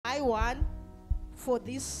one for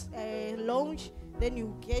this launch, then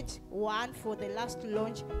you get one for the last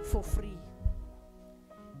launch for free.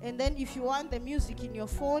 And then if you want the music in your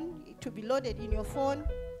phone, to be loaded in your phone,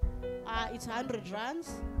 it's 100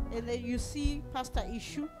 rands. And then you see Pastor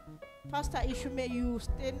Issue. Pastor Issue, may you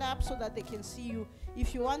stand up so that they can see you.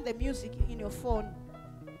 If you want the music in your phone,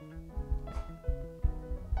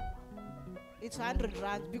 it's 100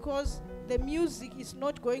 rands, because the music is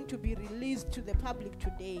not going to be released to the public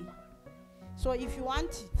today. So if you want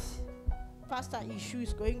it, Pastor Issue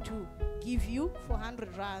is going to give you for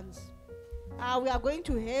 100 rands. We are going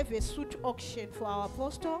to have a suit auction for our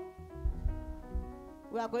apostle.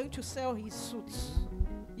 We are going to sell his suits.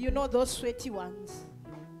 You know, those sweaty ones.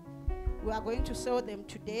 We are going to sell them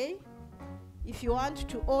today. If you want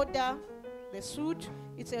to order the suit,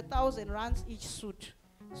 it's 1,000 rands each suit.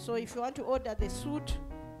 So if you want to order the suit,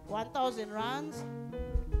 1,000 rands.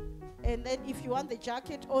 And then if you want the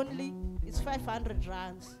jacket only, it's 500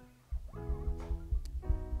 rands.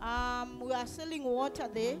 We are selling water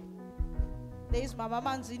there. There is Mama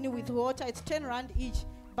Manzini with water. It's 10 rand each.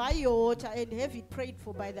 Buy your water and have it prayed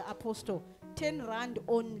for by the apostle. 10 rand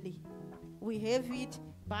only. We have it,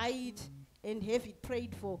 buy it, and have it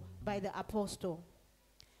prayed for by the apostle.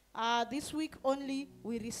 This week only,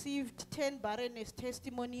 we received 10 barrenness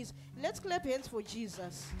testimonies. Let's clap hands for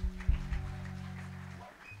Jesus.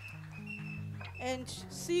 And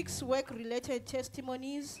 6 work-related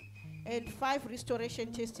testimonies, and 5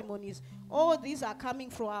 restoration testimonies. All these are coming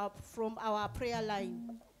from our prayer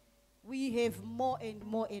line. We have more and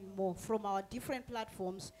more and more from our different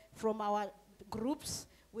platforms, from our groups.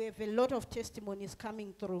 We have a lot of testimonies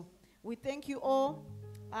coming through. We thank you all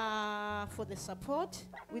for the support.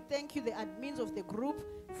 We thank you, the admins of the group,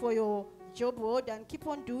 for your job well done. Keep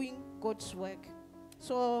on doing God's work.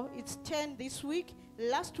 So it's 10 this week.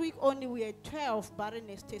 Last week only we had 12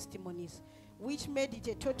 barrenness testimonies, which made it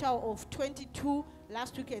a total of 22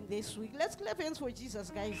 last week and this week. Let's clap hands for Jesus,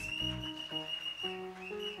 guys.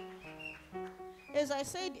 As I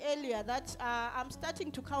said earlier, that I'm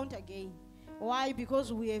starting to count again. Why?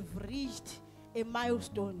 Because we have reached a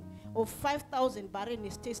milestone of 5,000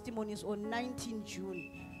 barrenness testimonies on 19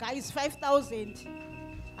 June. Guys, 5,000.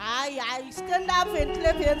 I stand up and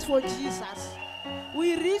clap hands for Jesus.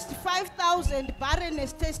 We reached 5,000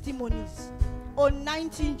 barrenness testimonies on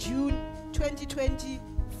 19 June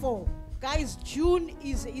 2024. Guys, June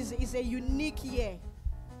is a unique year.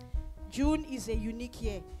 June is a unique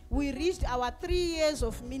year. We reached our 3 years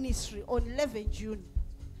of ministry on 11 June.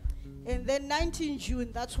 And then 19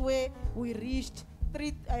 June, that's where we reached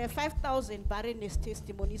 5,000 barrenness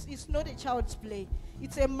testimonies. It's not a child's play.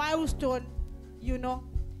 It's a milestone, you know.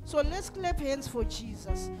 So let's clap hands for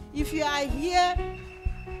Jesus. If you are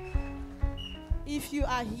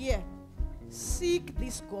here, seek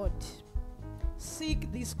this God.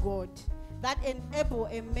 Seek this God that enable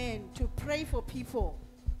a man to pray for people,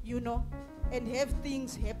 you know, and have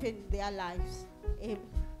things happen in their lives.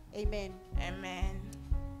 Amen. Amen.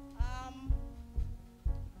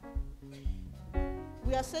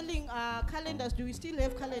 We are selling calendars. Do we still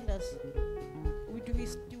have calendars?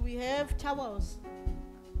 Do we have towels?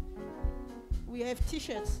 We have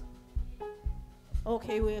t-shirts.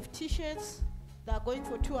 Okay, we have t-shirts that are going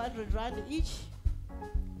for 200 rand each.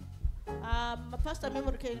 Pastor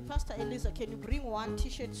Eliza, can you bring one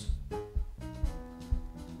t-shirt?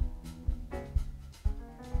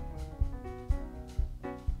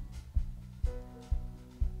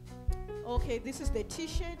 Okay, this is the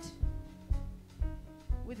t-shirt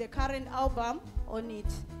with the current album on it.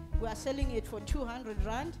 We are selling it for 200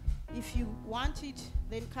 rand. If you want it,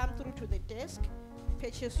 then come through to the desk,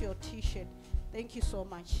 purchase your t-shirt. Thank you so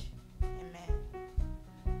much. Amen.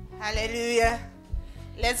 Hallelujah.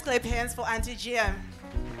 Let's clap hands for Auntie Jim.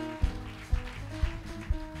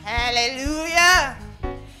 Hallelujah.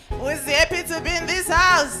 Who's happy to be in this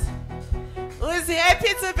house? Who's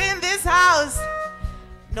happy to be in this house?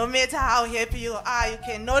 No matter how happy you are, you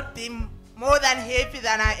cannot be more than happy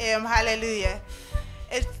than I am. Hallelujah.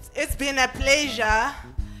 It's been a pleasure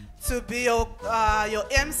to be your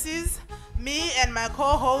MCs. Me and my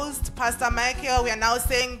co-host, Pastor Michael, we are now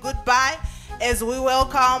saying goodbye as we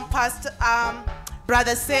welcome Pastor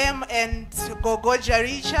Brother Sam and Gogo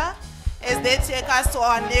Jaricha as they take us to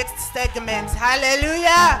our next segment.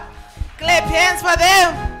 Hallelujah. Clap hands for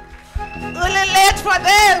them. Ulilet for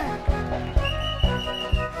them.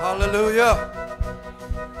 Hallelujah.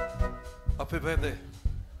 Happy birthday.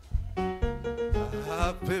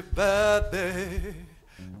 Happy birthday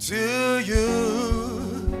to you.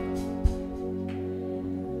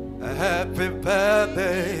 Happy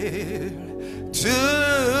birthday to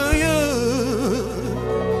you.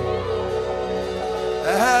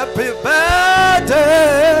 Happy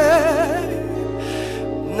birthday,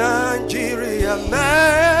 Nigeria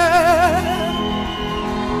man.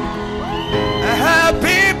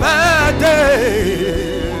 Happy birthday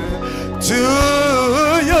to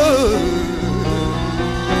you.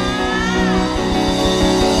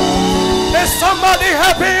 Is somebody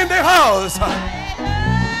happy in the house?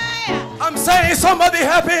 I'm saying, somebody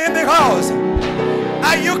happy in the house?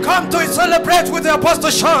 Are you come to celebrate with the Apostle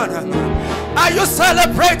Sean? Are you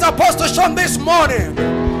celebrate Apostle Sean this morning?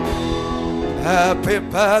 Happy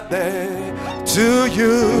birthday to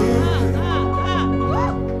you.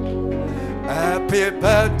 Happy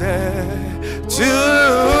birthday to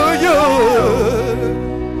you.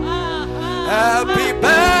 Happy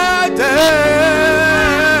birthday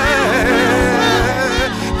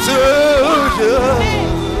to you.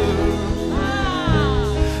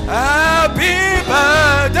 Happy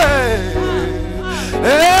birthday.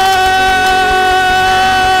 Hey.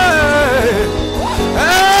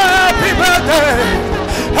 Happy birthday.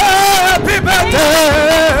 Happy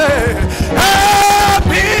birthday.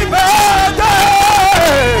 Happy birthday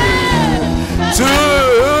to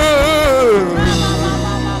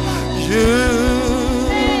you.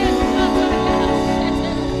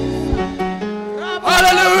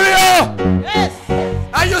 Hallelujah. Yes.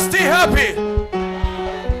 Are you still happy?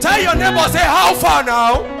 Tell your neighbor, say, how far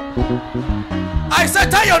now? I said,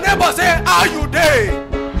 tell your neighbor, say, how you day?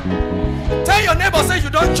 Tell your neighbor, say, you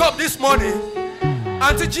don't chop this morning.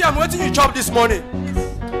 Auntie G, I'm waiting you chop this morning.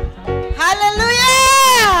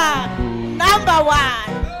 Hallelujah. Number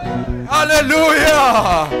one.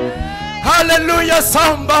 Hallelujah. Hallelujah,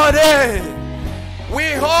 somebody.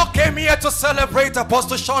 We all came here to celebrate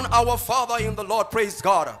Apostle Sean, our father in the Lord. Praise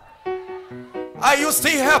God. Are you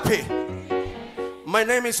still happy? My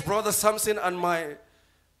name is Brother Samson, and my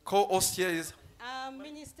co-host here is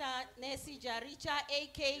Minister Nancy Jaricha,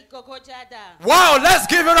 A.K. Gogojada. wow, let's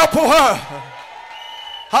give it up for her.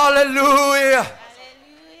 Hallelujah.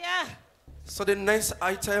 Hallelujah. So the next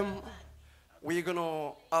item, we're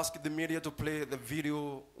gonna ask the media to play the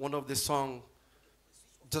video, one of the song.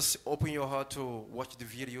 Just open your heart to watch the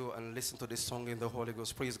video and listen to this song in the Holy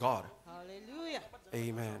Ghost. Praise God. Hallelujah.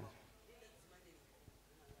 Amen.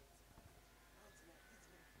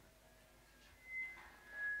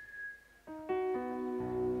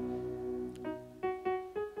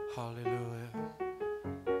 Hallelujah.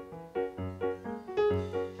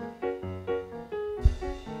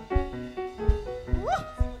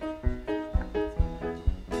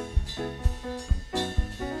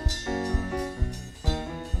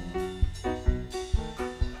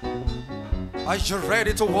 Are you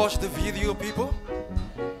ready to watch the video, people?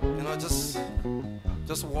 You know, just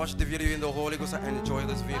watch the video in the Holy Ghost and enjoy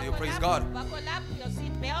this video. Praise God. Buckle up your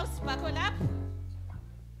seat belts. Buckle up.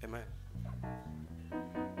 Amen.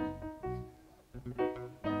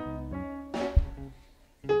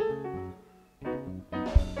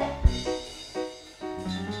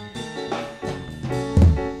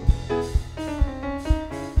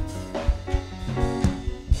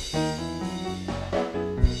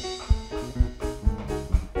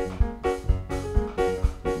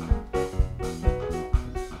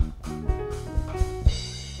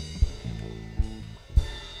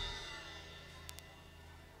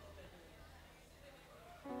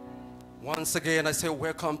 Once again, I say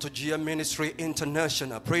welcome to GM Ministry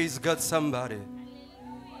International. Praise God, somebody.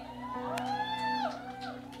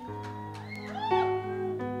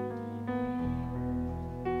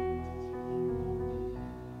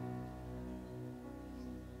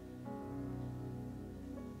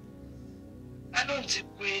 Anonzi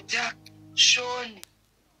Gweta Shoni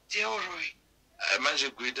Theoroy. Manje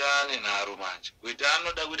Gwetani naro manje. Gweta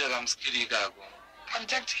anoda kuita kamusikiri kako.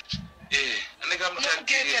 Fantastic.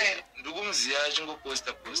 Anekamutakiri ndikumuziya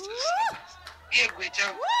achingoposta. Iye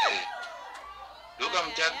Gweta.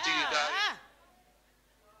 Ndokamutakiri kake.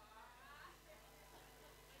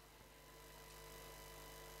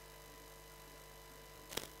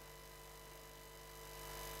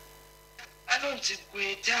 Anonzi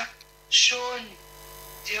Gweta Shoni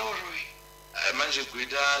Theoroy. Manje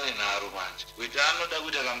Gwetani naro manje. Gweta anoda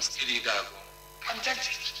kuita kamusikiri kako.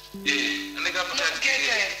 Fantastic. Anekamutakiri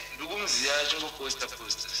ndikumuziya achingoposta.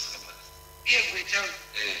 Iye Gweta.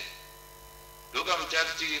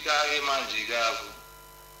 Ndokamutakiri kake manje kako.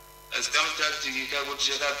 Asikamutakiri kako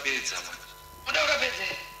kuti chakapedza manje. Muda ukapedza.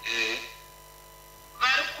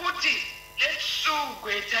 Vari kuti letsu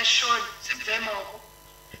Gweta Shoni sibvemaoko.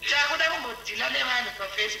 Chakuda kumbodhila nevanhu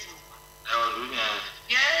paFacebook. Ndunyaya.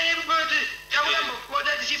 Nyaya iri kuti chakuda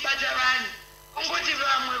kumbopota tichibata vanhu. Kungoti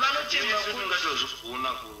vamwe vanotemwa kuti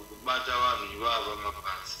ngatozvifuna kubata vanhu ivava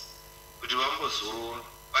mabhazi kuti vambozorora.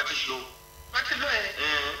 Vati slow. Vati lo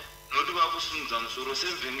Noti vakusunudza musoro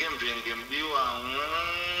semvenge mudiwa.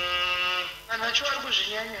 vanhu vacho vari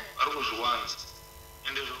kuzvinyanya. Vari kuzviwanza.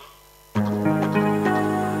 Ende zvo.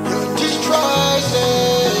 You destroy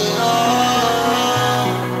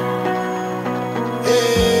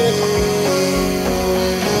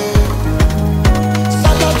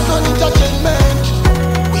Salamson Entertainment.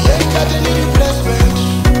 We ain't got any replacement.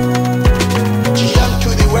 GM to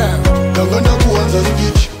the world. Dangana kuanza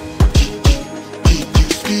speech.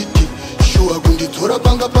 Speed. Shua gundi tora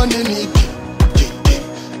panga paneniti.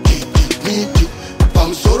 Niti.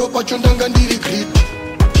 Pamsoro pacho ndanga ndiri grit.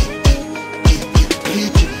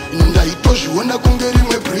 Ndaitozviona kunge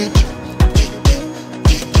rimwe briti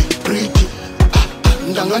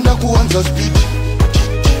ndanga ndakuwanza speed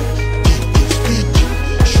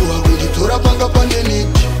shuwa kunditora panga pane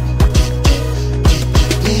niti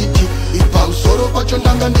pamusoro pacho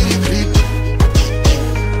ndanga ndiri griti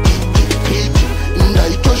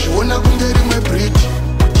ndaitozviona kunge rimwe briti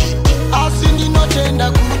asi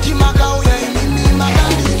ndinotenda kuti makauya imimi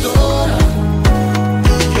makandizora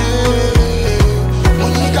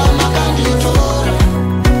makanditora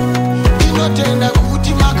ndinotenda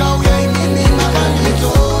kuti makauya imimi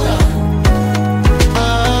makanditora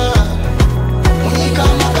munyika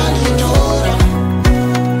makanditora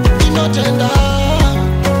ndinotenda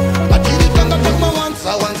matiri tanga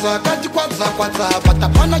tamawanza akati kwadza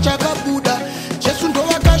patapana chakabuda jesu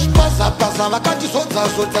ndovakazvipaza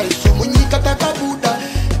vakatizodza isu munyika takabuda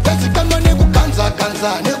tazikanwa nekuganza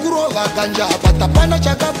nekurova ganja patapana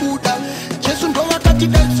chakabuda jesu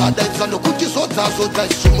ndovakatidaidzadaidza nokuti zodza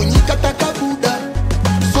isu munyika takabuda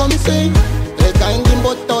somisei regai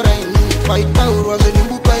ndimbotaura inini paitaurwa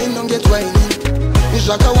zvenimbupa inongedzwa inini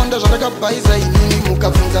izvakawanda zvatakabhaisa inini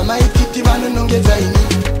mukabvunza maititi vanonongedza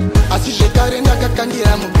inini asi zvekare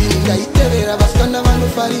ndakakandira mubini ndaitevera vasikana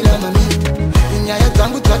vanofarira mamini nyaya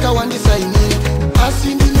dzangu dzakawandisa inini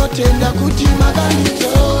asi ndinotenda kuti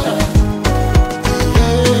makanditora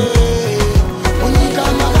munyika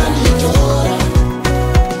makanditora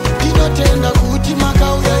ndinotenda kuti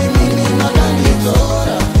makauya imini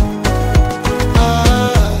makanditora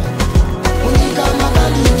munyika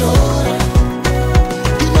makanditora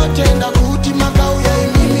ndinotenda kuti makauya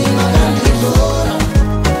imini makanditora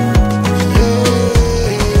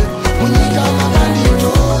munyika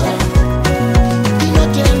makanditora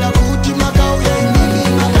ndinotenda kuti makauya imini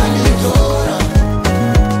makanditora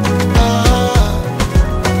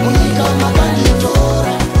munyika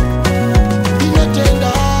makanditora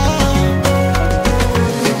ndinotenda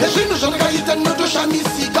nezvinhu zvandakaita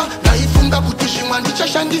ndinotoshamisika ndaifunga kuti zvimwe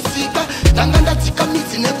handichashandisika ndanga ndadzika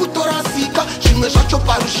midzi nekutorasika zvimwe zvacho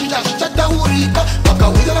paruzhinji hazvichataurika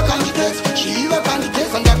vakawira vakandidetsa zvii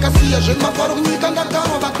vakandidetsa ndakasiya zvemafaro munyika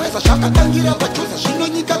ndakarwa vakweza zvakatangira pajoza zvino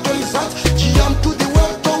nyika toizadza giam to the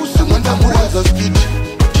world tousimwa ndamuradza speed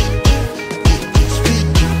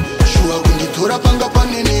shuwa kunditora panga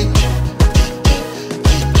pane neti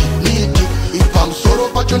pamusoro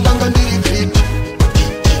pacho ndanga ndiri griti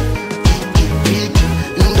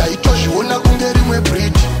ndaitozviona kunge rimwe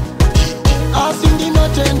briti asi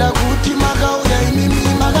ndinotenda kuti makauya imimi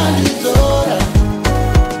makanditora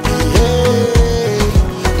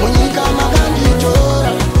munyika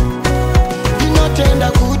makanditora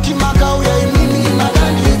ndinotenda kuti makauya imimi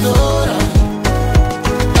makanditora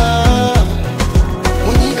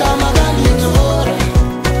munyika makanditora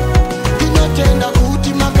ndinotenda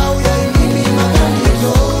kuti makauya imimi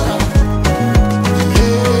makanditora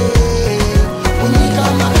munyika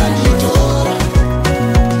makanditora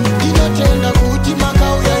ndinotenda kuti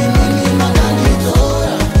makauya imimi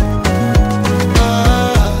makanditora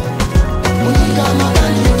munyika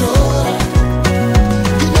makanditora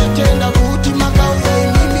ndinotenda kuti makauya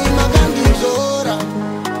imimi makanditora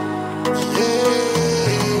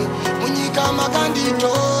munyika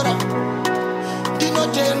makanditora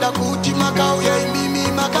ndinotenda kuti makauya imimi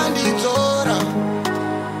makanditora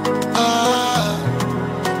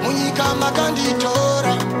munyika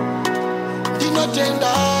makanditora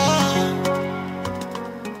ndinotenda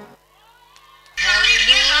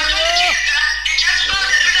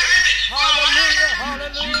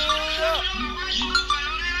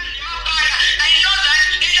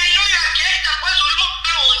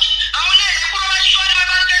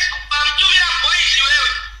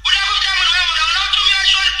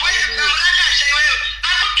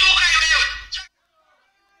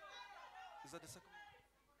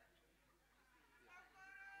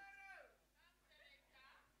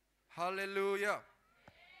Hallelujah.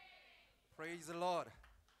 Praise the Lord.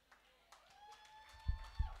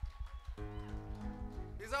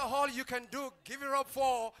 This Is that all you can do? Give it up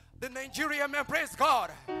for the Nigerian man. Praise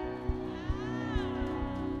God.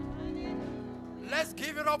 Let's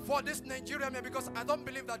give it up for this Nigerian man, because I don't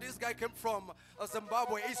believe that this guy came from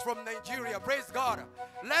Zimbabwe. He's from Nigeria. Praise God.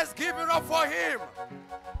 Let's give it up for him.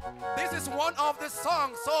 This is one of the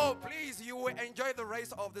songs, so please, you will enjoy the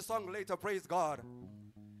rest of the song later. Praise God.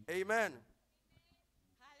 Amen.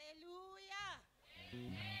 Hallelujah.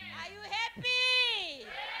 Are you happy?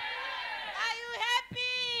 Are you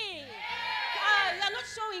happy? You are not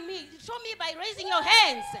showing me. Show me by raising your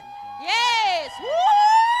hands. Yes. Woo!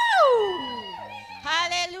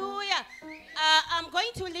 Hallelujah. I'm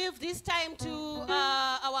going to leave this time to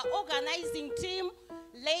our organizing team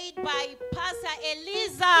led by Pastor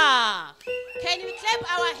Eliza. Can you clap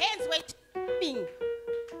our hands when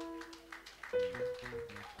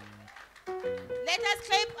let us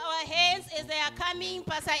clap our hands as they are coming,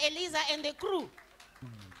 Pastor Eliza and the crew.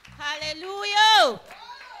 Hallelujah.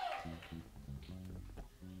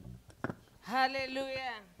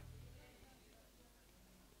 Hallelujah.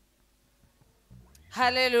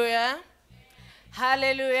 Hallelujah.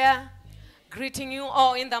 Hallelujah. Greeting you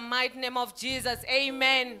all in the mighty name of Jesus.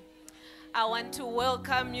 Amen. I want to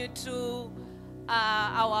welcome you to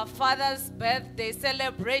our Father's birthday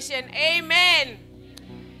celebration. Amen.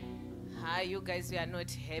 You guys, we are not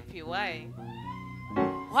happy. Why?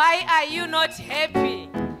 Why are you not happy?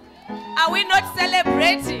 Are we not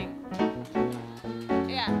celebrating?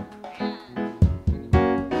 Yeah.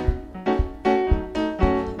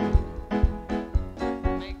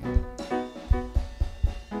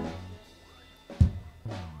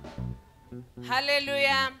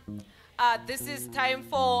 Hallelujah. This is time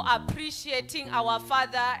for appreciating our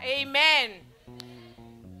Father. Amen.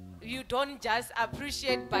 You don't just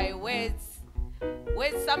appreciate by words.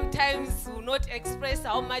 Words sometimes will not express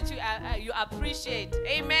how much you appreciate.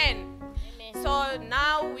 Amen. Amen. So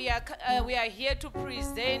now we are here to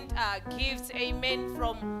present gifts. Amen.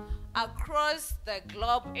 From across the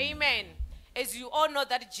globe. Amen. As you all know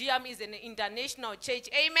that GM is an international church.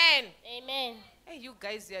 Amen. Amen. Hey, you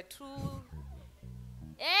guys are too.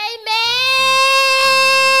 Amen.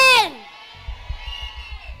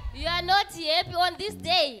 You are not happy on this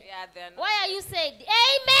day. Yeah, they're not. Why are you saying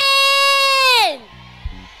amen?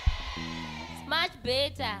 It's much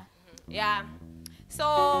better. Yeah. So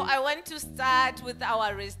I want to start with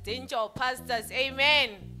our residential pastors.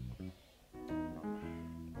 Amen.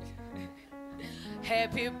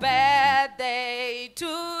 Happy birthday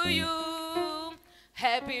to you.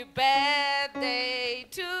 Happy birthday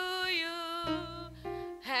to you.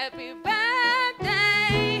 Happy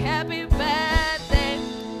birthday, happy birthday,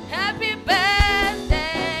 happy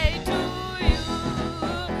birthday to you.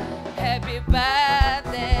 Happy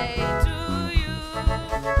birthday to you.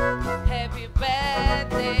 Happy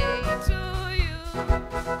birthday to you.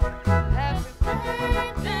 Happy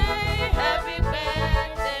birthday, happy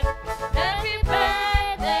birthday, happy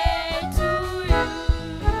birthday to you.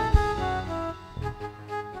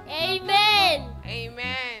 Amen.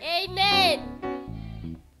 Amen. Amen.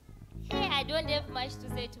 Hey, I don't have much to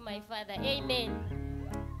say to my father. Amen.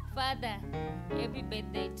 Father, happy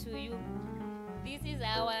birthday to you. This is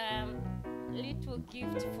our little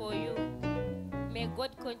gift for you. May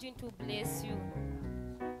God continue to bless you.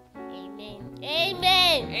 Amen.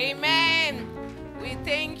 Amen. Amen. We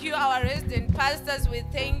thank you, our resident pastors. We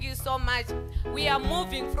thank you so much. We are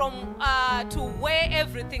moving from to where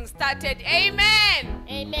everything started. Amen.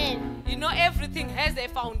 Amen. You know, everything has a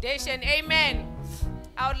foundation. Amen.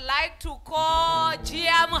 I would like to call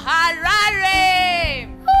GM Harare.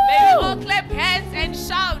 Woo! May we all clap hands and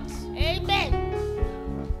shout. Amen.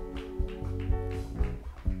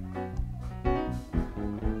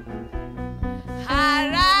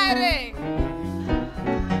 Harare.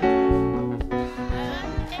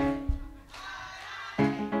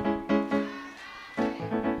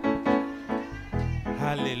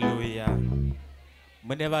 Hallelujah.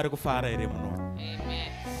 Munevari kufara ere muno.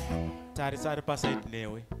 Amen. Tarisa ari paside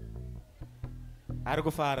newe. Ari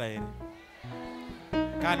kufara ere.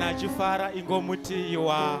 Kana achifara ingomuti you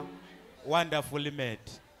are wonderfully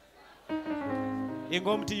made.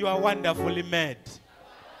 Ingomuti you are wonderfully made.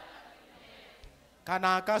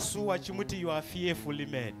 Kana akasuwa chimuti you are fearfully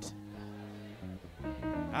made.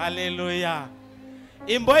 Hallelujah.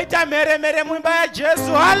 Imboita mere mere mwimba ya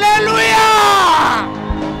Jesu. Hallelujah.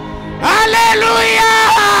 Hallelujah.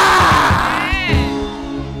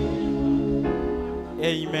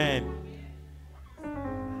 Amen.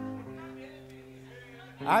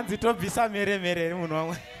 Anzi tobvisa mere mere munhu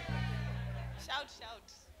wamwe. Shout,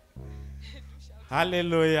 shout.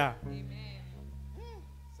 Hallelujah. Amen.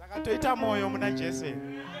 Saka toita moyo muna Jesu.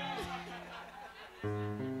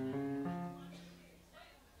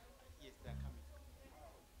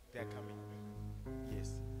 They are coming.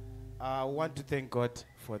 Yes. I want to thank God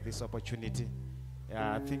for this opportunity.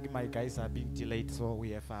 I think my guys are being delayed, so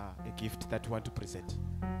we have a gift that we want to present.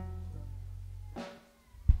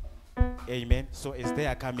 Amen. So as they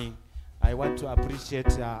are coming, I want to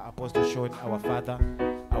appreciate Apostle Sean, our father.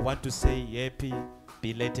 I want to say happy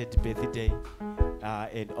belated birthday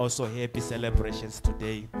and also happy celebrations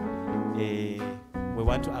today. We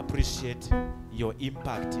want to appreciate your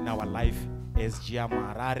impact in our life as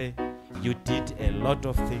Giama Harare. You did a lot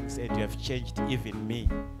of things and you have changed even me.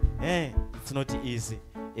 It's not easy,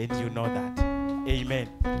 and you know that. Amen.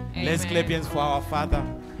 Let's clap hands for our father.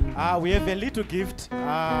 We have a little gift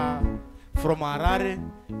from Harare.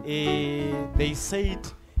 They said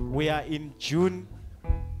we are in June.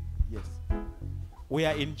 Yes. We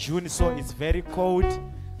are in June, so it's very cold.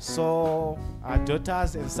 So our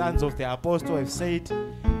daughters and sons of the apostle have said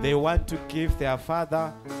they want to give their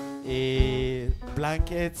father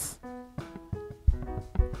blankets.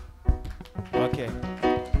 Okay.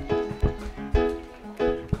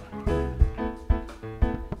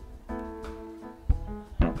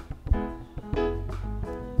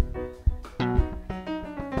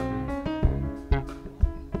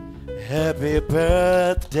 Happy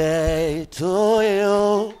birthday to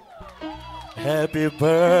you. Happy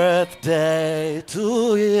birthday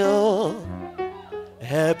to you.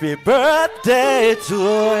 Happy birthday to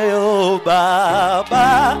you,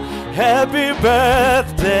 Baba. Happy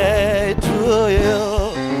birthday to you.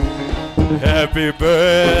 Happy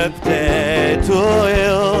birthday to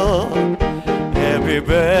you. Happy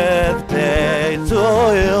birthday to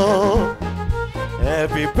you.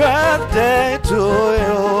 Happy birthday to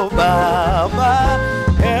you, Baba.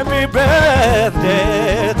 Happy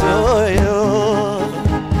birthday to you.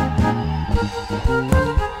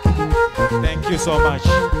 Thank you so much.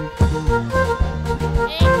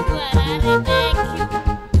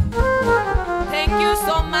 Thank you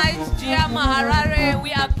so much, Giama Harare.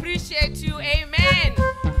 We appreciate you. Amen.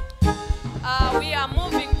 We are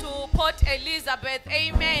moving to Port Elizabeth.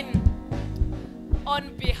 Amen.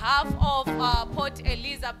 On behalf of Port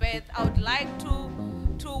Elizabeth, I would like to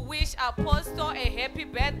wish Apostle a happy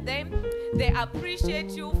birthday. They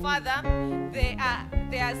appreciate you, Father. They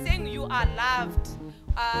are saying you are loved.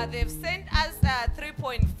 They've sent us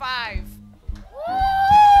 3.5.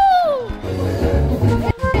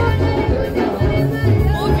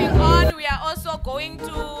 Moving on, we are also going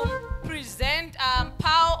to present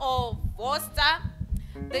Power of Worcester.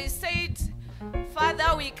 They said,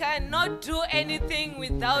 Father, we cannot do anything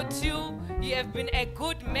without you. You have been a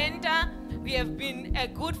good mentor. You have been a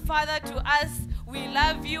good father to us. We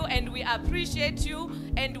love you and we appreciate you.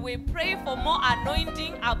 And we pray for more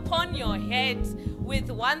anointing upon your head with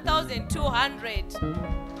 1,200.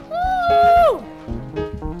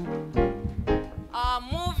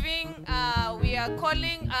 Moving, we are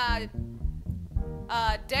calling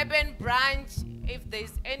Durban branch. If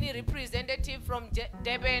there's any representative from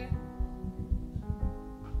Durban.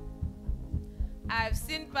 I've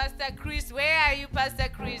seen Pastor Chris. Where are you, Pastor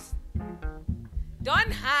Chris?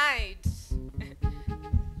 Don't hide.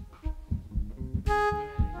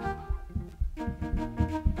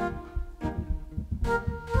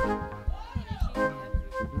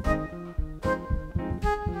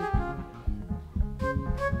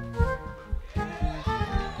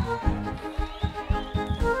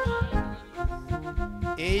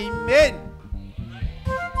 Amen.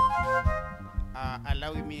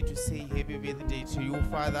 Allowing me to say happy birthday to you,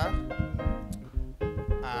 Father.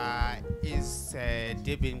 Is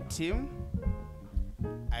Durban team.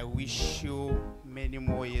 I wish you many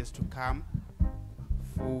more years to come,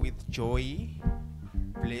 full with joy,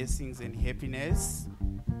 blessings, and happiness.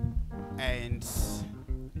 And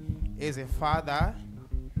as a father,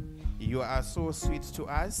 you are so sweet to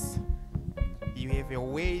us. You have a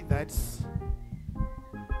way that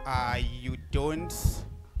you don't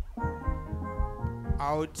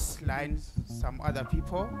outline some other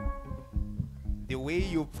people. The way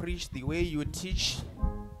you preach, the way you teach,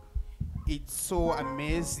 it's so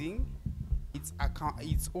amazing. It's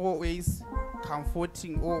always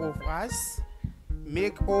comforting all of us.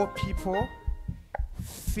 Make all people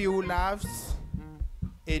feel loved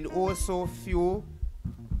and also feel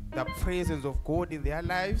the presence of God in their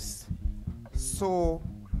lives. So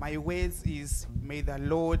my words is, may the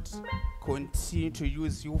Lord continue to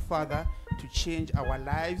use you, Father, to change our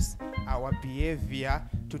lives, our behavior,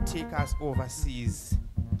 to take us overseas.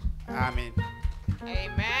 Amen.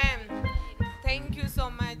 Amen. Thank you so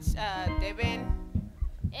much, Devin.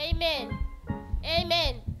 Amen.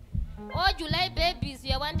 Amen. All July babies,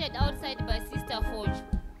 we are wanted outside by Sister Forge.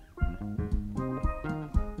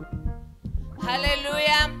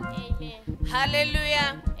 Hallelujah. Amen.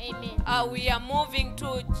 Hallelujah. Amen. We are moving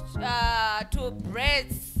to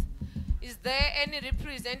breads. Is there any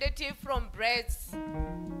representative from breads?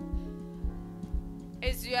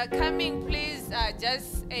 As you are coming, please,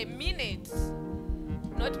 just a minute,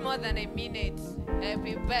 not more than a minute.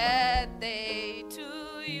 Happy birthday to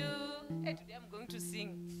you. Hey, today I'm going to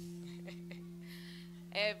sing.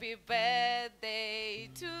 Happy birthday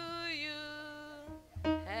to you.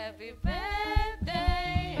 Happy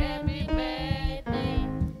birthday, happy birthday,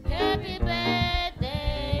 Happy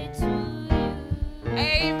birthday to you.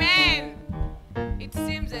 Amen. It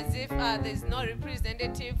seems as if there's no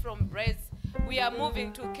representative from breads. We are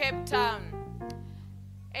moving to Cape Town.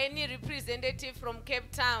 Any representative from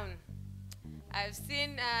Cape Town? I've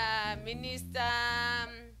seen Minister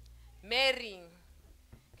Mary.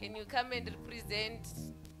 Can you come and represent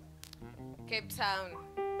Cape Town?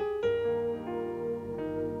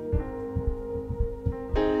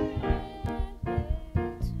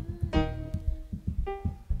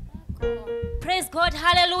 Praise God,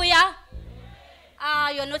 hallelujah.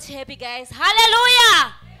 You're not happy, guys.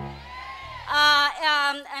 Hallelujah.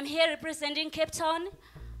 I'm here representing Cape Town.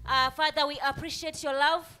 Father, we appreciate your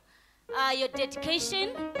love, your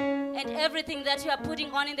dedication, and everything that you are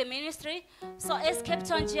putting on in the ministry. So as Cape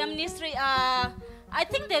Town GM Ministry, I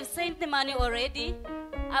think they've sent the money already.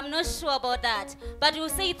 I'm not sure about that. But we'll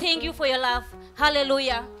say thank you for your love.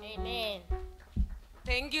 Hallelujah. Amen.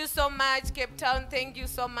 Thank you so much, Cape Town. Thank you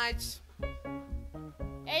so much.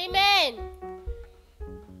 Amen.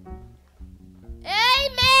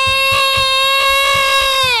 Amen.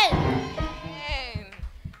 Amen.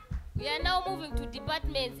 We are now moving to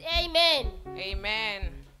departments. Amen.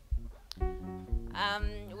 Amen.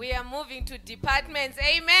 We are moving to departments.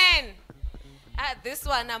 Amen. This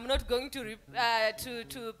one I'm not going to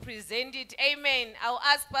present it. Amen. I'll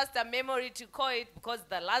ask Pastor Memory to call it because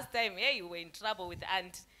the last time, hey, you were in trouble with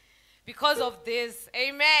Aunt because of this.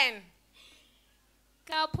 Amen.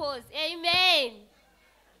 Couples. Amen.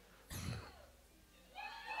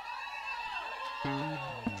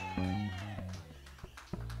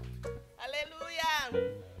 Hallelujah.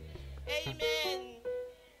 Amen.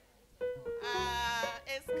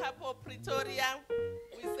 As couple Pretoria,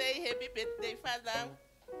 we say happy birthday, Father.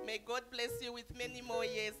 May God bless you with many more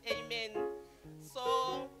years. Amen.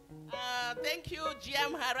 So, thank you,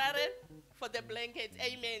 GM Harare, for the blanket.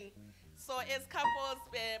 Amen. So, as couples,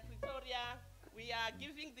 Pretoria, we are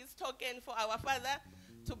giving this token for our father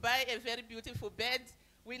to buy a very beautiful bed.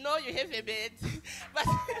 We know you have a bed, but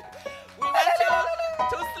we want you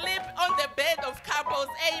to sleep on the bed of couples.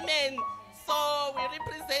 Amen. So we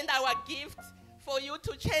represent our gift for you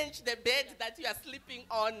to change the bed that you are sleeping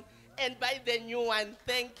on and buy the new one.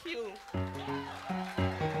 Thank you.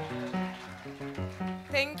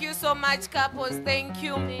 Thank you so much, couples. Thank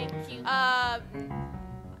you. Thank you.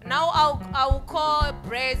 Now I'll call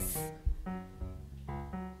Breads.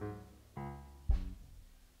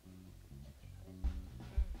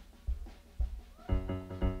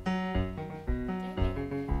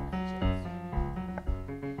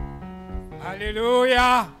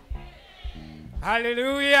 Hallelujah.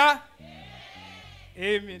 Hallelujah.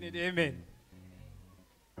 Amen and amen.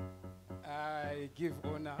 I give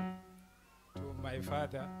honor to my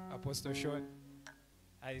father, Apostle Sean.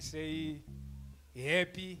 I say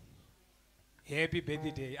happy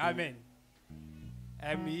birthday. Amen.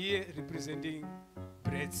 I'm here representing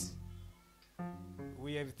Breads.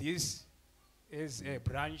 We have this as a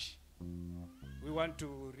branch. We want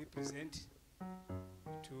to represent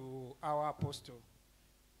to our apostle.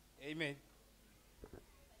 Amen.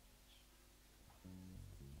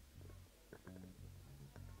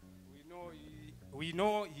 We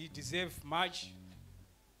know he deserves much,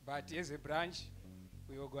 but as a branch,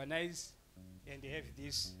 we organize and have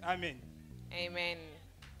this. Amen. Amen.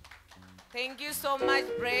 Thank you so much,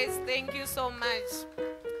 Brace. Thank you so much.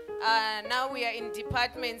 Now we are in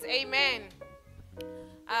departments. Amen.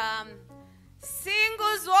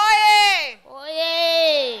 Singles oye!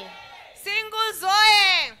 Oye! Singles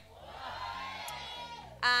oye!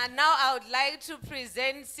 Now I would like to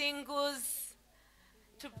present singles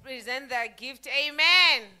to present their gift.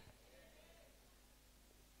 Amen.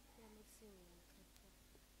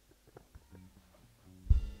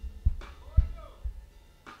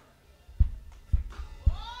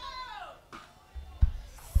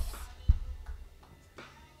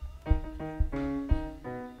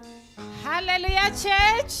 Hallelujah,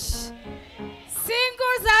 church.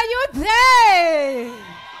 Singles, are you there?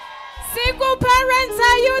 Single parents,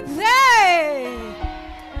 are you there?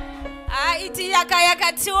 Iti yaka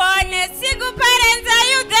yaka tuone. Single parents, are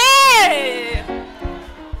you there?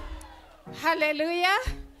 Hallelujah.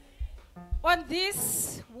 On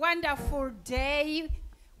this wonderful day,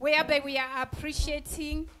 whereby we are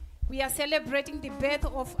appreciating, we are celebrating the birth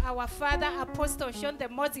of our father, Apostle Sean, the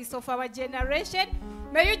Moses of our generation.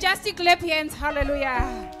 May you just clap hands.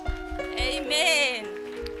 Hallelujah. Amen.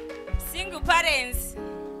 Single parents,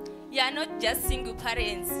 you are not just single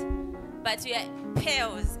parents, but you are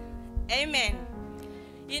pairs. Amen.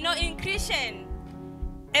 You know, in Christian,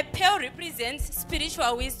 a pair represents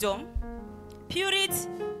spiritual wisdom, purity,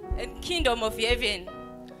 and kingdom of heaven.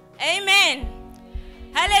 Amen.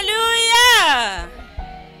 Hallelujah.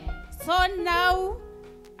 So now,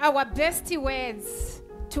 our best words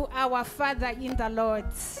to our Father in the Lord.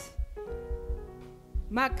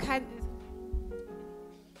 Makandi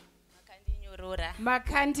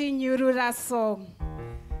Nyurura song.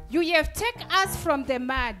 You have taken us from the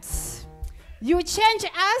mud. You change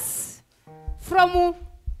us from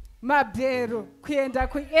Mabero kwenda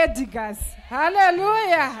ku Edgar's.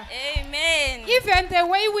 Hallelujah. Amen. Even the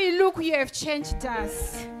way we look, you have changed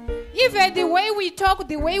us. Even the way we talk,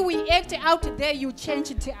 the way we act out there, you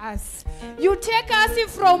changed us. You take us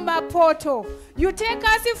from Mapoto. You take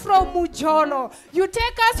us from Mujolo. You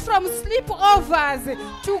take us from sleepovers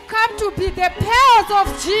to come to be the pairs of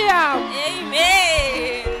Gia.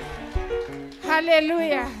 Amen.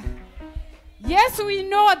 Hallelujah. Yes, we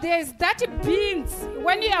know there's that beans.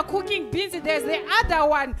 When you are cooking beans, there's the other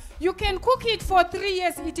one. You can cook it for 3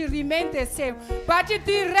 years, it will remain the same. But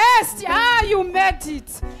the rest, you made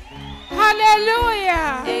it.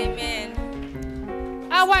 Hallelujah. Amen.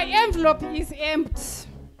 Our envelope is empty.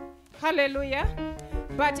 Hallelujah.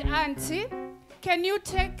 But Auntie, can you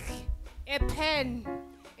take a pen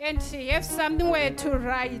and have somewhere to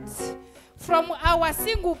write? From our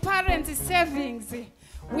single parents' savings,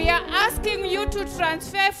 we are asking you to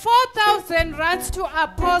transfer 4,000 rands to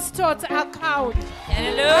Apostle's account.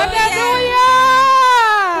 Hallelujah. Hallelujah.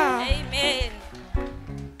 Amen.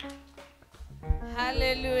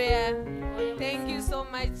 Hallelujah. Thank you so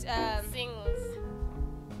much. Singles.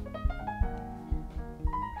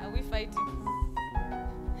 Are we fighting?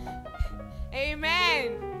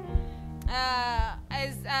 Amen.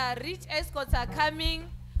 As rich escorts are coming,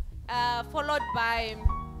 followed by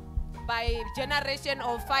generation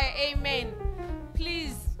of fire. Amen.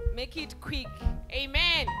 Please make it quick.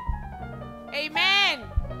 Amen. Amen.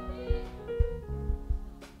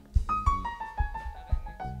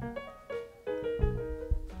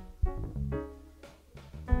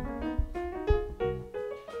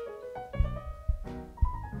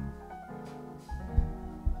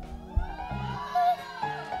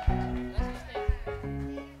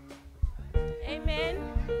 Amen.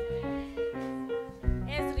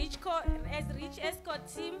 As rich escort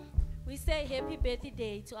team, we say happy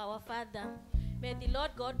birthday to our father. May the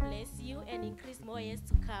Lord God bless you and increase more years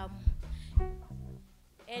to come.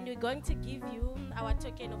 And we're going to give you our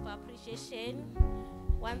token of appreciation.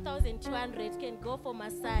 1,200 can go for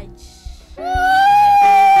massage.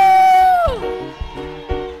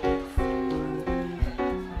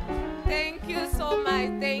 Thank you so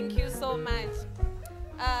much. Thank you so much.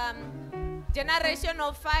 Generation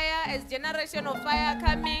of fire, as generation of fire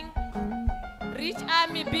coming, rich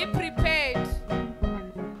army, be prepared.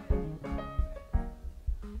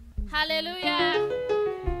 Hallelujah.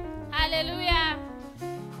 Hallelujah.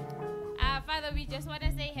 Father, we just want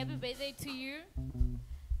to say happy birthday to you.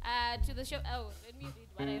 To the shepherd. Oh, let me read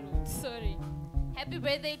what I wrote. Sorry. Happy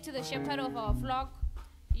birthday to the shepherd of our flock.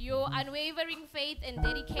 Your unwavering faith and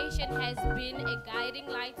dedication has been a guiding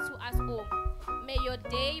light to us all. May your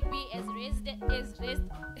day be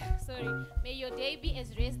May your day be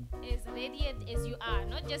as radiant as you are,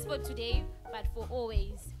 not just for today, but for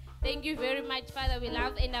always. Thank you very much, Father. We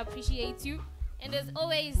love and appreciate you. And as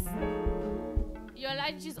always, your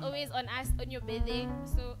lunch is always on us on your birthday,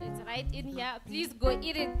 so it's right in here. Please go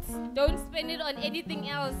eat it. Don't spend it on anything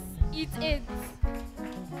else. Eat it.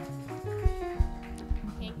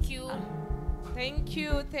 Thank you. Thank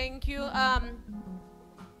you. Thank you.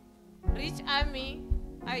 Rich Army,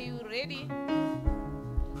 are you ready?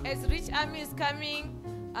 As Rich Army is coming,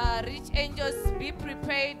 Rich Angels, be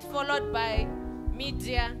prepared, followed by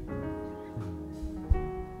media.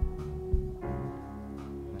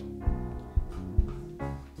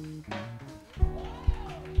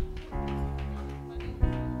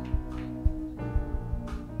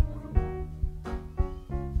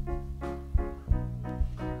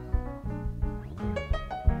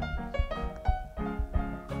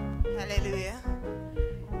 Hallelujah.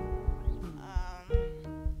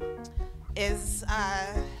 As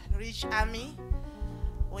Rich Army,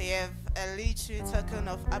 we have a little token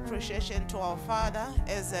of appreciation to our father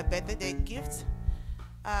as a birthday gift.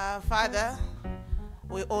 Father,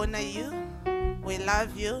 we honor you, we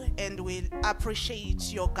love you, and we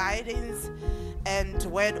appreciate your guidance and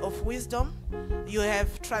word of wisdom. You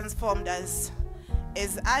have transformed us.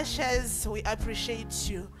 As ushers, we appreciate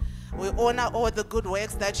you. We honor all the good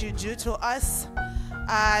works that you do to us.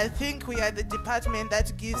 I think we are the department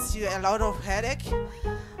that gives you a lot of headache,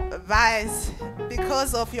 but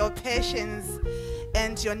because of your patience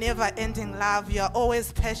and your never-ending love, you are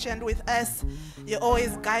always patient with us. You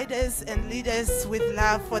always guide us and lead us with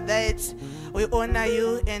love. For that, we honor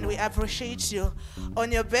you and we appreciate you.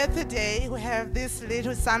 On your birthday, we have this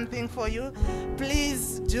little something for you.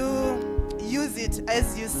 Please do use it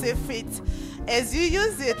as you see fit. As you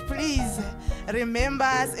use it, please remember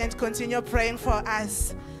us and continue praying for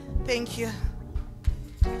us. Thank you.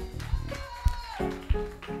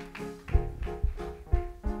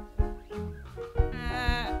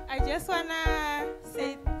 I just want to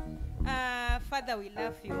say, Father, we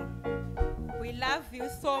love you. We love you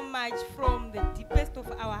so much from the deepest of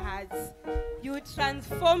our hearts. You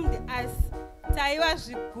transformed us. Taiwa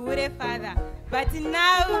Zhigure, Father. But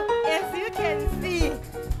now, as you can see,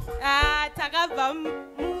 Tagaba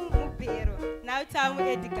Mubero, now Tamu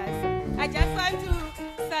Edicas. I just want to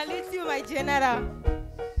salute you, my general.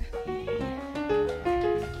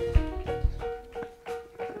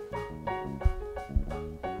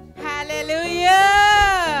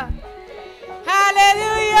 Hallelujah!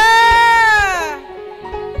 Hallelujah!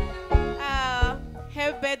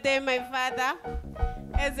 Happy birthday, my father.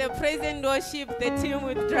 As a praise and worship, the team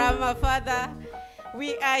with drama, Father,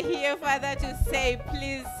 we are here, Father, to say,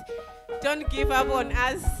 please don't give up on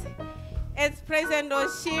us. As praise and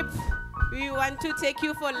worship, we want to take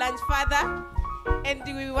you for lunch, Father. And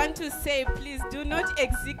we want to say, please do not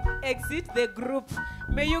exit the group.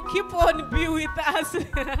 May you keep on be with us.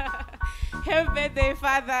 Happy birthday,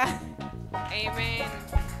 Father. Amen.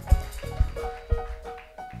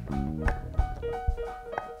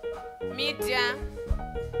 Media.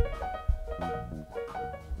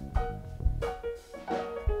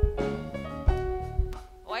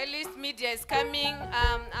 While this media is coming,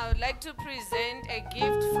 I would like to present a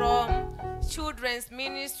gift from Children's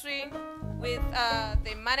Ministry. With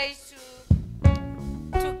they managed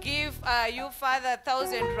to give you, Father,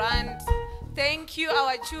 1,000 rand. Thank you,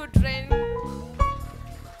 our children.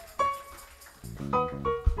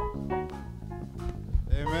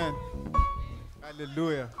 Amen.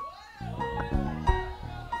 Hallelujah.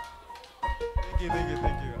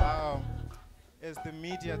 Thank you. As the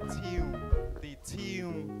media team, the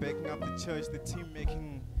team backing up the church, the team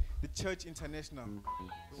making the church international,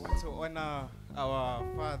 we want to honor our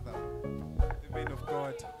Father, the man of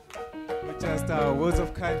God, with just words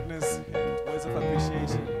of kindness and words of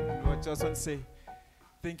appreciation. We just want to say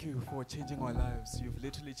thank you for changing our lives. You've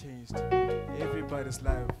literally changed everybody's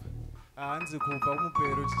life.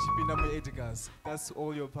 That's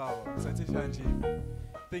all your power.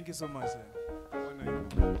 Thank you so much. Sir.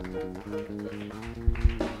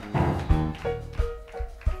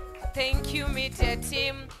 Thank you, media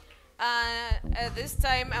team. At this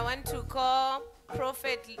time, I want to call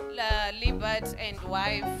Prophet Libert and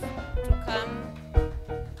wife to come.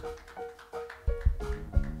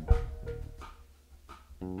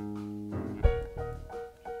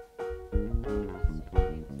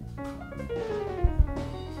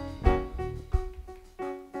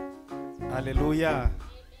 Hallelujah.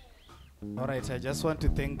 All right, I just want to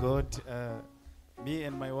thank God. Me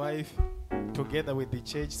and my wife, together with the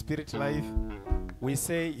church Spirit Life, we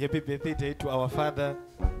say happy birthday to our Father.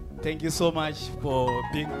 Thank you so much for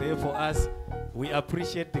being there for us. We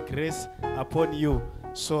appreciate the grace upon you.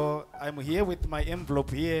 So I'm here with my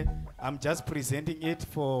envelope here. I'm just presenting it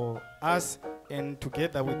for us, and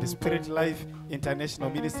together with the Spirit Life International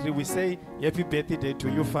Ministry, we say happy birthday to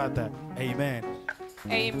you, Father. Amen.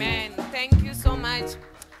 Amen. Thank you so much.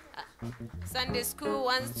 Sunday School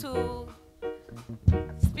wants to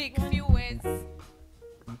speak a few words.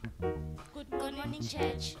 Good morning,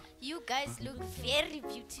 church. You guys look very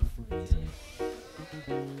beautiful.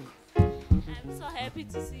 I'm so happy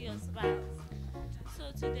to see your smiles.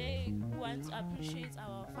 So today we want to appreciate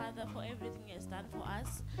our Father for everything he has done for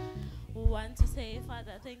us. We want to say,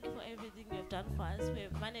 Father, thank you for everything you have done for us. We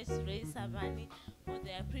have managed to raise some money for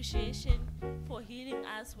the appreciation, for healing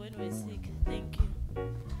us when we're sick. Thank you.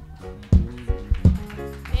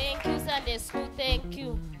 Thank you, Sunday School. Thank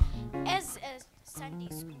you. As a Sunday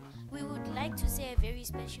School, we would like to say a very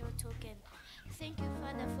special token. Thank you,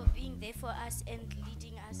 Father, for being there for us and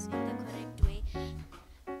leading us in the correct way.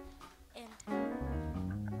 And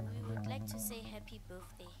we would like to say happy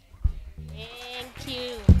birthday. Thank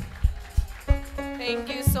you. Thank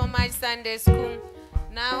you so much, Sunday School.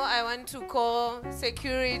 Now I want to call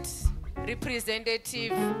security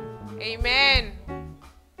representative. Amen.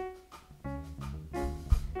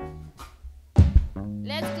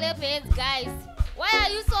 Let's clap hands, guys. Why are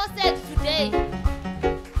you so sad today?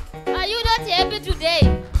 Are you not happy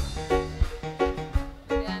today?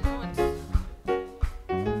 They are not.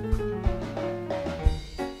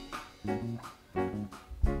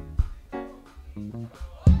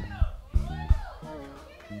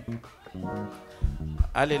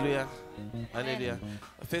 Hallelujah. Hallelujah.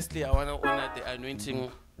 Firstly, I want to honor the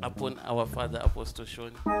anointing upon our father, Apostle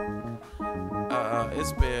Sean.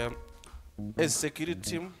 As security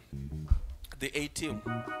team, the A team,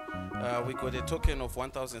 we got a token of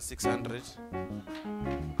 1,600.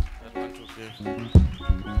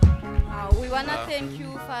 We want to thank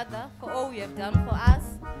you, Father, for all you have done for us.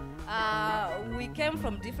 We came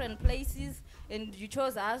from different places, and you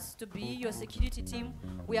chose us to be your security team.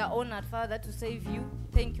 We are honored, Father, to save you.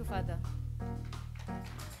 Thank you, Father.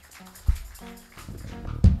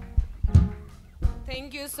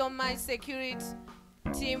 Thank you so much, security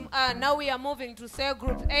team. Now we are moving to cell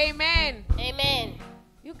group. Amen. Amen.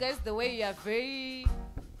 You guys, the way you are very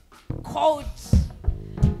cold.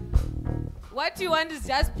 What you want is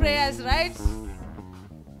just prayers, right?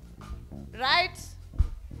 Right?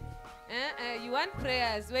 You want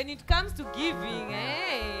prayers. When it comes to giving,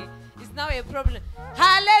 it's now a problem.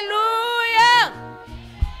 Hallelujah!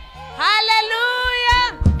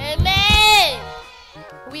 Hallelujah! Amen!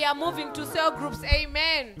 We are moving to cell groups.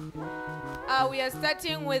 Amen. We are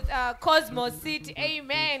starting with Cosmos City.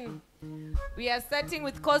 Amen. We are starting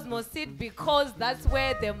with Cosmos City because that's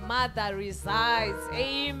where the mother resides.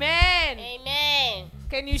 Amen. Amen.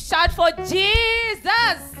 Can you shout for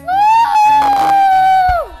Jesus? Woo!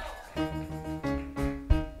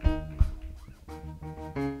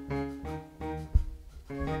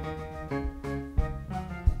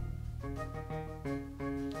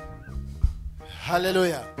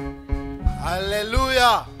 Hallelujah.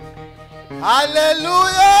 Hallelujah.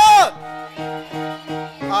 Hallelujah.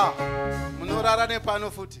 Munorarane pano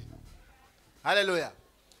futi. Hallelujah.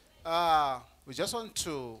 We just want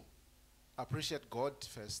to appreciate God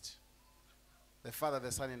first. The Father,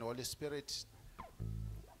 the Son, and the Holy Spirit.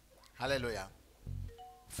 Hallelujah.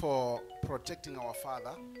 For protecting our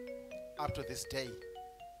Father up to this day.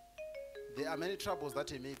 There are many troubles that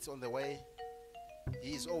he meets on the way.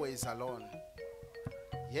 He is always alone.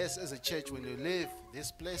 Yes, as a church, when you leave this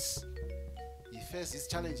place, he faces his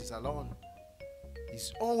challenges alone.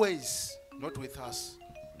 He's always not with us.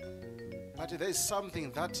 But there is something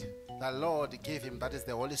that the Lord gave him, that is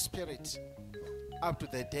the Holy Spirit, up to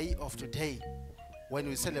the day of today, when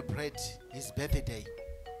we celebrate his birthday.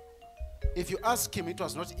 If you ask him, it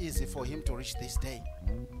was not easy for him to reach this day.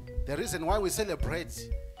 The reason why we celebrate,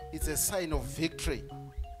 it's a sign of victory.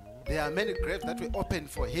 There are many graves that we opened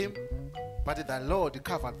for him, but the Lord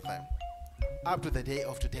covered them up to the day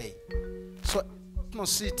of today. So, Cosmos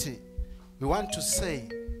City, we want to say,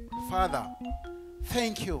 Father,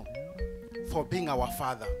 thank you for being our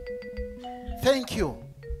Father. Thank you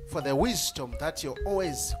for the wisdom that you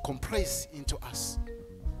always compress into us.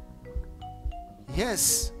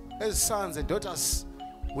 Yes, as sons and daughters,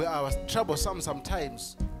 we are troublesome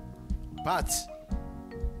sometimes, but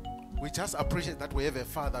we just appreciate that we have a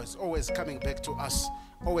Father who's always coming back to us,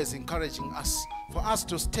 always encouraging us. For us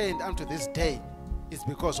to stand unto this day is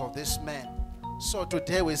because of this man. So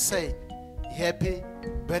today we say, happy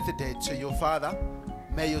birthday to you, Father.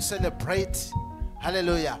 May you celebrate.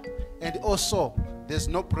 Hallelujah. And also, there's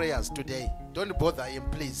no prayers today. Don't bother him,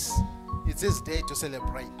 please. It's his day to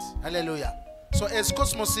celebrate. Hallelujah. So as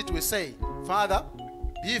Cosmos City, we say, Father,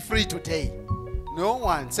 be free today. No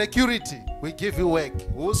one, security, we give you work.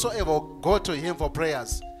 Whosoever go to him for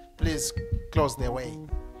prayers, please close the way.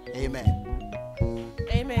 Amen.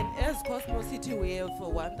 Amen. As Cosmos City, we have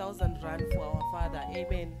 1,000 rand for our Father.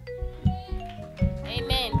 Amen.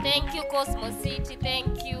 Amen. Thank you, Cosmos City.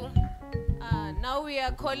 Thank you. Now we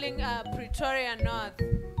are calling Pretoria North.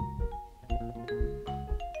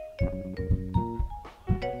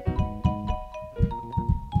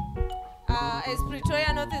 As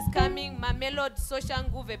Pretoria North is coming, Mamelodi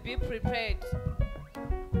Soshanguve, be prepared.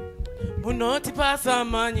 Munoti pasa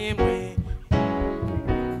manyemwe.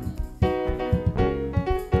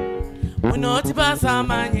 Munoti pasa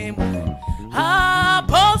manyemwe.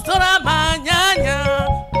 Apostora manyanya.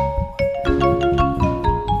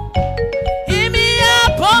 Imi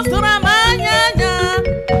apostora manyanya.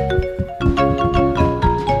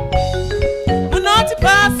 Munoti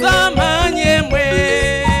pasa manyemwe.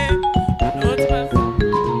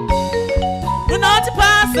 Munoti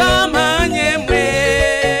pasa manyemwe.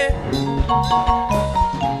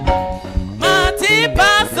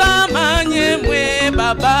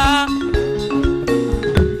 baba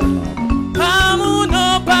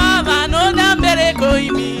pamuno baba no nambereko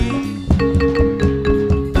imi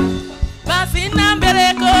basi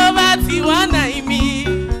nambereko bati wana imi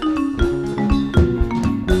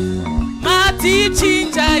mati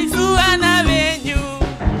chinja izuana venyu.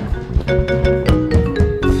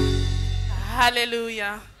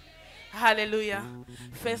 Hallelujah. Hallelujah.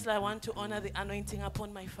 First, I want to honor the anointing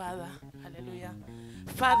upon my father. Hallelujah.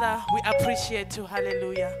 Father, we appreciate you.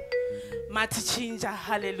 Hallelujah. Matichinja.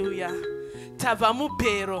 Hallelujah.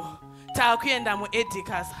 Tavamubero. Takwenda mu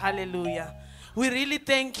edikas. Hallelujah. We really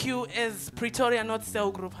thank you as Pretoria North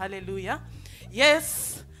Cell Group. Hallelujah.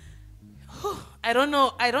 Yes. I don't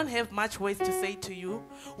know. I don't have much words to say to you.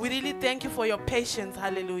 We really thank you for your patience.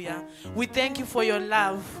 Hallelujah. We thank you for your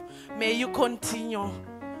love. May you continue.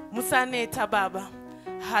 Musaneta Baba.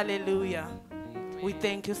 Hallelujah. We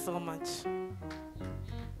thank you so much.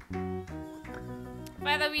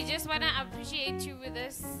 Father, we just want to appreciate you with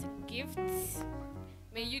this gift.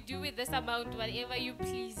 May you do with this amount whatever you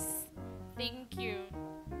please. Thank you.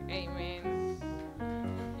 Amen.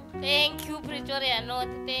 Thank you, Pretoria North.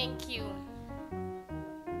 Thank you.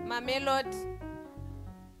 Mamelodi,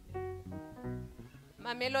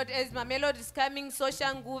 as Mamelodi is coming,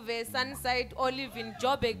 Soshanguve, Sunside, Olive in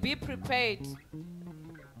Joburg, be prepared.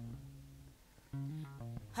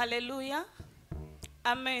 Hallelujah.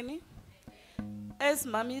 Amen. As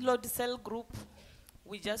Mamelodi Cell Group,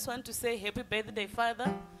 we just want to say happy birthday,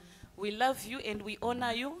 Father. We love you and we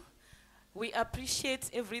honor you. We appreciate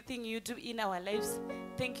everything you do in our lives.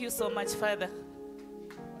 Thank you so much, Father.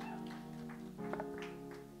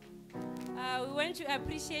 We want to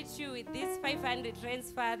appreciate you with this 500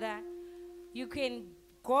 rands, Father. You can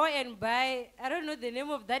go and buy, I don't know the name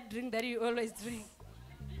of that drink that you always drink.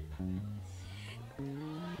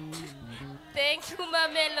 Thank you,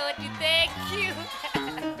 Mamelodi. Thank you.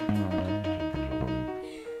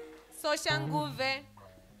 Soshanguve,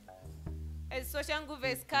 as Soshanguve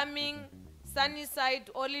is coming, Sunnyside,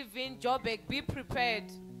 Olive in Joburg, be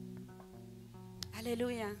prepared.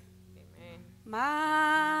 Hallelujah.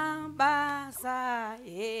 Mabasa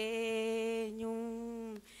enyu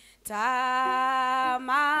tamaona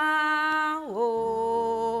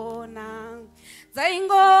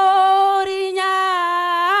zaingori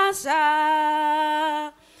nyasha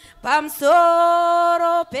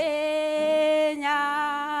pamsoro penyasha.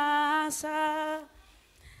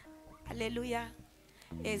 Hallelujah.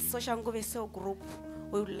 As Soshanguve Cell Group,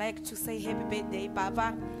 we would like to say happy birthday,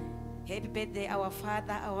 Baba. Happy birthday, our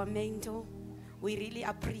father, our mentor. We really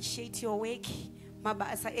appreciate your work.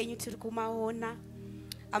 Mabasa enyu tiri kumaona.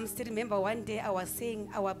 I still remember one day I was saying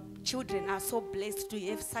our children are so blessed to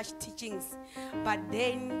have such teachings. But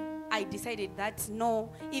then I decided that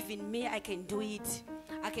no, even me, I can do it.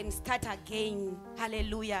 I can start again.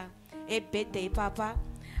 Hallelujah. Happy birthday, Papa.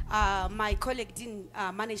 My colleague didn't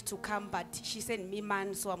manage to come, but she sent me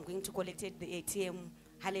man, so I'm going to collect it at the ATM.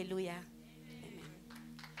 Hallelujah.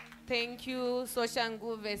 Thank you,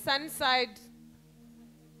 Soshanguve.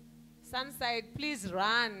 Sunside, please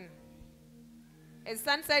run. As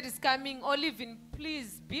Sunside is coming, Olivin,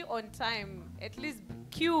 please be on time. At least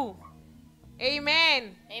queue.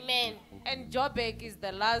 Amen. Amen. And Joburg is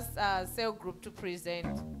the last cell group to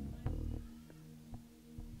present.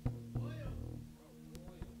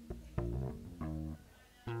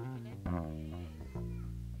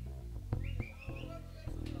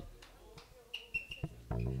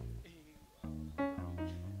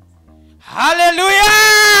 Hallelujah!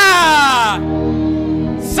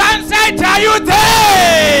 Sunset, are you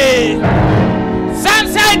there?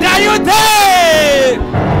 Sunset, are you there?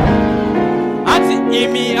 Ati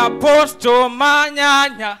imi aposto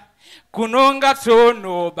manyanya kunonga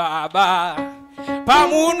sono baba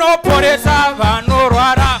pamuno poresa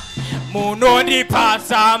vanorwara munoni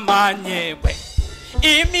pasa manyemwe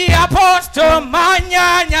imi aposto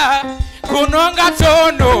manyanya kunonga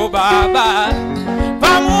sono baba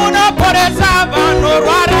pamuno poresa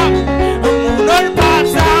vanorwara munoni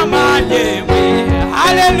pasa manyemwe.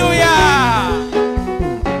 Hallelujah.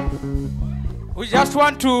 We just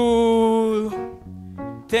want to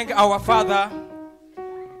thank our Father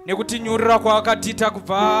nekutinyurira kwakatita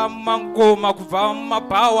kubva mangoma kubva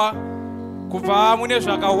mapower kubva mune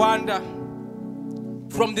zvakawanda,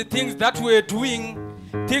 from the things that we're doing,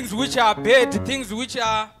 things which are bad, things which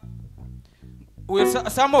are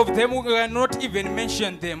some of them we cannot even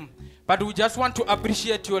mention them, but we just want to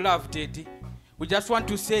appreciate your love, Daddy. We just want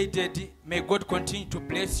to say, Daddy, may God continue to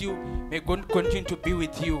bless you, may God continue to be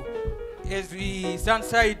with you. As we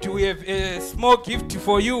Sunside, we have a small gift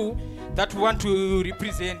for you that we want to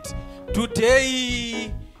represent.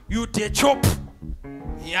 Today, you take chop.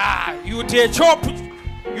 Yeah, you take chop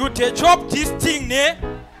this thing, ne?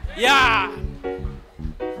 Yeah.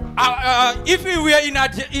 If we were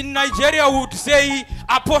in Nigeria, we would say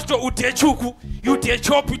Apostle Utechuku, you take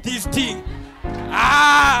chop this thing.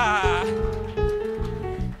 Ah.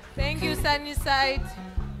 Thank you, Sunnyside.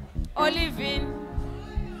 Olivine.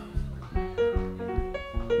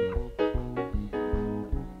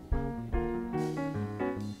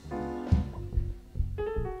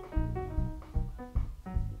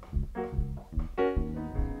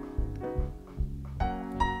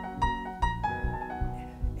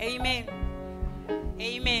 Amen.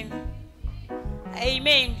 Amen.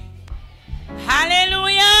 Amen.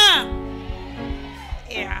 Hallelujah.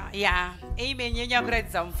 Yeah. Amen.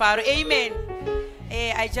 Amen.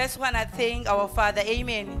 I just want to thank our Father.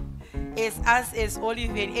 Amen. As us as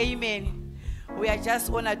Olivine. Amen. We are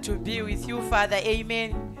just honored to be with you, Father.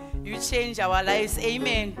 Amen. You change our lives.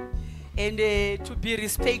 Amen. And to be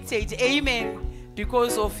respected. Amen.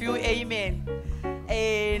 Because of you. Amen.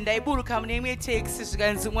 And I will come name it takes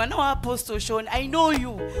one Apostle Sean. I know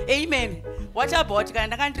you. Amen. What about I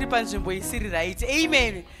can't trip and right?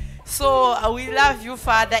 Amen. So we love you,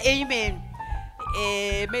 Father. Amen.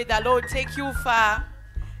 May the Lord take you far.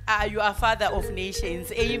 You are Father of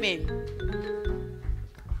nations. Amen.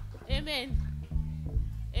 Amen.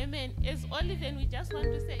 Amen. As Olivine, we just want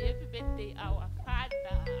to say happy birthday, our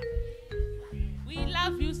Father. We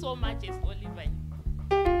love you so much as Olivine.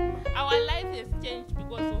 Our life has changed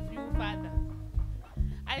because of you, Father.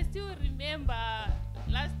 I still remember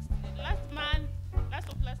last month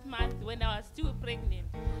when I was still pregnant.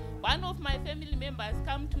 One of my family members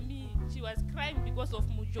come to me. She was crying because of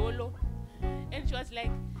Mujolo. And she was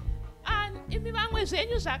like, imi vamwe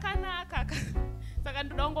zvenyu zvakanaka. Saka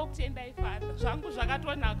ndoda kutendai Father. Zvangu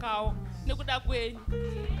zvakatonakawo nekuda kwenyu.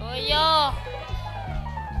 Oyo.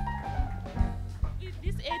 With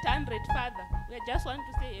this 800, Father, we just want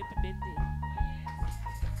to say happy birthday.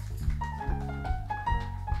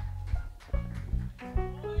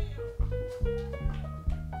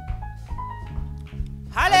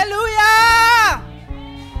 Hallelujah!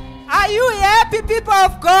 Are you happy, people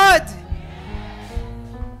of God?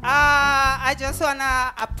 I just want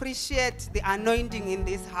to appreciate the anointing in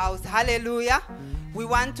this house. Hallelujah. We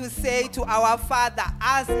want to say to our Father,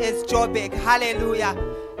 us as Joburg, hallelujah.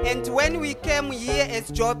 And when we came here as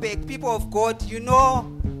Joburg, people of God, you know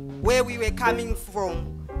where we were coming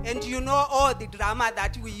from. And you know all the drama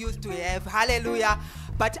that we used to have. Hallelujah.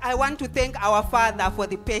 But I want to thank our Father for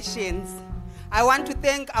the patience. I want to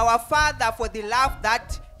thank our Father for the love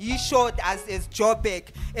that He showed us as Joburg.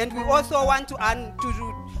 And we also want to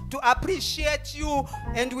appreciate you,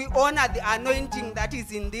 and we honor the anointing that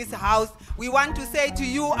is in this house. We want to say to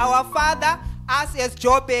you, our Father, us as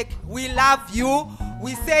Joburg, we love you.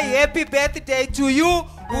 We say happy birthday to you.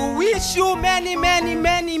 We wish you many, many,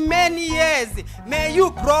 many, many years. May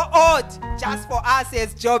you grow old just for us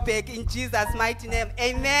as Joburg. In Jesus' mighty name,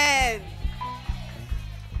 amen.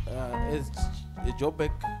 As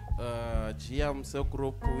Joburg GM Cell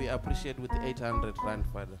Group, we appreciate with 800 Rand,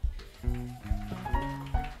 Father.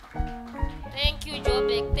 Thank you,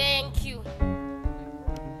 Joburg. Thank you.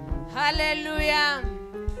 Hallelujah.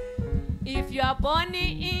 If you are born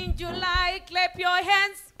in July, clap your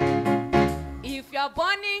hands. If you are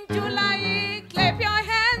born in July, clap your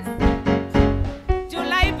hands.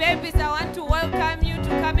 July babies, I want to welcome you to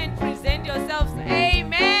come and present yourselves.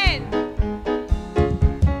 Amen.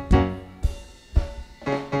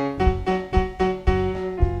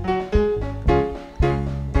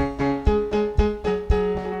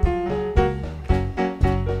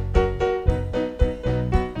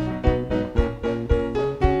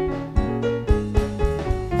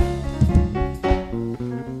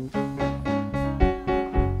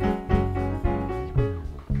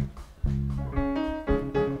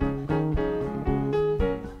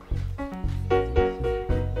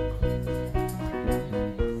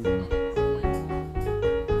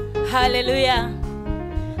 Hallelujah.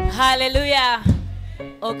 Hallelujah.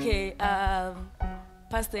 Okay,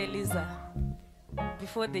 Pastor Eliza,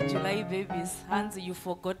 before the July babies, Hans, you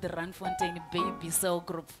forgot the Randfontein baby cell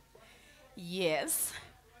group. Yes.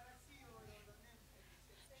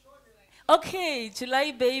 Okay,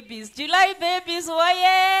 July babies, oh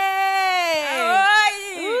yeah!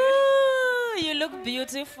 Ooh, you look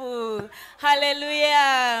beautiful.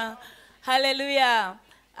 Hallelujah. Hallelujah.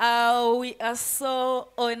 We are so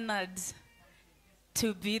honored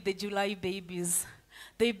to be the July babies.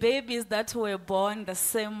 The babies that were born the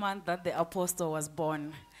same month that the apostle was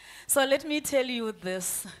born. So let me tell you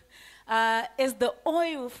this. As the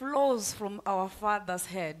oil flows from our father's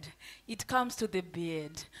head, it comes to the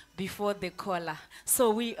beard before the collar. So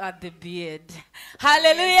we are the beard.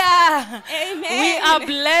 Hallelujah. Amen. We are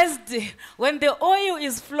blessed. When the oil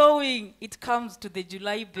is flowing, it comes to the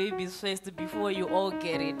July babies first before you all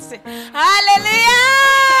get it.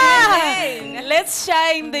 Hallelujah. Amen. Let's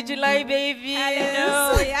shine the July babies.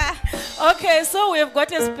 Hallelujah. Okay, so we've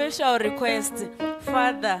got a special request.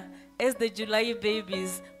 Father, as the July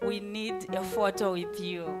babies, we need a photo with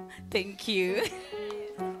you. Thank you.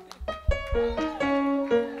 Thank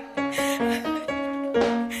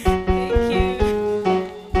you.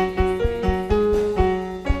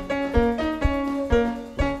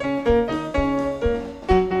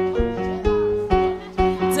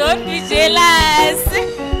 Don't be jealous.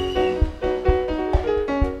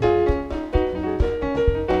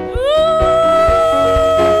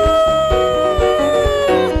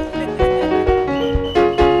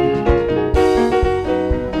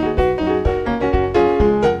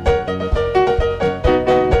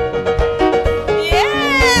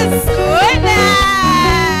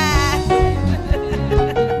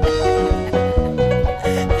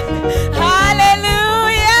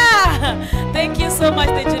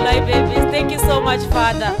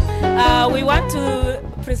 Father, we want to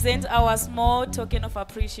present our small token of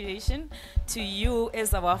appreciation to you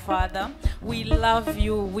as our Father. We love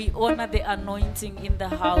you. We honor the anointing in the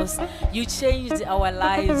house. You changed our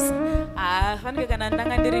lives.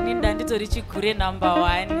 Number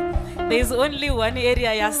one. There's only one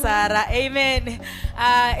area, Yasara. Amen.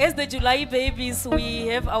 As the July babies, we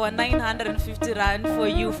have our 950 rand for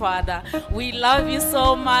you, Father. We love you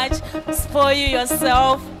so much. Spoil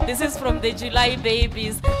yourself. This is from the July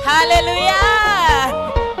babies.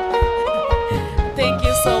 Hallelujah. Thank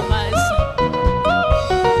you so much.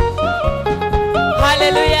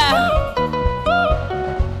 Hallelujah.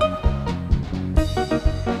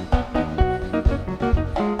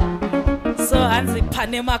 So Hansi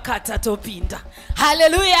Panema Kata Topinda.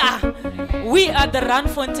 Hallelujah. We are the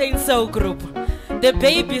Randfontein Cell Group. The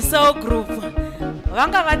baby cell group. We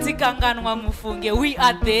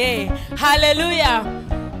are there. Hallelujah.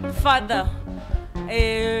 Father,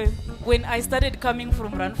 when I started coming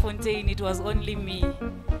from Randfontein, it was only me.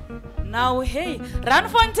 Now, hey,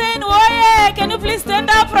 Randfontein, warrior, can you please stand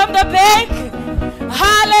up from the back?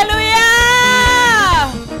 Hallelujah!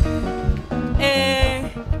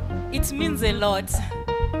 It means a lot.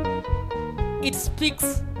 It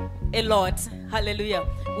speaks a lot. Hallelujah.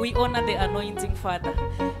 We honor the anointing, Father.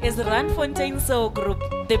 As Randfontein Cell Group,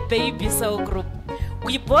 the baby cell group,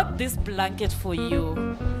 we bought this blanket for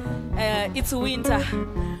you. It's winter.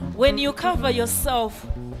 When you cover yourself,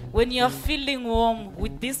 when you're feeling warm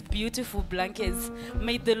with these beautiful blankets,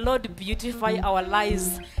 may the Lord beautify our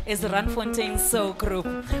lives as Randfontein Cell Group.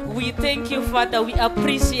 We thank you, Father. We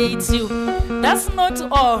appreciate you. That's not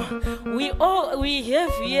all. We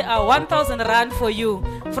have here 1,000 rand for you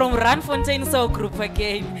from Randfontein Cell Group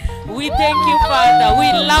again. We thank you, Father.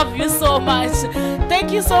 We love you so much.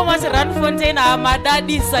 Thank you so much, Randfontein, our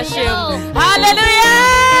daddy Sashem. Hallelujah!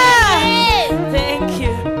 Thank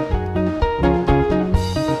you.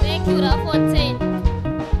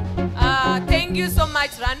 Thank you so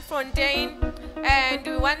much, Randfontein. And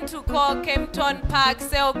we want to call Kempton Park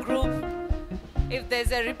Cell Group. If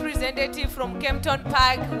there's a representative from Kempton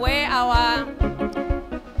Park, where our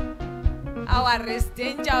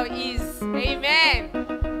residential is. Amen.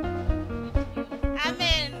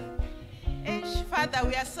 Amen. Father,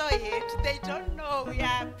 we are so hurt. They don't know we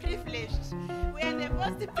are privileged. We are the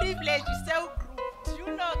most privileged cell group. Do you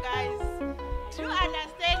know, guys? Do you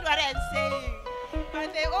understand what I'm saying?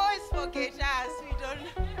 But they always forget us. We don't.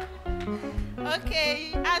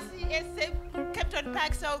 Okay, as a Captain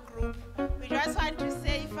Park Cell Group, we just want to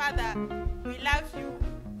say, Father, we love you.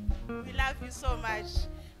 We love you so much.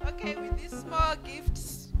 Okay, with these small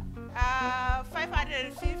gifts,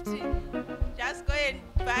 550. Just go and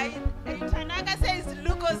buy it. Tanaka says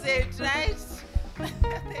Lucozade, right?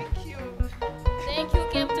 Thank you. Thank you,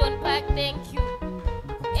 Kempton Park. Thank you.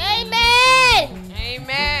 Amen.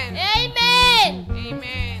 Amen. Amen.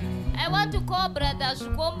 Amen. I want to call Brother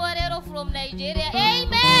Shukomborero from Nigeria.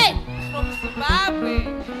 Amen. From Zimbabwe.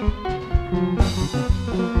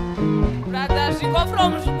 Brother Shiko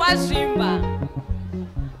from Kwazimba.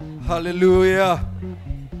 Hallelujah.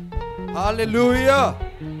 Hallelujah.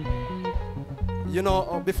 You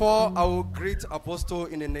know, before I will greet Apostle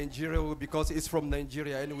in Nigeria because it's from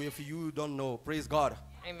Nigeria. Anyway, if you don't know, praise God.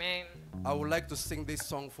 Amen. I would like to sing this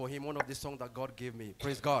song for him, one of the songs that God gave me.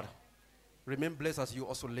 Praise God. Remain blessed as you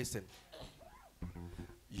also listen.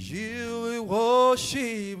 You will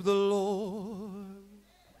worship the Lord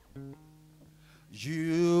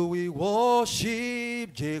You will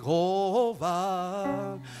worship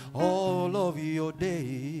Jehovah all of your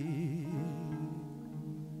day.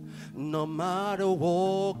 No matter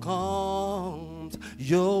what comes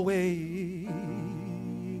your way.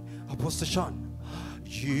 Apostle Sean,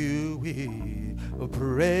 you will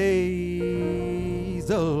praise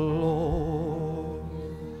the Lord.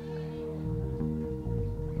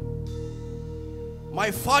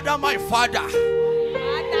 My father,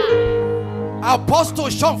 Apostle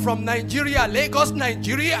Sean from Nigeria, Lagos,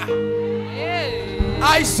 Nigeria.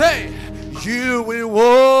 I say, you will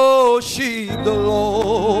worship the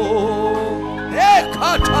Lord.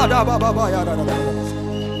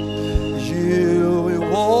 You will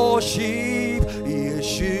worship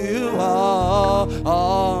Yeshua,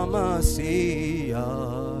 our Messiah.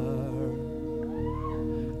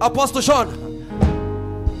 Apostle Sean,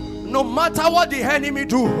 no matter what the enemy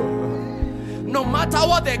do, no matter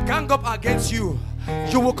what they gang up against you,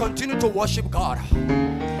 you will continue to worship God.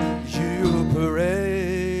 You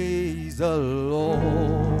praise the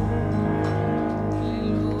Lord.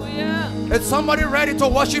 Hallelujah. Is somebody ready to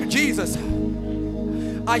worship Jesus?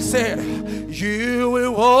 I said, you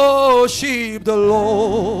will worship the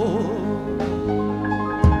Lord.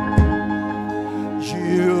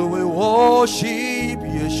 You will worship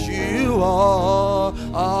Yeshua,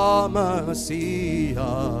 our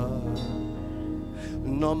Messiah.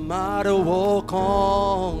 No matter what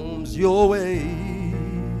comes your way,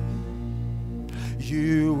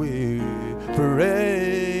 you will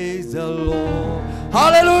praise the Lord.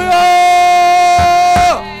 Hallelujah!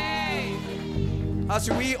 As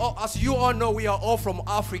you all know, we are all from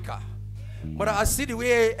Africa. But I see the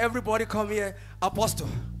way everybody come here, Apostle.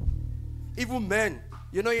 Even men,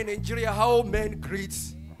 you know, in Nigeria, how men greet.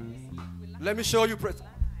 Let me show you.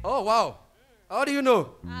 Oh wow! How do you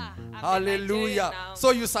know? Hallelujah!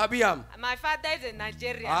 So you sabi him? My father is in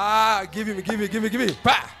Nigeria. Give me.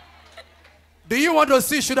 Bah. Do you want to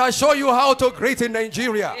see? Should I show you how to greet in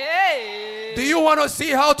Nigeria? Yeah. Do you want to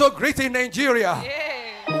see how to greet in Nigeria?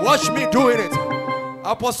 Yeah. Watch me doing it.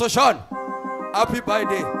 Apostle Sean, happy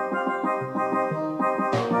birthday.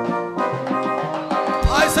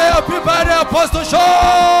 I say happy birthday, Apostle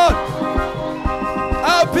Sean.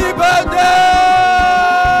 Happy birthday.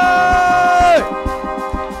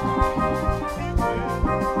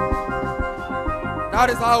 That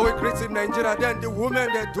is how we greet in Nigeria. Then the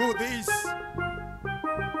women, they do this.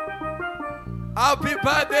 Happy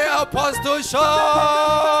birthday, Apostle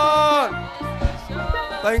Sean.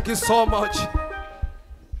 Thank you so much.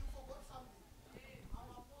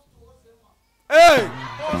 Hey!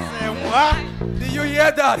 Did you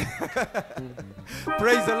hear that?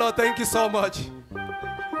 Praise the Lord. Thank you so much.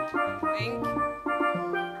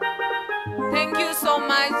 Thank you so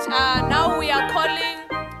much. Now we are calling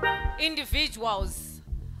individuals.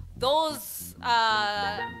 Those,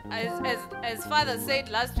 as Father said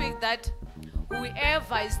last week, that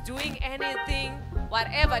whoever is doing anything,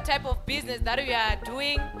 whatever type of business that we are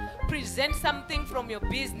doing, present something from your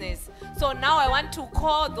business. So now I want to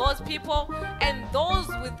call those people and those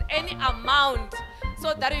with any amount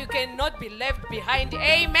so that you cannot be left behind.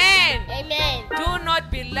 Amen. Amen. Do not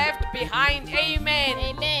be left behind. Amen.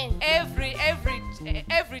 Amen. Every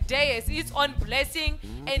day has its own blessing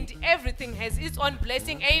and everything has its own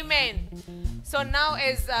blessing. Amen. So now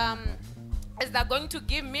as they're going to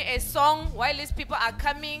give me a song while these people are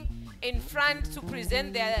coming in front to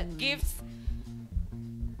present their gifts.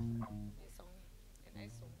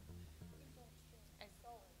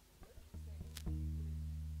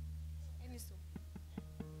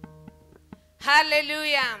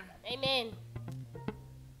 Hallelujah. Amen.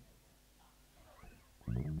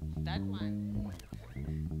 That one.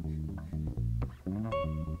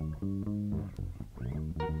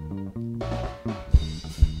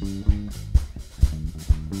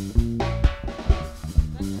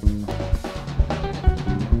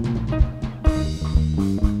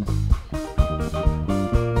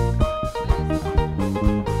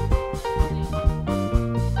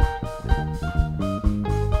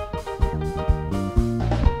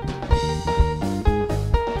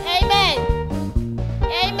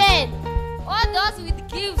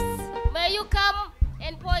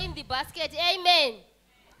 Basket, amen.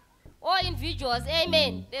 All individuals,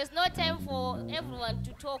 amen. There's no time for everyone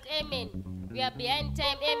to talk, amen. We are behind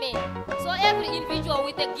time, amen. So every individual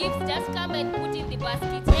with a gift, just come and put in the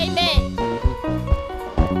basket, amen.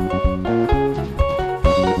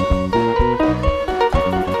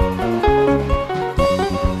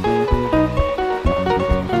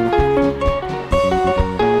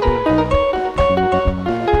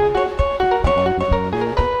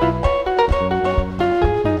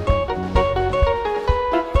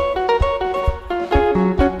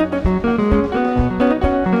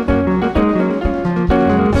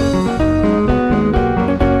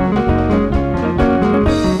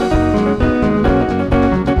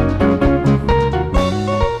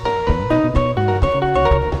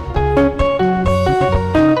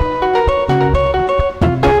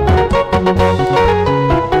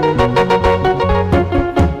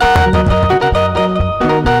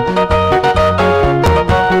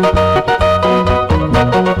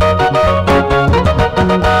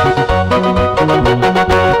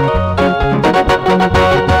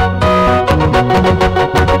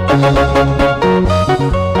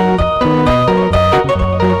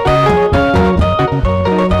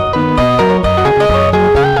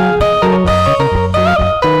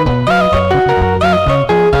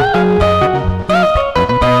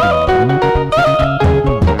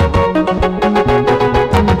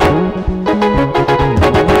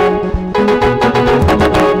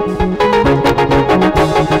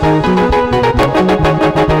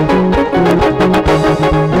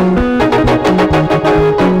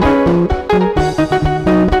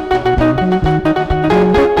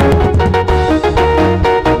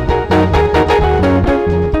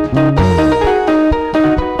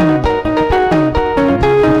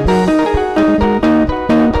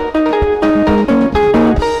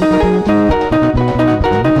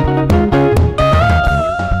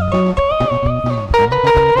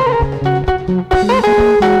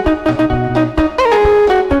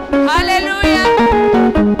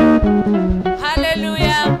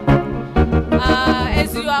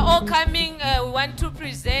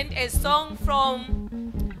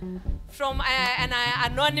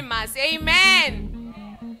 anonymous.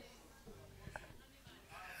 Amen.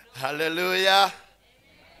 Hallelujah.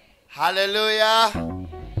 Hallelujah.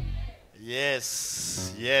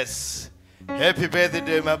 Yes, yes. Happy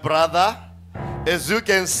birthday, my brother. As you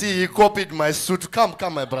can see, he copied my suit. Come,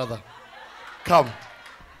 my brother. Come.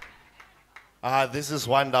 This is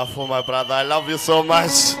wonderful, my brother. I love you so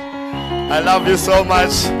much. I love you so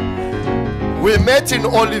much. We met in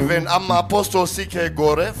Oliven. I'm Apostle C.K.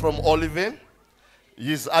 Gore from Oliven.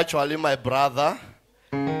 He's actually my brother.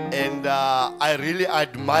 And I really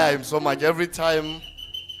admire him so much. Every time,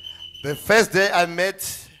 the first day I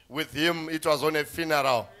met with him, it was on a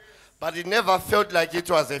funeral. But it never felt like it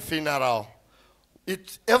was a funeral.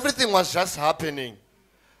 Everything was just happening.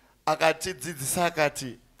 Akati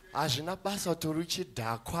dzidisakati. Ajina basa toruchi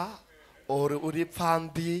dakwa or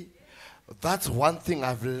uripambi. That's one thing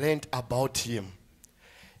I've learned about him.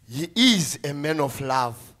 He is a man of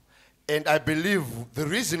love. And I believe the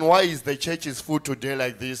reason why the church is full today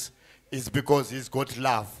like this is because he's got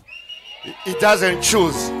love. He doesn't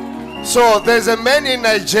choose. So there's a man in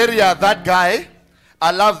Nigeria, that guy,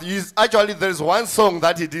 I love. Actually, there's one song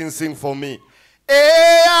that he didn't sing for me.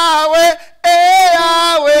 Yahweh,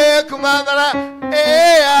 Yahweh, Kumandara,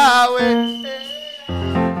 Yahweh.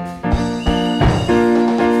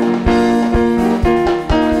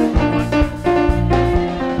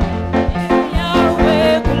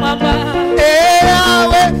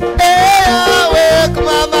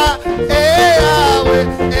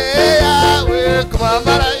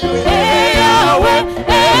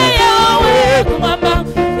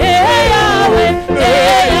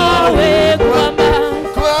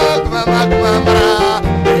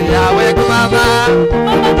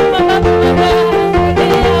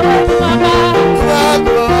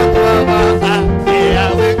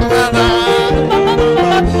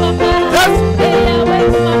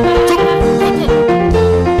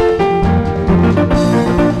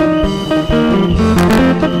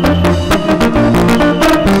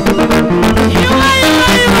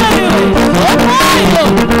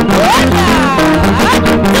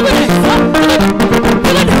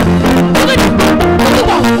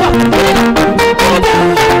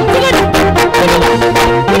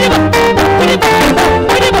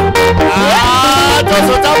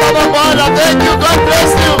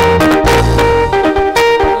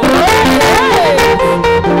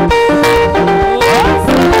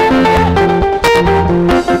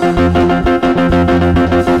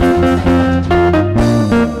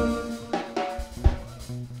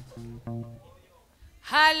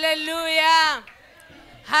 Hallelujah.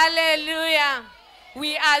 Hallelujah.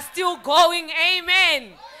 We are still going.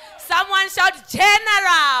 Amen. Someone shout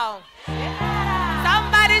general.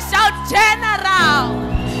 Somebody shout general.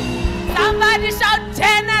 Somebody shout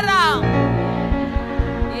general.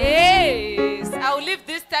 Yes. I'll leave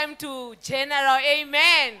this time to general.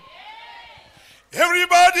 Amen.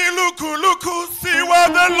 Everybody look, see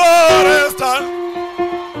what the Lord has done.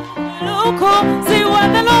 Look, see what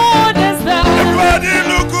the Lord has done. Everybody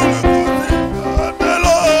look, see what the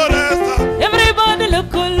Lord has done. Everybody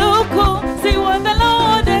look, see what the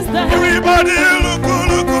Lord has done. Everybody look,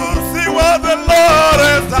 see what the Lord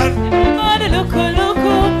has done. Everybody look,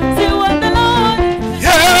 see what the Lord has done.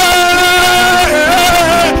 Yeah,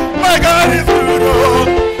 my God is good. Oh.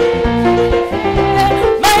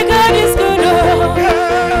 My God is good. Oh. Yeah,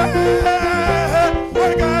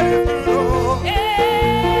 my God is good. Oh.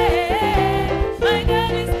 My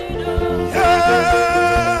God is good. Oh.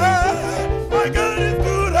 Yeah, my God is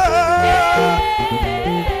good. Oh.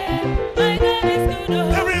 My God is good.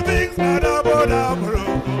 Oh. Everything's not about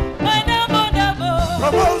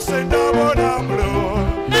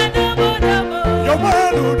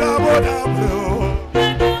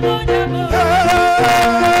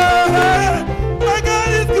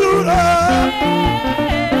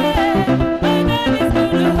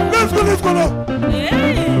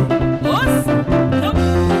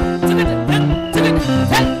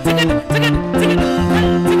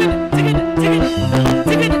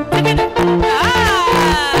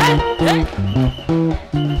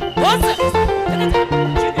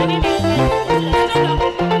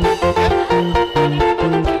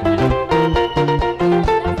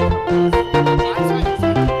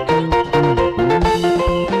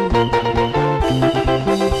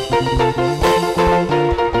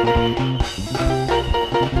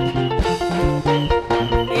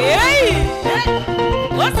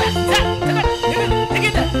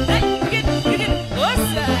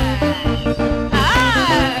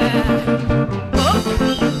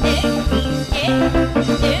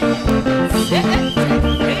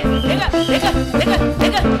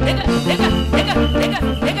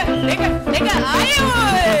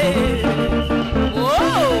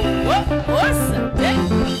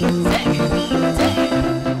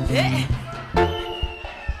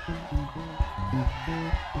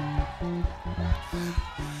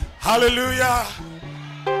Hallelujah.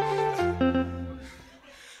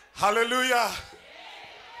 Hallelujah.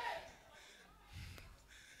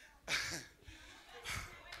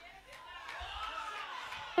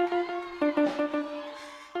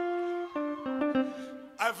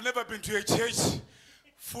 I've never been to a church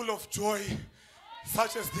full of joy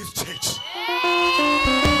such as this church.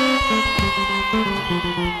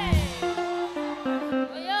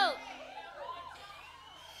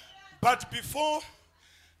 But before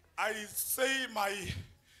I say my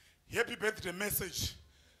happy birthday message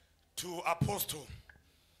to Apostle,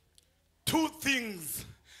 two things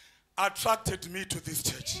attracted me to this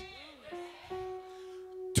church.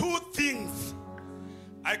 Two things.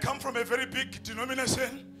 I come from a very big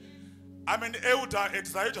denomination. I'm an elder at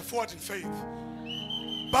Zayeta Forward in Faith.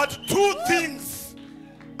 But two things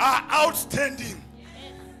are outstanding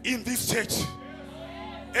in this church.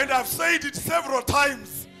 And I've said it several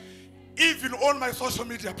times, even on my social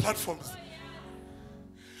media platforms.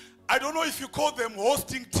 I don't know if you call them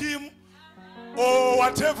hosting team or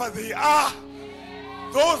whatever they are.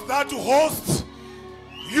 Those that host,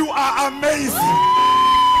 you are amazing.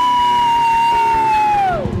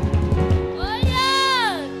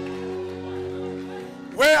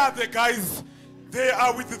 Where are the guys? They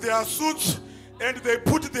are with their suits and they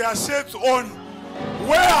put their shirts on.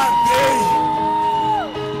 Where are they?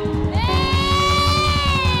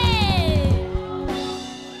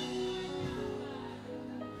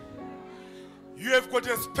 You have got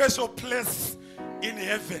a special place in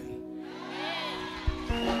heaven.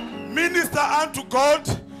 Minister unto God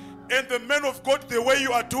and the men of God the way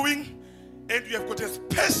you are doing, and you have got a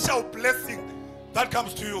special blessing that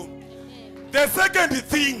comes to you. The second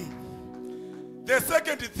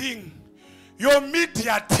thing, your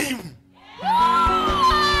media team.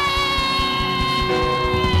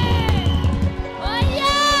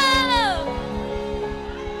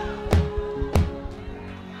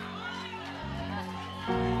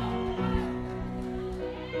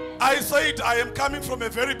 I said I am coming from a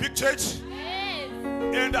very big church,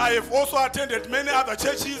 and I have also attended many other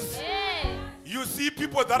churches. You see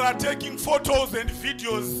people that are taking photos and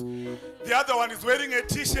videos. The other one is wearing a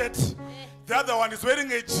t-shirt. The other one is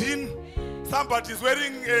wearing a jean. Somebody is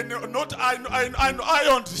wearing a not an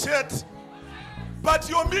ironed shirt. But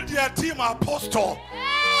your media team, Apostle.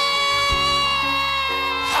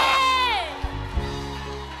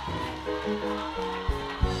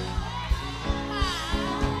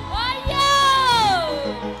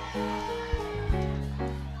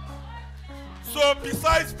 So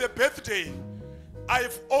besides the birthday,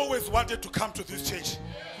 I've always wanted to come to this church.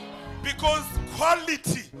 Because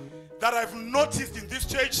quality that I've noticed in this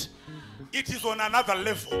church, it is on another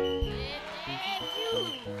level.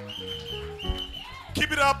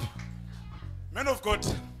 Keep it up, men of God.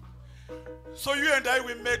 So you and I,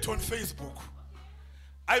 we met on Facebook.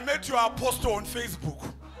 I met your apostle on Facebook.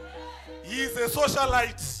 He is a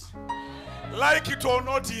socialite. Like it or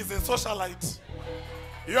not, he is a socialite.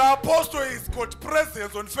 Your apostle has got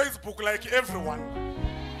presence on Facebook like everyone.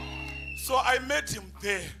 So I met him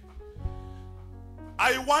there.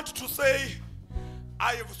 I want to say,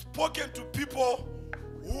 I have spoken to people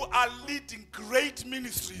who are leading great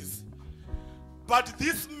ministries. But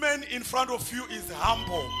this man in front of you is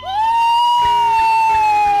humble.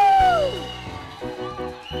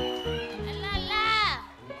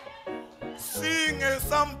 Seeing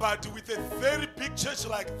somebody with a very big church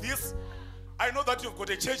like this, I know that you've got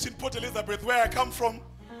a church in Port Elizabeth where I come from,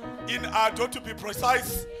 in Ado to be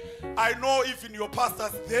precise. I know even your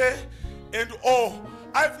pastors there and all.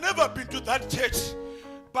 I've never been to that church,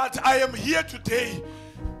 but I am here today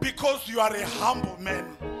because you are a humble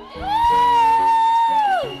man.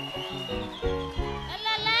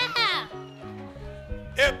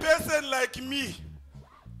 A person like me,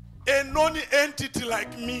 a non-entity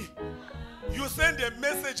like me, you send a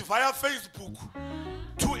message via Facebook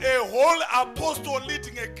to a whole apostle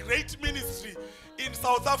leading a great ministry in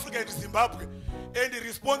South Africa and Zimbabwe, and he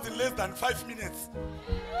responds in less than 5 minutes.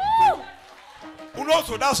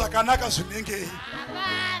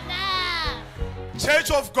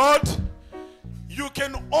 Church of God, you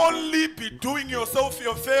can only be doing yourself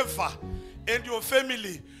a favor and your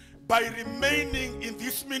family by remaining in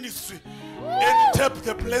this ministry and tap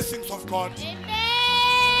the blessings of God.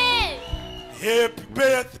 Amen. Happy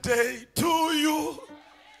birthday to you.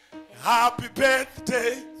 Happy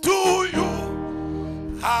birthday to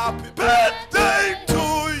you. Happy birthday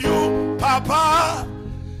to you, Papa.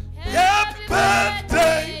 Happy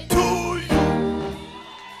birthday to you.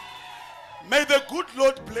 May the good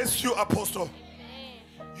Lord bless you, Apostle.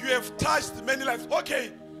 You have touched many lives.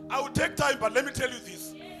 Okay, I will take time, but let me tell you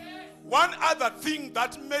this. One other thing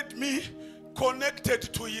that made me connected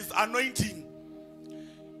to his anointing.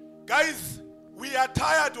 Guys, we are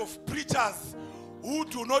tired of preachers who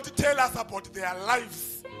do not tell us about their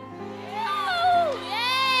lives.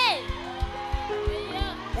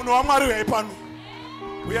 Munhu waMwari uyai pano.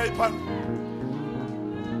 Uyai pano.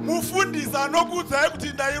 Mufundisi anokuudzai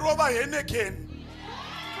kuti ndairova Heineken.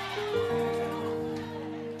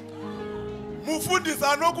 Mufundisi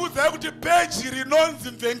anokuudzai kuti peji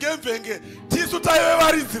rinonzi mvenge tisu taive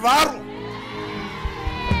varidzi varo.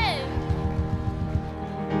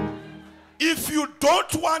 If you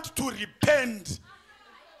don't want to repent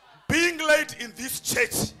being late in this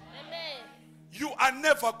church, you are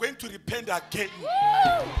never going to repent again.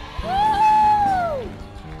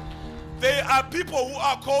 There are people who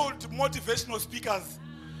are called motivational speakers.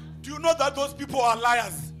 Do you know that those people are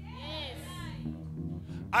liars?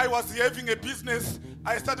 I was having a business.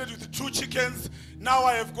 I started with 2 chickens. Now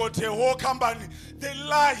I have got a whole company. They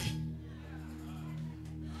lie.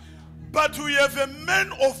 But we have a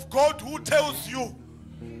man of God who tells you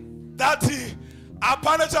that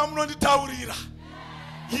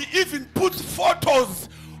he even puts photos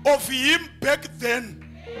of him back then.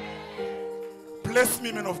 Bless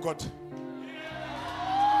me, man of God.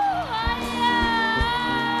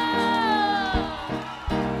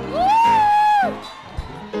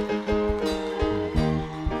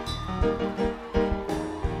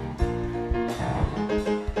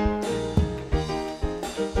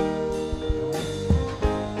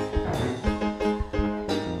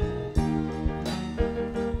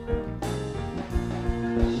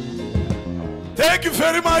 Thank you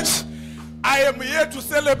very much. I am here to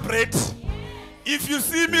celebrate. If you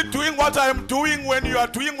see me doing what I am doing when you are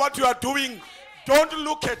doing what you are doing, don't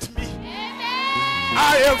look at me.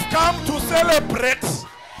 I have come to celebrate,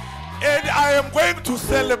 and I am going to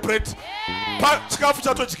celebrate.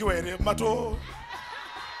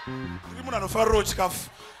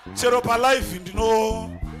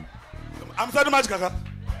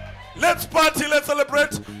 Let's party, let's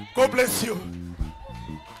celebrate. God bless you.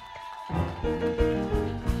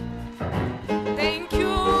 Thank you.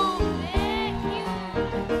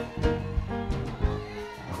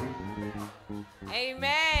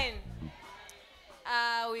 Amen.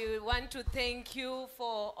 We want to thank you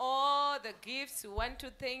for all the gifts. We want to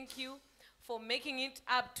thank you for making it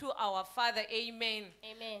up to our Father. Amen.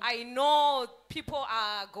 Amen. I know people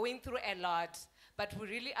are going through a lot, but we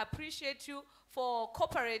really appreciate you for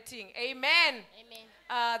cooperating. Amen.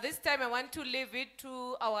 Amen. This time I want to leave it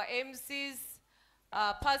to our MCs,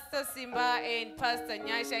 Pastor Simba and Pastor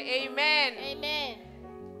Nyasha. Amen. Amen.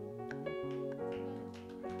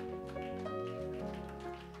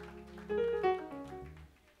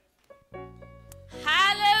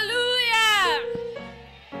 Hallelujah.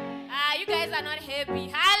 You guys are not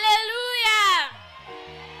happy. Hallelujah.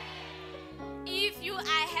 If you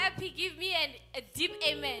are happy, give me a deep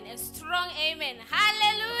amen, a strong amen.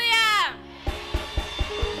 Hallelujah.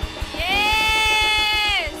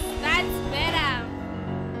 Yes, that's better.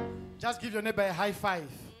 Just give your neighbor a high five.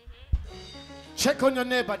 Check on your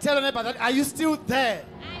neighbor. Tell your neighbor that, are you still there?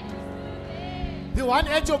 The one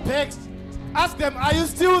at your back, ask them, are you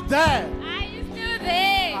still there? Are you still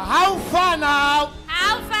there? How far now?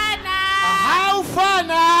 How far now? How far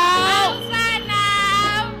now? How far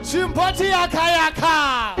now? Chimpoti yaka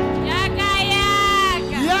yaka. Yaka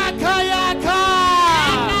yaka. Yaka yaka.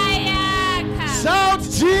 Yaka yaka. Shout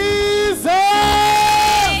Jesus.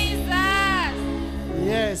 Jesus.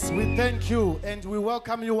 Yes, we thank you and we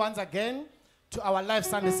welcome you once again to our live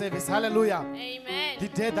Sunday service. Hallelujah. Amen. The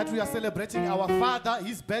day that we are celebrating our father,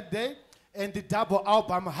 his birthday, and the double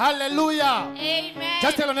album. Hallelujah. Amen.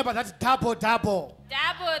 Just tell your neighbor that's double. Double,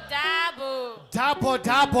 double. Double.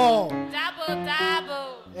 Double,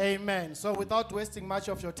 double. Amen. So without wasting much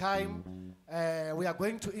of your time, we are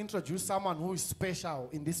going to introduce someone who is special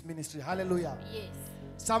in this ministry. Hallelujah. Yes.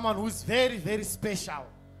 Someone who is very, very special.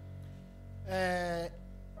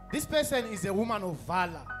 This person is a woman of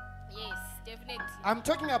valor. Yes, definitely. I'm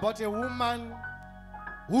talking about a woman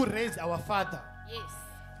who raised our father. Yes.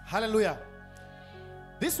 Hallelujah.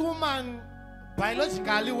 This woman,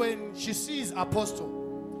 biologically, when she sees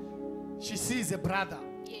Apostle, she sees a brother.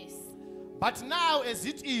 Yes. But now, as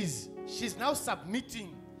it is, she's now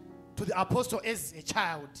submitting to the Apostle as a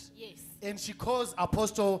child. Yes. And she calls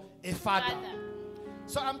Apostle a father. Father.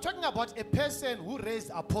 So I'm talking about a person who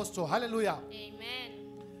raised Apostle. Hallelujah. Amen.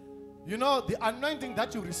 You know, the anointing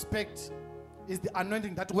that you respect is the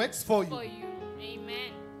anointing that works for you. For you.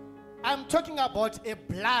 Amen. I'm talking about a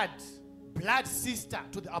blood sister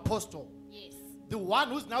to the Apostle. Yes. The one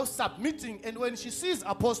who's now submitting, and when she sees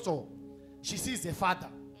Apostle, she sees a father.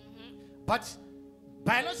 But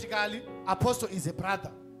biologically, apostle is a brother.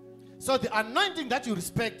 So the anointing that you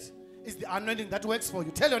respect is the anointing that works for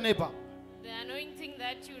you. Tell your neighbor. The anointing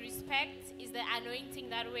that you respect is the anointing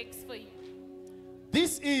that works for you.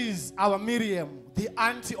 This is our Miriam, the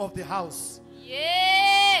auntie of the house.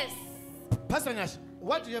 Yes. Pastor Nyash,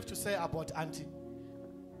 what do you have to say about auntie?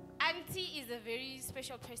 Auntie is a very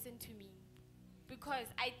special person to me because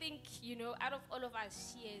I think, you know, out of all of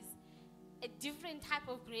us, she has a different type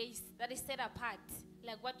of grace that is set apart,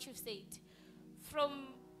 like what you've said.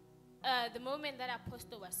 From the moment that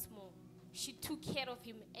Apostle was small, she took care of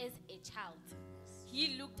him as a child.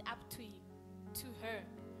 He looked up to him, to her.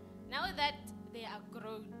 Now that they are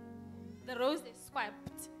grown, the rose is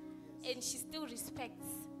swept, and she still respects,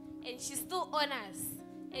 and she still honors,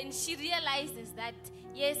 and she realizes that,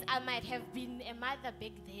 yes, I might have been a mother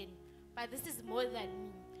back then, but this is more than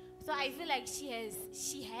me. So I feel like she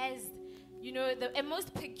has, you know, a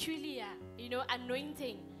most peculiar, you know,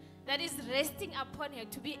 anointing that is resting upon her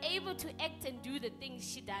to be able to act and do the things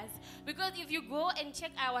she does. Because if you go and check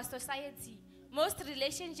our society, most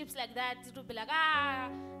relationships like that, it will be like,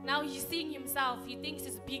 now he's seeing himself, he thinks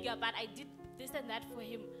he's bigger, but I did this and that for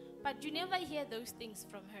him. But you never hear those things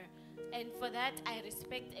from her. And for that, I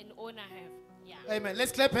respect and honor her. Yeah. Amen.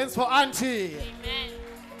 Let's clap hands for auntie. Amen.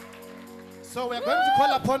 So we're going to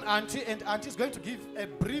call upon auntie, and auntie is going to give a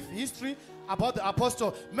brief history about the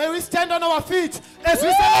apostle. May we stand on our feet as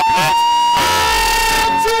we celebrate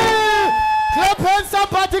auntie. Clap hands,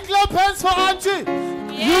 somebody clap hands for auntie.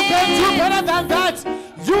 You can do better than that.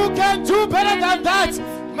 You can do better than that.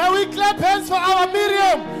 May we clap hands for our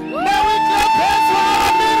Miriam. May we clap hands for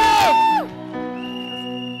our Miriam.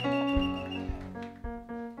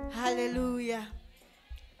 Hallelujah.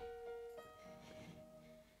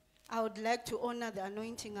 I would like to honor the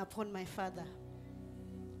anointing upon my father.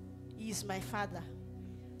 He is my father.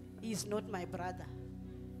 He is not my brother.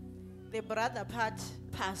 The brother part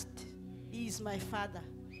passed. He is my father.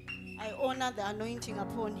 I honor the anointing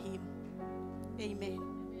upon him. Amen.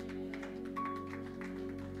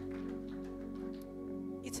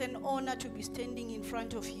 It's an honor to be standing in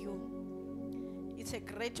front of you. It's a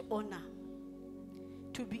great honor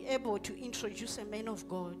to be able to introduce a man of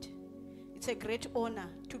God. It's a great honor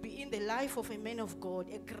to be in the life of a man of God,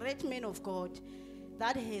 a great man of God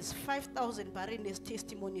that has 5,000 barrenness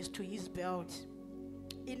testimonies to his belt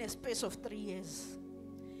in a space of 3 years.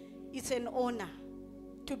 It's an honor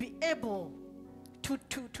to be able to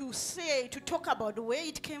talk about where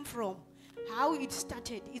it came from, how it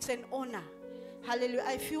started. It's an honor. Hallelujah.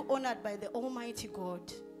 I feel honored by the Almighty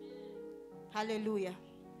God. Hallelujah.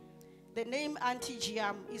 The name Auntie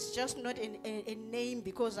Giam is just not a name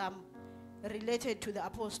because I'm related to the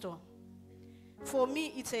apostle. For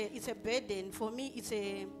me, it's a burden. For me, it's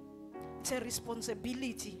a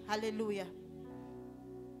responsibility. Hallelujah.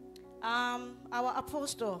 Our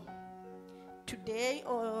apostle today,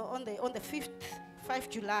 on the 5th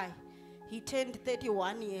July, he turned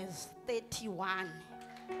 31 years. 31.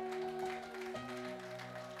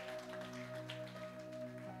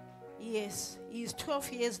 Yes, he is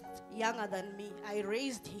 12 years younger than me. I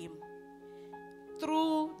raised him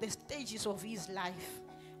through the stages of his life.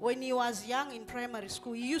 When he was young in primary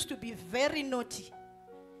school, he used to be very naughty.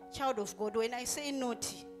 Child of God, when I say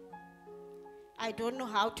naughty, I don't know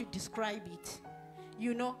how to describe it.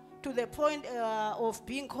 You know, to the point of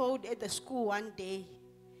being called at the school one day.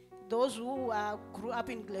 Those who grew up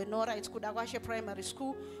in Glenora, it's Kudagwashe Primary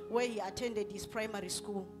School, where he attended his primary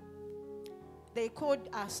school. They called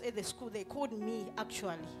us at the school, they called me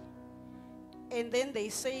actually. And then they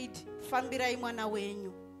said, Fambira imwana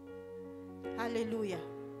wenyu. Hallelujah.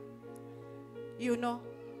 You know,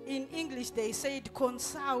 in English they said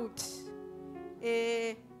consult.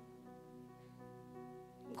 They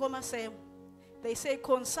say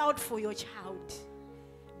consult for your child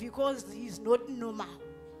because he's not normal.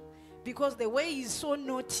 Because the way he's so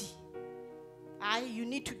naughty, you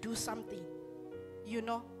need to do something, you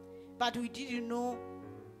know. But we didn't know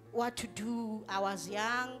what to do. I was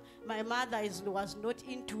young. My mother was not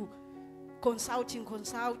into consulting.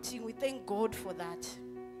 We thank God for that.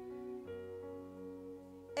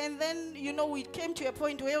 And then, you know, we came to a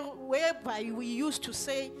point whereby we used to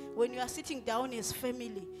say, when you are sitting down as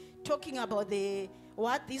family, talking about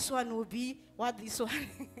what this one will be, what this one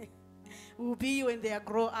will be when they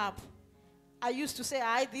grow up. I used to say,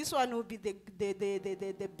 this one will be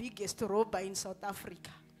the biggest robber in South Africa.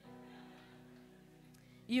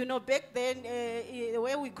 You know, back then,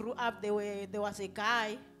 where we grew up, there was a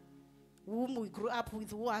guy whom we grew up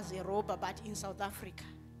with who was a robber, but in South Africa.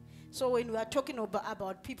 So when we are talking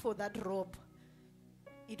about people that rob,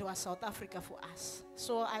 it was South Africa for us.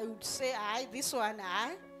 So I would say, this one,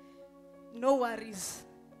 no worries,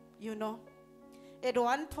 you know. At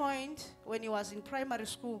one point, when he was in primary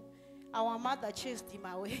school, our mother chased him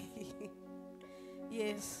away.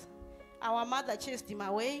 Yes, our mother chased him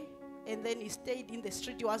away, and then he stayed in the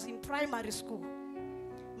street. He was in primary school.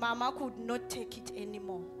 Mama could not take it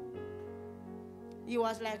anymore. He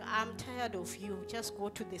was like, I'm tired of you, just go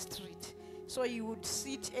to the street. So he would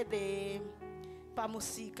sit at the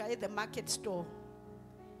Pamusika, at the market store,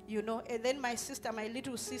 you know, and then my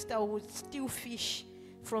little sister would steal fish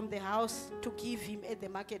from the house to give him at the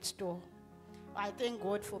market store. I thank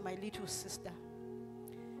God for my little sister.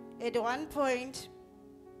 At one point,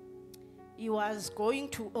 he was going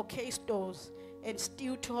to OK stores and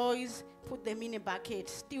steal toys, put them in a bucket,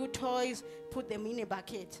 steal toys, put them in a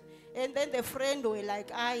bucket. And then the friend were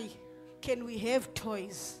like, can we have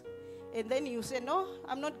toys? And then you say, no,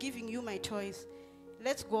 I'm not giving you my toys.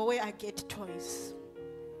 Let's go where I get toys.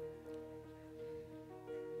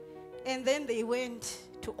 And then they went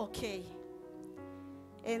to OK.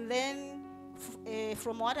 And then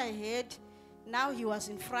from what I heard, now he was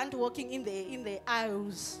in front walking in the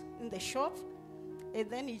aisles in the shop. And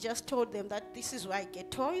then he just told them that this is where I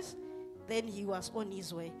get toys. Then he was on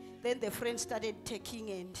his way. Then the friend started taking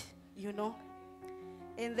and, you know.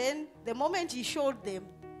 And then the moment he showed them,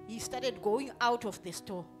 he started going out of the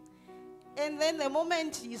store. And then the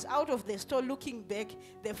moment he's out of the store looking back,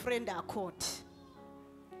 the friend are caught.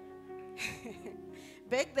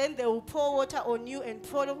 Back then they will pour water on you and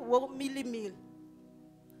pour meal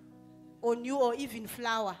on you, or even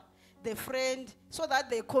flour. The friend, so that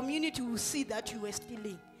the community will see that you were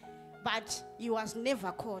stealing. But he was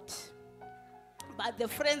never caught. But the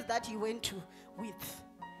friends that he went with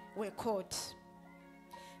were caught.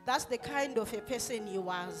 That's the kind of a person he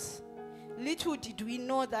was. Little did we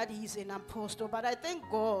know that he's an apostle, but I thank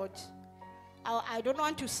God. I don't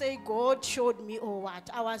want to say God showed me or what.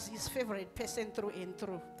 I was his favorite person through and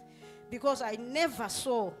through. Because I never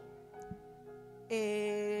saw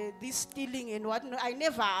this stealing and whatnot. I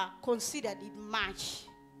never considered it much.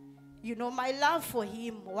 You know, my love for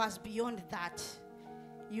him was beyond that.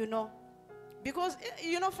 You know. Because,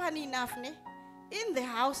 you know, funny enough, in the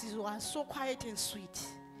house it was so quiet and sweet.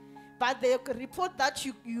 But the report that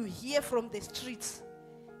you hear from the streets,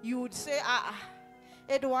 you would say,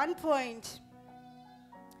 At one point,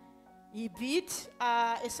 he beat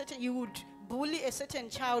he would bully a certain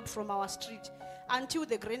child from our street until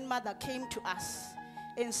the grandmother came to us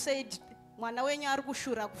and said, "Mwana wenyu ari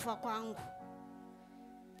kushura kufa kwangu."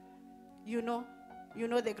 You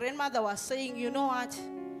know, the grandmother was saying, you know what?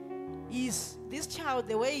 This child,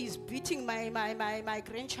 the way he's beating my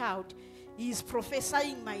grandchild, he's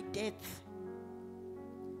prophesying my death.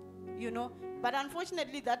 You know, but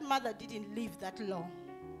unfortunately that mother didn't live that long.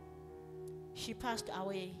 She passed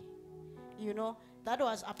away. You know, that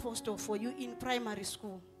was apostle for you in primary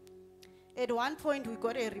school. At one point we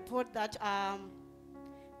got a report that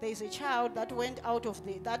there is a child that went out of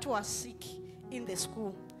that was sick in the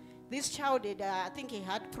school. This child, I think he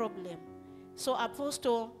had problem. So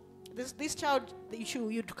apostle, this child,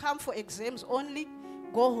 you'd come for exams only,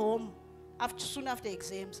 go home soon after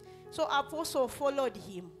exams. So apostle followed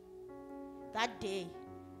him that day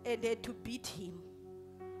and had to beat him.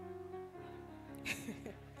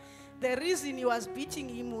 The reason he was beating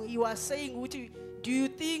him, he was saying, "Do you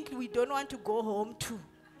think we don't want to go home too?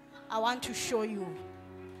 I want to show you."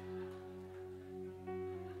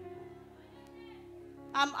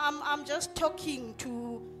 I'm just talking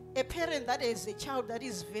to a parent that is a child that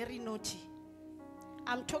is very naughty.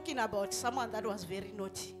 I'm talking about someone that was very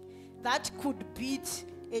naughty, that could beat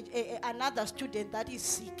another student that is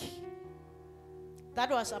sick. That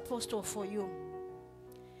was apostle for you.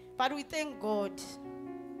 But we thank God,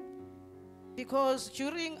 because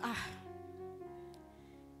during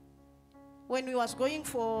when we was going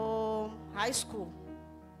for high school,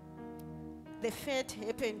 the fete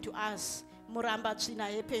happened to us.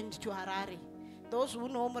 Murambatsina happened to Harare. Those who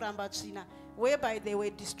know Murambatsina, whereby they were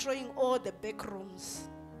destroying all the back rooms.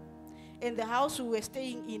 And the house we were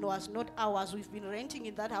staying in was not ours. We've been renting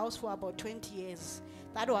in that house for about 20 years.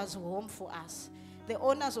 That was home for us. The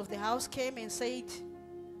owners of the house came and said,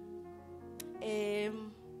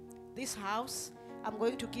 this house, I'm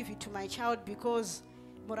going to give it to my child because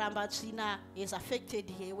Murambatsina is affected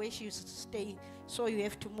here where she's staying, so you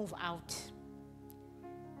have to move out.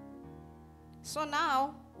 So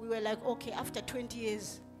now we were like, okay, after 20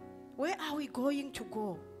 years, where are we going to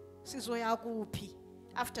go?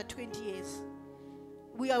 After 20 years,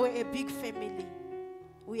 we are a big family.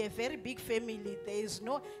 We are a very big family.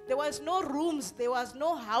 There was no rooms, there was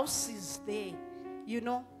no houses there. you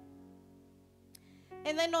know.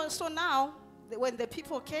 And then also now, when the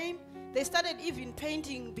people came, they started even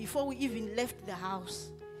painting before we even left the house.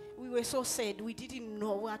 We were so sad, we didn't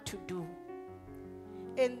know what to do.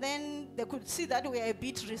 And then they could see that we are a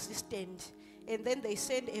bit resistant. And then they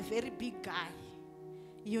sent a very big guy.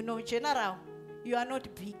 You know, General, you are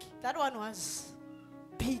not big. That one was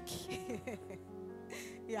big.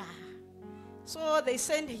 Yeah. So they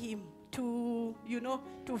sent him to, you know,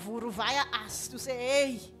 to via us to say,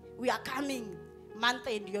 hey, we are coming. Month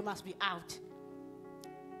end, you must be out.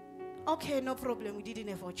 Okay, no problem. We didn't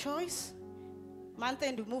have a choice. Month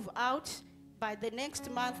end, we move out. By the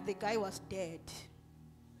next month, the guy was dead.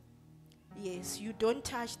 Yes, you don't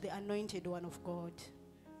touch the anointed one of God.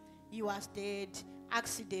 He was dead.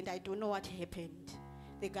 Accident, I don't know what happened.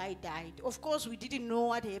 The guy died. Of course, we didn't know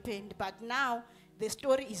what happened, but now the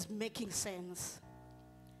story is making sense.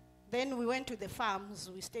 Then we went to the farms.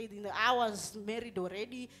 We stayed in the, I was married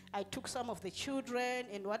already. I took some of the children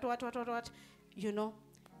and what, you know.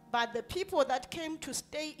 But the people that came to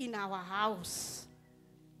stay in our house,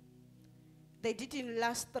 they didn't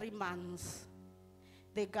last 3 months.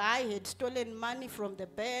 The guy had stolen money from the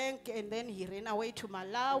bank, and then he ran away to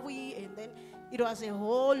Malawi, and then it was a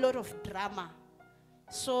whole lot of drama.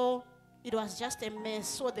 So it was just a mess.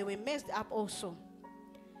 So they were messed up also,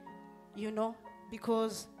 you know,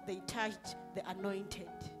 because they touched the anointed.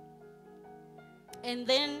 And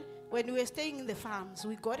then when we were staying in the farms,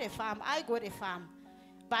 we got a farm. I got a farm.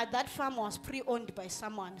 But that farm was pre-owned by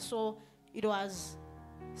someone. So it was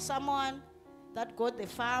someone that got the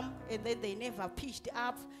farm, and then they never pitched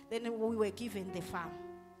up. Then we were given the farm.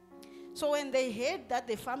 So when they heard that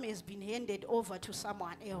the farm has been handed over to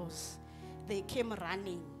someone else, they came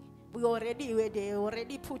running. They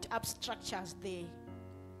already put up structures there.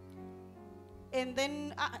 And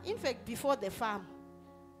then, in fact, before the farm,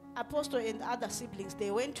 Apostle and other siblings,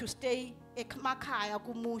 they went to stay emakaya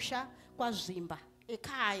kumusha kwazimba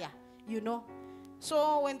ekaya, you know.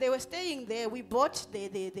 So when they were staying there, we bought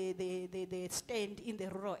the stand in the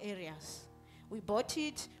rural areas. We bought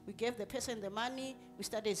it, we gave the person the money, we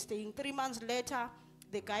started staying. 3 months later,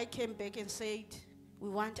 the guy came back and said, we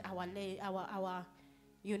want our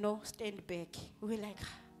you know, stand back. We were like,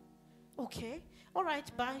 okay, all right,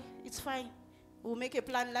 bye, it's fine. We'll make a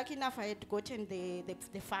plan. Lucky enough, I had gotten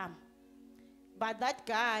the farm. But that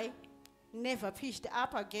guy never pitched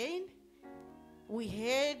up again. We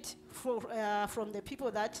heard from the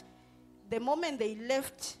people that the moment they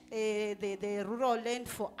left the rural land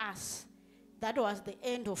for us, that was the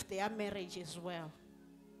end of their marriage as well.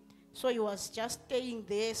 So he was just staying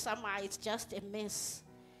there. Somehow it's just a mess.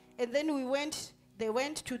 And then they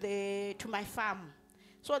went to my farm.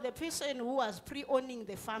 So the person who was pre-owning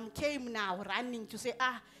the farm came now running to say,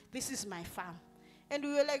 this is my farm. And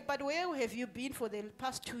we were like, but where have you been for the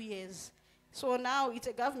past 2 years? So now it's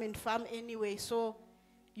a government farm anyway, so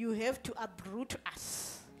you have to uproot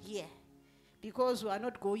us here because we are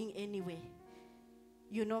not going anywhere,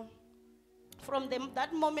 you know. From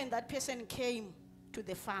that moment that person came to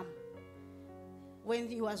the farm, when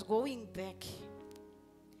he was going back,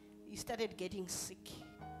 he started getting sick.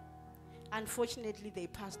 Unfortunately, they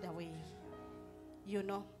passed away, you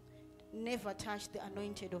know. Never touch the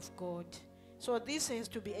anointed of God. So this has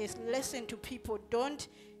to be a lesson to people. Don't,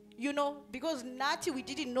 you know, because Nati, we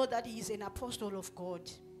didn't know that he is an apostle of God.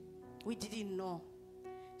 We didn't know.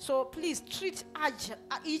 So please treat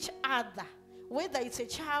each other, whether it's a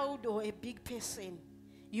child or a big person,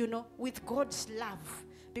 you know, with God's love.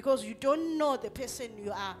 Because you don't know the person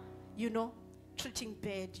you are, you know, treating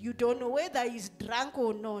bad. You don't know whether he's drunk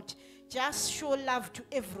or not. Just show love to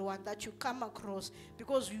everyone that you come across,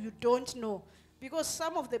 because you don't know. Because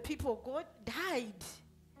some of the people, God died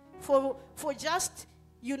for just,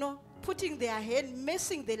 you know, putting their hand,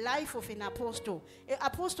 messing the life of an apostle. An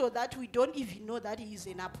apostle that we don't even know that he is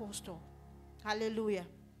an apostle. Hallelujah.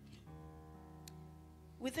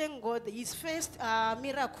 We thank God. His first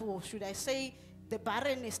miracle, should I say, the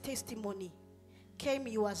barrenness testimony, came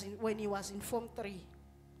when he was in Form 3.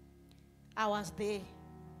 I was there.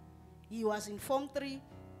 He was in Form 3.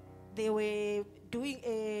 They were doing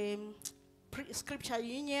a scripture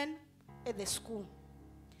union at the school.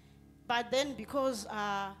 But then because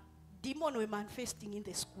demons were manifesting in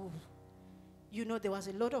the school, you know, there was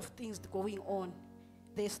a lot of things going on.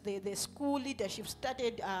 The school leadership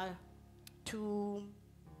started to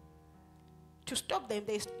stop them.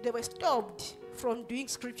 They were stopped from doing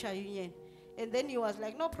scripture union. And then he was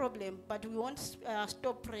like, no problem, but we won't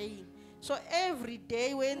stop praying. So every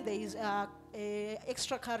day when there is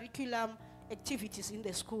extracurricular activities in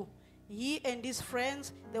the school, he and his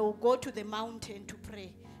friends, they will go to the mountain to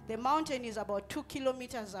pray. The mountain is about 2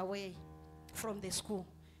 kilometers away from the school.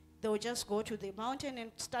 They will just go to the mountain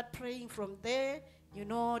and start praying from there, you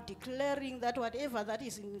know, declaring that whatever that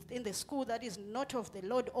is in the school that is not of the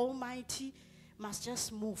Lord Almighty must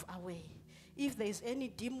just move away. If there is any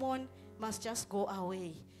demon, must just go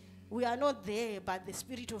away. We are not there, but the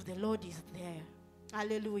Spirit of the Lord is there.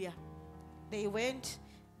 Hallelujah. They went.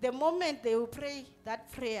 The moment they will pray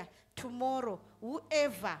that prayer, tomorrow,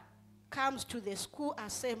 whoever comes to the school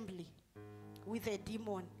assembly with a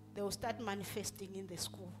demon, they will start manifesting in the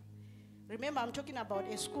school. Remember, I'm talking about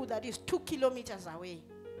a school that is 2 kilometers away.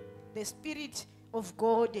 The Spirit of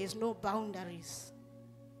God has no boundaries.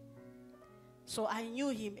 So I knew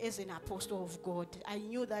him as an apostle of God. I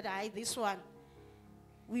knew that this one,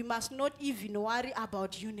 we must not even worry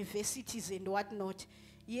about universities and whatnot.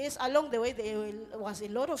 Yes, along the way there was a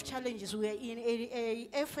lot of challenges. We were in a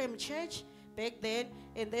FM church back then,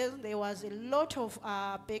 and then there was a lot of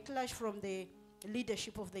backlash from the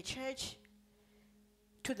leadership of the church,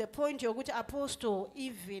 to the point your good apostle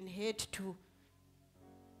even had to,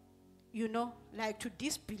 you know, like to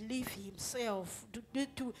disbelieve himself,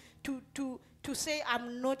 to say,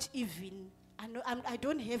 I'm not even, I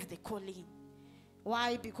don't have the calling.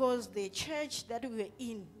 Why? Because the church that we were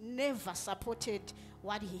in never supported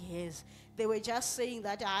what he has. They were just saying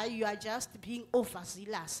that you are just being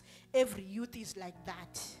overzealous. Every youth is like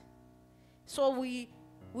that. So we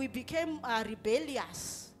became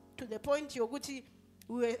rebellious to the point, Yoguti,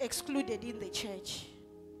 we were excluded in the church.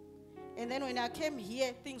 And then when I came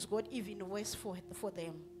here, things got even worse for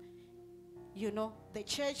them. You know, the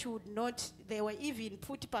church would not, they were even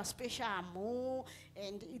put per special more,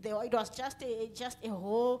 and it was just a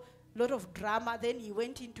whole lot of drama. Then he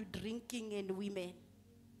went into drinking and women,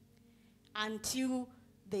 until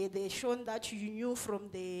they shown that you knew from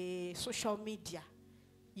the social media,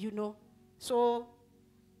 you know. So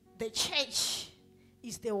the church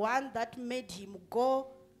is the one that made him go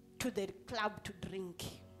to the club to drink.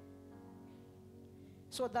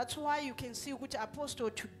 So that's why you can see which apostle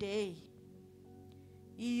today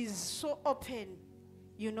is so open,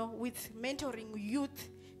 you know, with mentoring youth,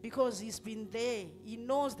 because he's been there. He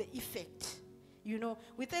knows the effect. You know,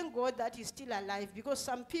 we thank God that he's still alive, because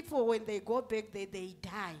some people, when they go back, they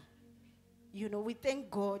die. You know, we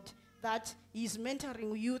thank God that he's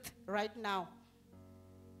mentoring youth right now.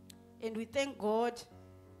 And we thank God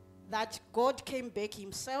that God came back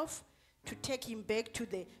himself to take him back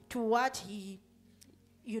to what he,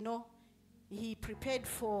 you know, he prepared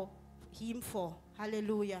for him for.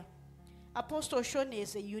 Hallelujah. Apostle Sean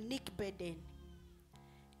is a unique burden.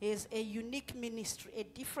 He has a unique ministry, a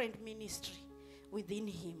different ministry within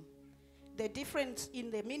him. The difference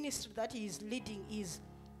in the ministry that he is leading is,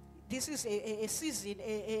 this is a season,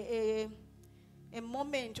 a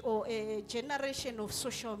moment or a generation of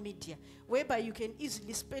social media, whereby you can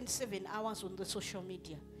easily spend 7 hours on the social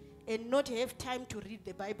media and not have time to read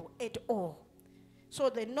the Bible at all. So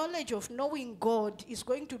the knowledge of knowing God is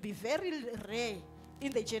going to be very rare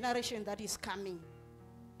in the generation that is coming.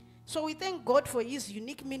 So we thank God for his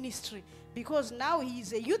unique ministry, because now he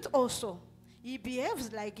is a youth also. He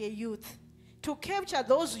behaves like a youth, to capture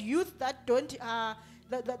those youth that don't,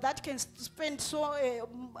 that can spend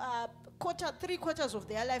three quarters of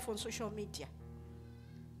their life on social media.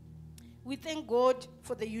 We thank God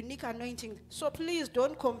for the unique anointing. So please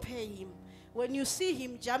don't compare him. When you see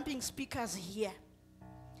him jumping speakers here,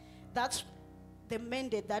 that's the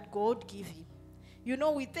mandate that God gave him. You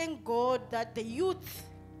know, we thank God that the youth,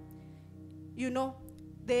 you know,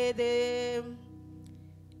 the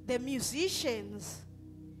musicians,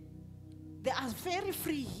 they are very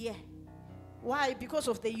free here. Why? Because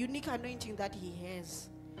of the unique anointing that he has.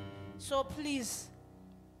 So please,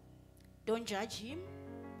 don't judge him.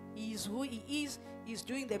 He is who he is. He's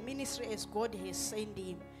doing the ministry as God has sent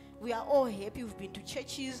him. We are all happy. We've been to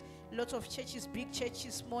churches, lots of churches, big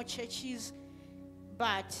churches, small churches.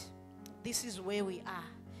 But this is where we are.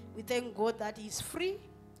 We thank God that he's free.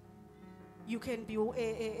 You can be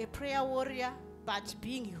a prayer warrior, but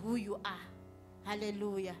being who you are.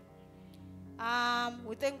 Hallelujah.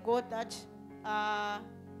 We thank God that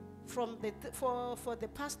for the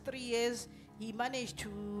past 3 years, he managed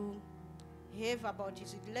to have about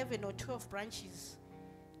 11 or 12 branches,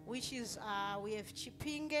 which is we have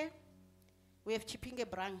Chipinge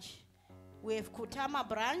branch, we have Kutama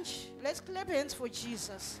branch. Let's clap hands for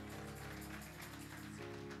Jesus.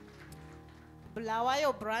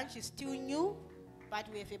 Bulawayo branch is still new, but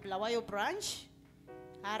we have a Bulawayo branch.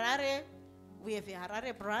 Harare, we have a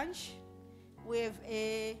Harare branch. We have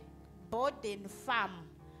a Boden Farm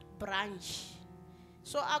branch.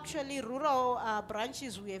 So actually, rural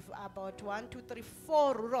branches, we have about 1, 2, 3,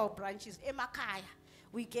 4 rural branches. Emakaya,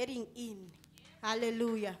 we're getting in.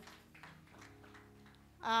 Hallelujah.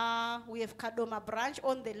 We have Kadoma branch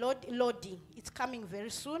on the loading. It's coming very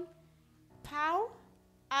soon. Pau,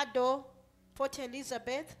 Ado, Port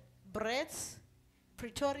Elizabeth, Bretts,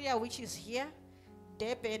 Pretoria, which is here,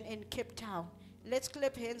 Durban, and Cape Town. Let's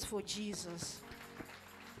clap hands for Jesus.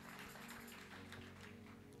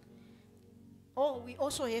 Oh, we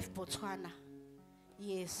also have Botswana.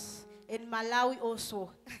 Yes. And Malawi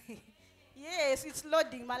also. Yes, it's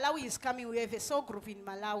loading. Malawi is coming. We have a soul group in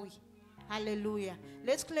Malawi. Hallelujah.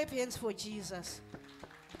 Let's clap hands for Jesus.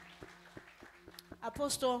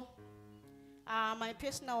 Apostle, my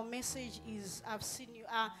personal message is I've seen you.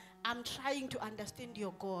 I'm trying to understand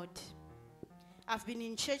your God. I've been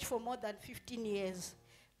in church for more than 15 years,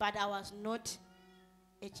 but I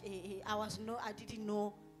didn't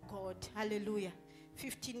know God. Hallelujah.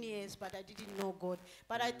 15 years, but I didn't know God.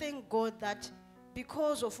 But I thank God that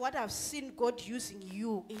because of what I've seen God using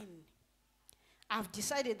you in, I've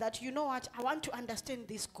decided that, you know what, I want to understand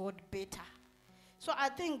this God better. So I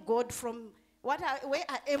thank God from where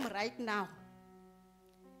I am right now.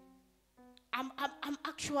 I'm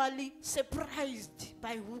actually surprised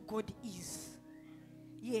by who God is.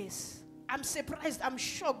 Yes, I'm surprised, I'm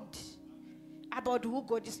shocked about who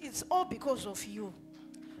God is. It's all because of you.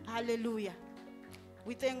 Hallelujah.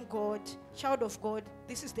 We thank God. Child of God,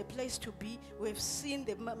 this is the place to be. We have seen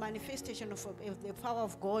the manifestation of the power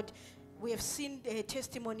of God. We have seen the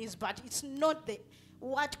testimonies, but it's not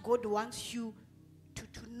what God wants you to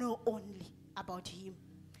know only about Him.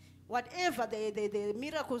 Whatever the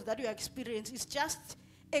miracles that you experience is just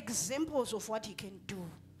examples of what He can do.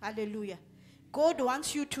 Hallelujah. God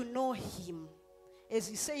wants you to know Him. As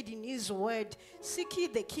He said in His word, seek ye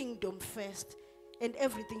the kingdom first, and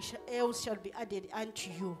everything else shall be added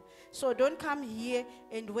unto you. So don't come here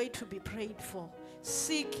and wait to be prayed for.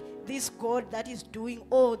 Seek this God that is doing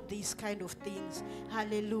all these kind of things.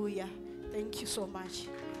 Hallelujah. Thank you so much.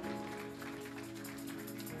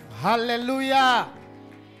 Hallelujah.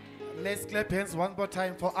 Let's clap hands one more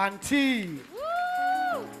time for Auntie.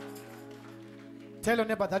 Woo! Tell your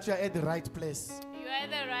neighbor that you are at the right place. You are at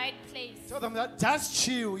the right place. Tell them that just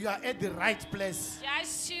chill, you are at the right place.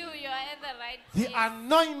 Just chill, you are at the right place. The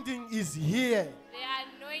anointing is here. The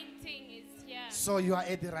anointing is here. So you are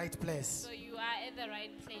at the right place. So you are at the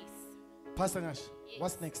right place. Pastor Nash, Yes.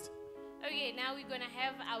 what's next? Okay, now we're going to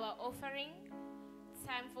have our offering.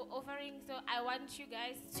 Time for offering. So I want you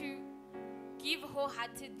guys to give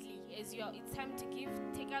wholeheartedly as you are. It's time to give.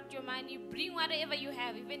 Take out your money. Bring whatever you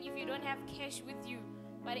have. Even if you don't have cash with you,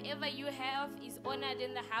 whatever you have is honored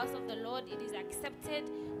in the house of the Lord. It is accepted.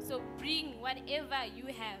 So bring whatever you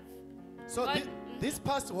have. So God, this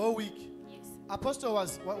past whole week, yes. Apostle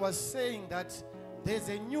was saying that there's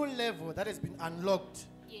a new level that has been unlocked.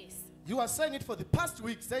 Yes. You are saying it for the past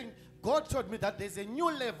week, saying God told me that there's a new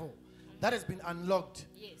level that has been unlocked.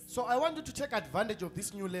 Yes. So I want you to take advantage of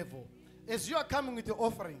this new level. As you are coming with your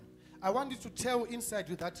offering, I want you to tell inside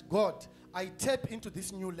you that, God, I tap into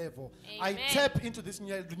this new level. Amen. I tap into this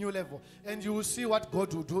new level. And you will see what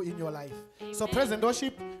God will do in your life. Amen. So praise and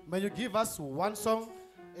worship, may you give us one song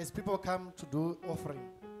as people come to do offering.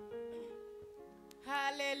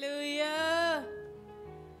 Hallelujah.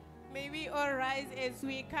 May we all rise as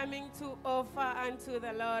we coming to offer unto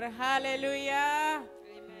the Lord. Hallelujah.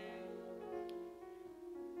 Amen.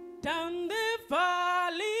 Down the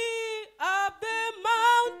valley, up the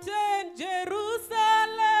mountain,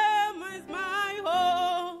 Jerusalem is my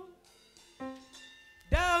home.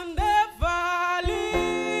 Down the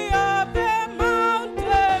valley, up the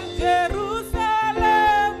mountain,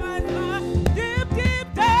 Jerusalem is my deep, deep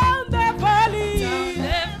down the valley. Down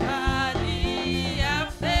the valley,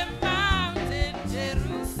 up the mountain,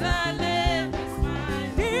 Jerusalem is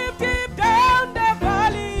mine. Deep, deep down the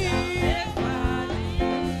valley. Down the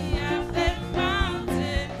valley, up the mountain.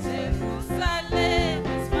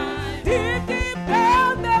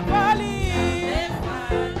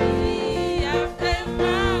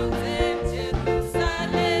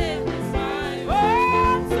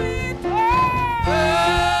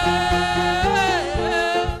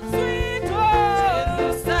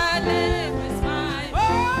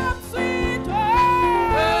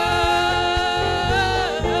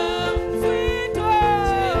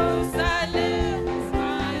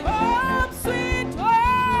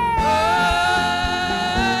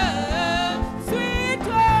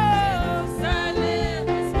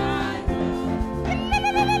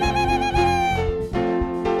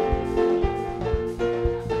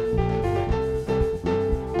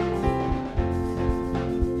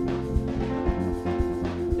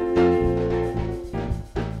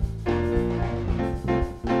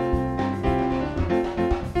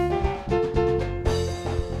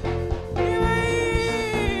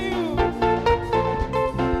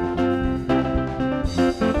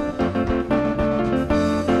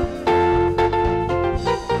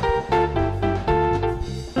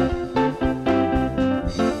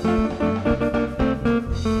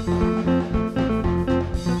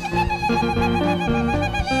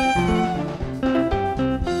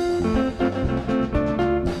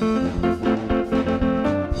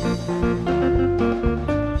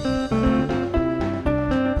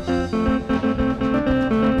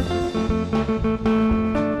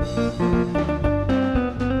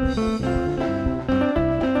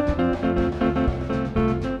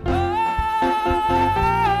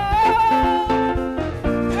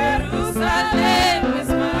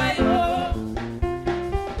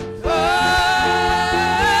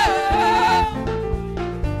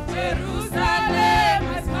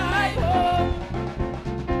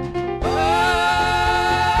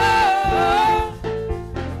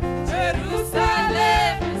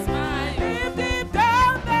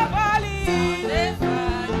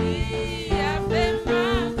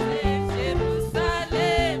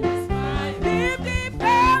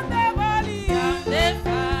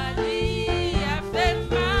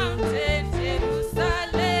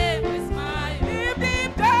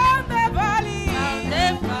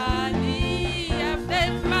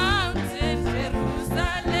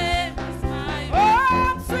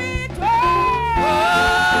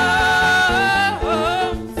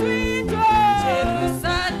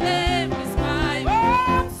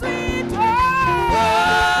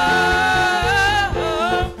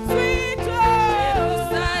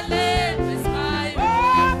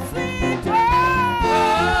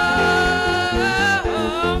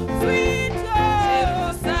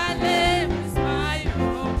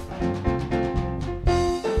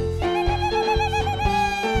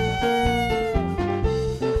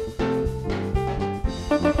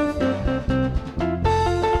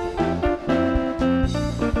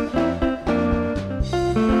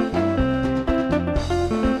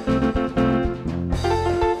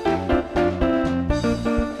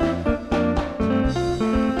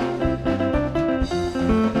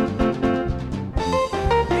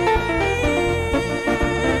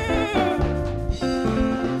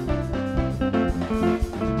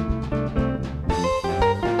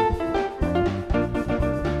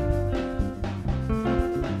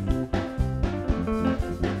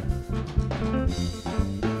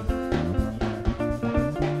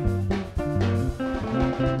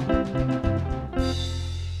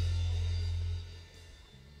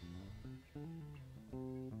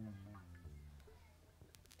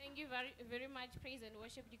 very, very much praise and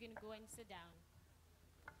worship, you can go and sit down.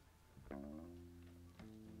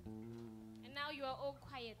 And now you are all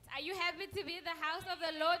quiet. Are you happy to be in the house of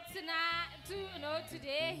the Lord tonight?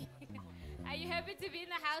 Today? Are you happy to be in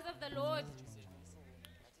the house of the Lord?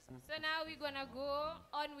 So now we're gonna go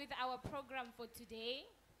on with our program for today.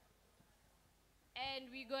 And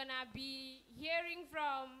we're gonna be hearing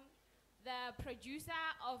from the producer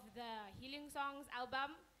of the Healing Songs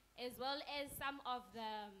album, as well as some of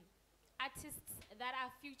the artists that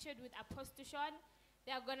are featured with Apostle Sean.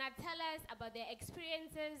 They're gonna tell us about their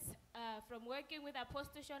experiences from working with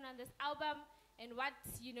Apostle Sean on this album and what,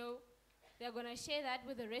 they're gonna share that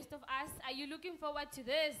with the rest of us. Are you looking forward to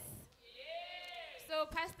this? Yeah. So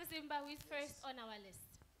Pastor Simba, who is first on our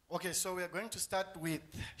list? Okay, so we are going to start with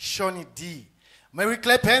Shawnee D. May we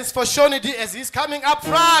clap hands for Shawnee D as he's coming up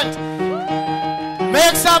front.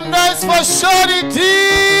 Make some noise for Shawnee D.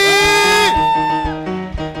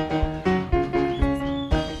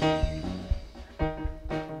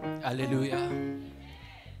 Hallelujah.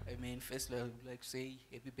 Amen. Firstly, I would like to say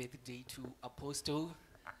happy birthday to Apostle.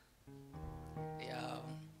 Yeah,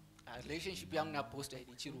 our relationship young Apostle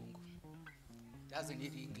in Chirungu doesn't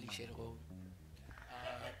need English at all.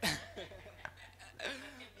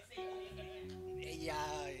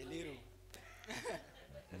 Yeah, a little.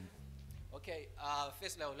 Okay,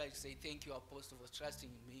 firstly, I would like to say thank you, Apostle, for trusting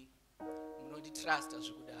in me. You know, the trust as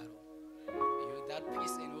you're that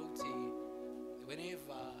person who,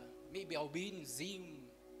 whenever, maybe I'll be in Zim,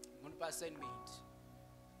 1% mate.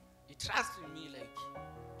 You trust in me, like,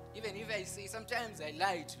 even if I say, sometimes I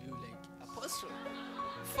lie to you, like, Apostle,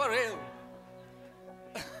 for real.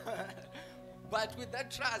 But with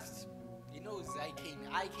that trust, he knows I can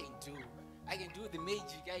do the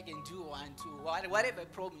magic, I can do whatever I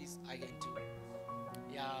promise I can do.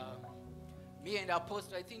 Yeah, me and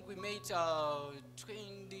Apostle, I think we met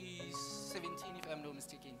 2017, if I'm not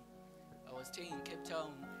mistaken. I was staying in Cape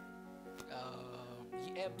Town.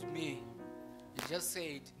 He helped me. He just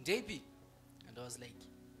said, Davey. And I was like,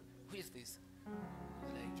 who is this? He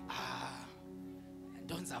was like, and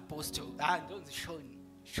Don's Apostle. And Don's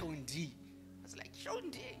Sean D. I was like, Sean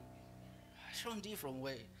D? Sean D from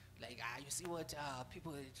where? Like, you see what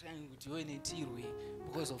people are trying to do in Tirwe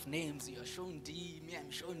because of names. You're Sean D, me,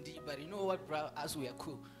 I'm Sean D. But you know what, bro? As we are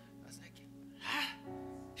cool. I was like,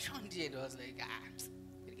 Sean D. And I was like,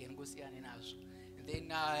 you can go see an house. And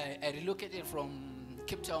then I relocated from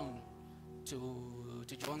Cape Town to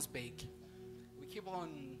Johannesburg. We keep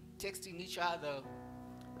on texting each other.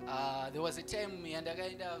 There was a time and I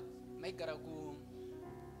kind of make Garagu.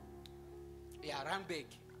 Yeah, Randburg.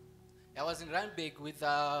 I was in Randburg with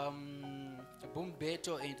Boom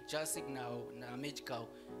Beto and Just Signal Magical.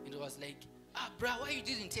 And it was like, bro, why you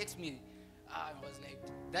didn't text me? I was like,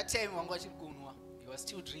 that time he was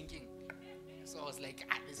still drinking. So I was like,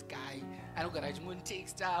 this guy, I don't garage moon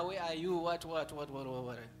text, where are you? What.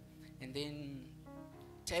 And then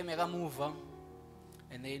time I got move on.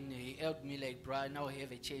 And then he helped me like, bro, now I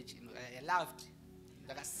have a church. And I laughed.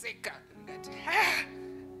 Like a second.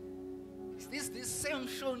 Is this same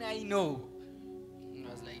Sean I know? And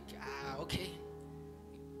I was like, okay.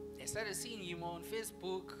 I started seeing him on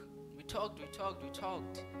Facebook. We talked.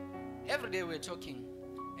 Every day we were talking.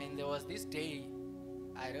 And there was this day,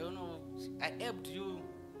 I don't know, I helped you.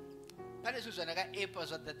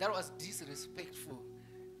 That was disrespectful.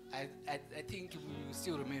 I think you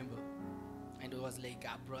still remember. And it was like,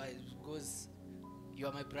 bro, because you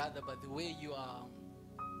are my brother, but the way you are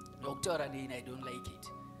Dr. Anine, I don't like it.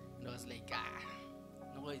 And I was like,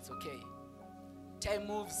 no, it's okay. Time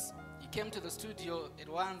moves. He came to the studio at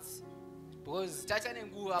once. Because Tachan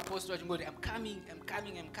and Gu Apostle, I'm coming. And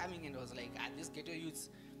I was like, this ghetto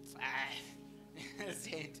youths.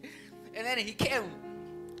 And then he came.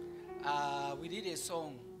 We did a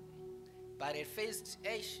song. But at first,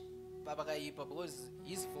 because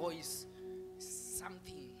his voice,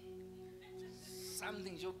 something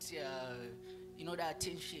joked, the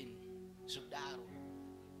attention. I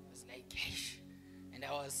was like, and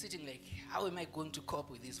I was sitting like, how am I going to cope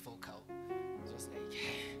with this vocal? I was like,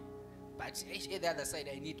 but at the other side,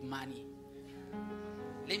 I need money.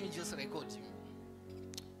 Let me just record him.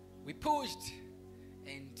 We pushed,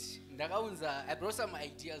 and I brought some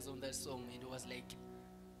ideas on that song, and it was like,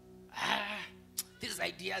 these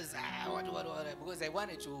ideas, what, because I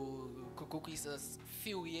wanted to cook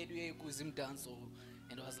feel weird dance,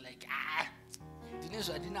 and I was like,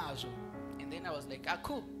 and then I was like,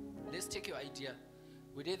 cool, let's take your idea.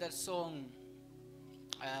 We did that song.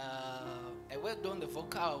 I worked on the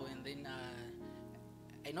vocal, and then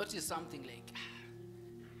I noticed something like,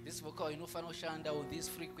 this vocal, Fano Shanda with these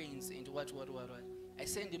frequencies and what. I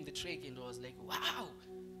sent him the track and I was like, wow,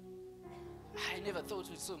 I never thought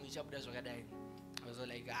we'd so much up. I was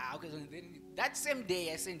like, okay. So then that same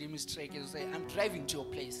day I sent him his track and I was like, I'm driving to your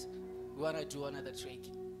place. We want to do another track.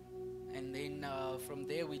 And then from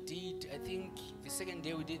there we did, I think the second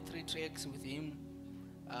day we did 3 tracks with him.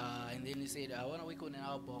 And then he said, I want to work on an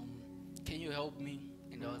album. Can you help me?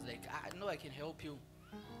 And I was like, I know I can help you.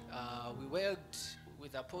 We worked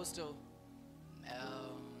with Apostle.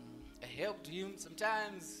 I helped him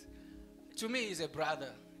sometimes. To me, he's a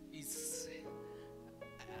brother.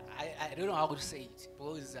 I don't know how to say it.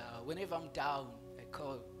 Because whenever I'm down, I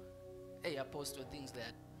call, hey, Apostle, things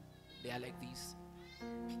that they are like this.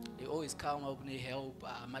 They always come up and they help.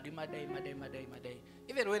 Madai.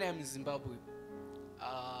 Even when I'm in Zimbabwe,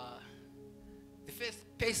 the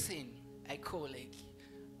first person I call, like,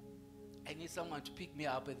 I need someone to pick me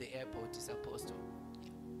up at the airport is Apostle.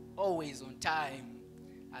 Always on time.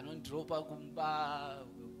 I don't drop a gumba.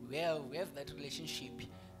 We have that relationship.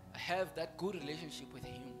 I have that good relationship with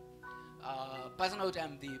him. Personally,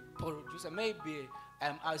 I'm the producer. Maybe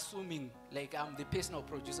I'm assuming like I'm the personal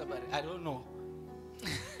producer, but I don't know.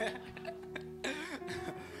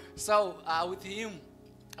 So with him,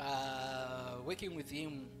 working with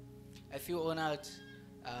him, I feel honored.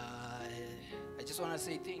 I just want to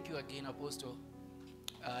say thank you again, Apostle.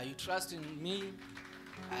 You trust in me.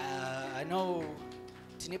 I know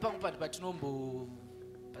you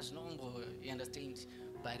understand,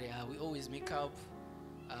 but we always make up.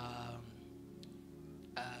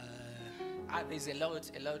 There's a lot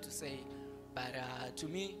to say, but to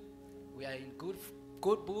me, we are in good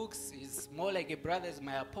books. He's more like a brother. He's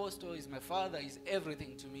my apostle. He's my father. He's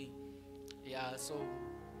everything to me. Yeah, so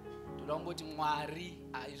tudangoti Mwari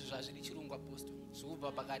izvo zvazviri chirungu apostle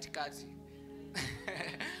zvuva pakati kati.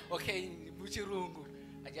 Okay, muchirungu.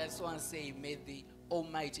 I just want to say, may the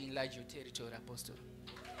Almighty enlarge your territory, Apostle.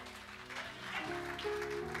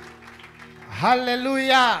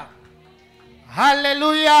 Hallelujah.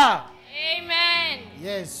 Hallelujah. Amen.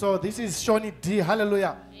 Yes, so this is Shawnee D.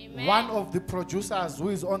 Hallelujah. Amen. One of the producers who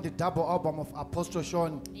is on the double album of Apostle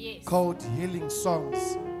Sean called Healing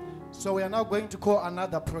Songs. So we are now going to call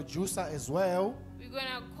another producer as well. We're going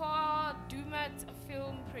to call Dumat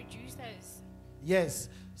Film Producers. Yes.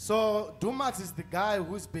 So Dumat is the guy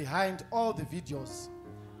who's behind all the videos.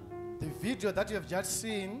 The video that you have just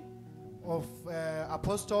seen of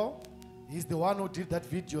Apostle, he's the one who did that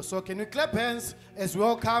video. So can we clap hands as we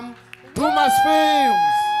welcome Dumas Films?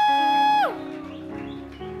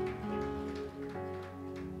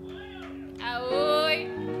 Ahoy.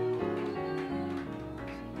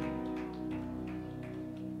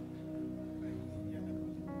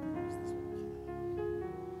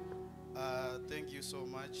 Thank you so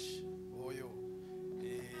much, Oyo.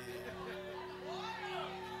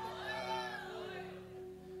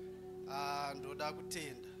 Ndoda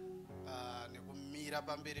kutenda nekumira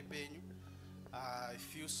pamberi penyu. I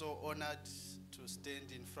feel so honored to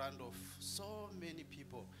stand in front of so many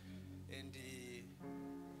people, and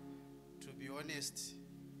to be honest,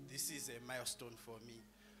 this is a milestone for me.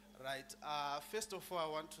 Right. First of all, I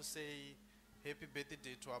want to say happy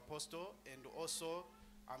birthday to Apostle, and also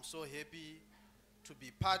I'm so happy to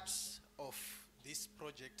be part of this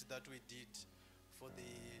project that we did for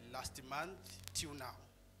the last month till now.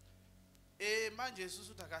 Manje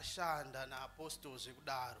susu takashanda na Apostle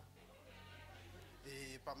zvekudaro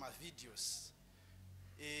pama videos.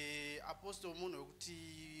 Apostle munhu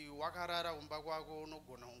wekuti wakarara kumba kwako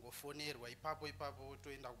unogona kungofonerwa ipapo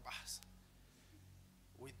toenda kubasa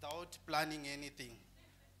without planning anything.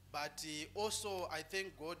 But also I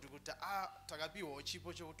thank God kuti takapiwa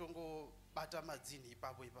chipo chekutongo bata madzini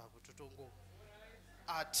ipapo totongo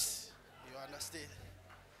art, you understand?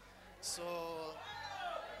 So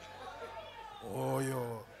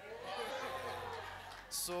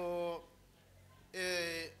so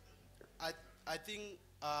I think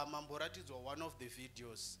Mamborati's were one of the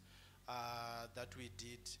videos that we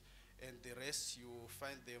did, and the rest you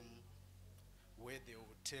find them where they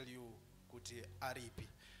will tell you kuti aripi.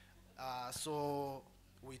 So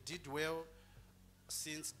we did well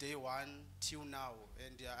since day one till now,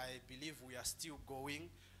 and I believe we are still going.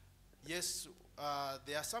 Yes,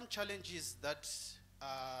 there are some challenges that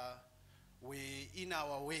we in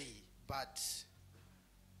our way, but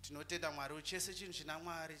tinotenda Mwari uchese chinhu china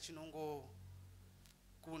Mwari chinongo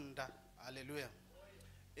kunda. Hallelujah.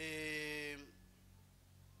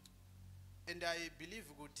 And I believe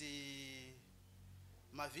kuti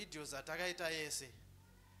ma videos atakaita yese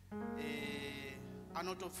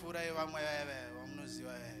anotopfura evamwe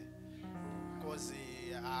vamunoziva because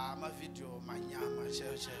ma video manyama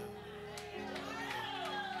chayo.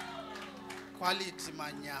 quality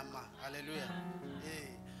manyama. Hallelujah.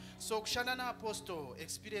 So kushanda na apostle,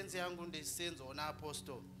 experience yangu ndesenzo na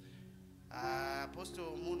apostle.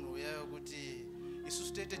 Apostle munhu uya kuti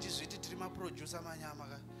isusu tete tizviti tiri maproducer manyama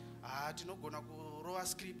ka. Tinogona kurova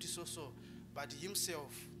script so, but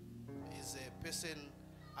himself is a person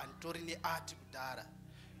antori neart kudhara.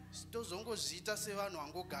 Tozongozviita sevanhu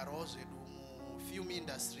vangogarawo zvedu mu-film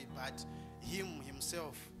industry, but him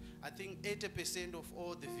himself, I think 80% of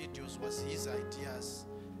all the videos was his ideas.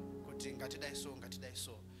 Kuti ngatidai so, ngatidai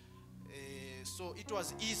so. So it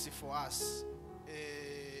was easy for us.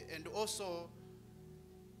 And also,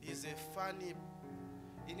 he's a funny,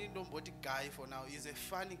 he need nobody guy for now. He's a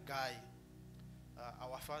funny guy.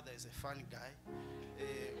 Our father is a funny guy.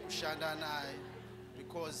 Ushanda and I,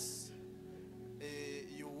 because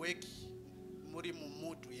you work muri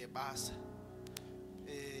mumudu yebasa.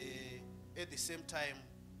 At the same time,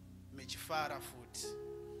 mechifara food.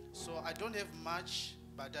 So I don't have much,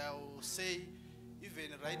 but I will say,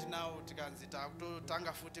 even right now, tikanzita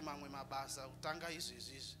tanga futi mamwe mabasa, utanga isu.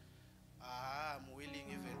 I'm willing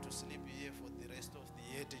even to sleep here for the rest of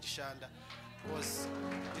the year, Shanda, because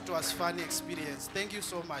it was fun experience. Thank you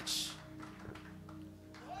so much.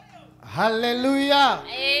 Hallelujah.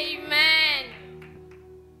 Amen.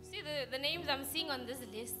 See the names I'm seeing on this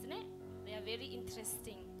list, they are very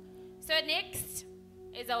interesting. So next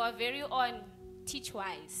is our very own Teach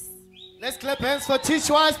Wise. Let's clap hands for Teach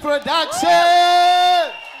Wise Production.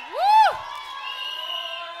 Woo!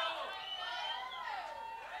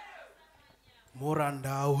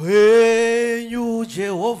 Muranda wenyu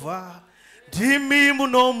Jehovah, ndimi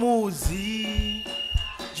munomuzi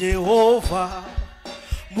Jehovah.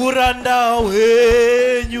 Muranda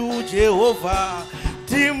wenyu Jehovah,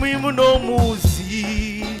 ndimi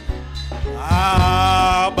munomuzi.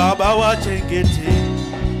 Baba wachengete,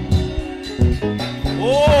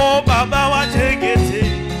 oh Baba wachengete,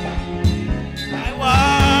 aiwa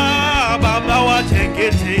Baba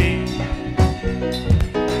wachengete,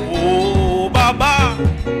 oh Baba.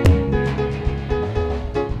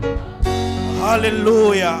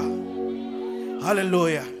 Hallelujah,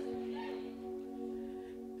 hallelujah.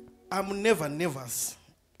 I'm never nervous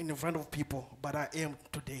in front of people, but I am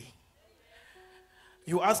today.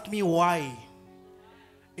 You ask me why?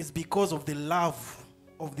 It's because of the love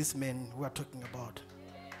of this man we are talking about.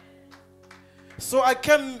 So I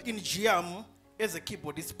came in GM as a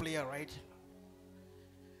keyboardist player, right?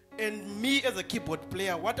 And me as a keyboard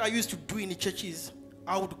player, what I used to do in the churches,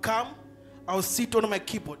 I would come, I would sit on my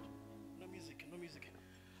keyboard. No music, no music.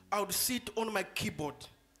 I would sit on my keyboard,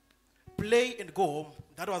 play and go home.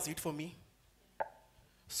 That was it for me.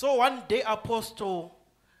 So one day Apostle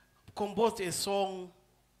composed a song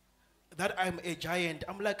that I'm a giant.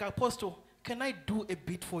 I'm like, Apostle, can I do a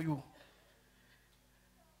beat for you?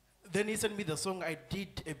 Then he sent me the song. I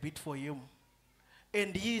did a beat for him.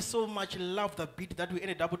 And he so much loved the beat that we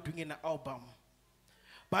ended up doing an album.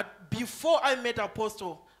 But before I met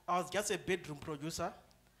Apostle, I was just a bedroom producer.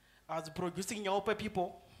 I was producing Nyaope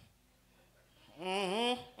people.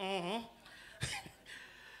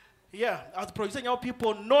 Yeah, I was producing Nyaope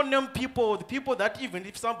people, no-name people, the people that even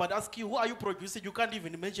if somebody asks you, who are you producing, you can't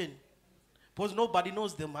even imagine. Because nobody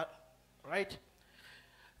knows them, right?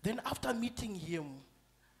 Then after meeting him,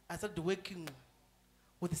 I started working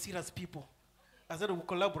with serious people. I started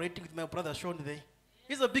collaborating with my brother Sean there.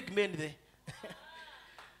 He's a big man there.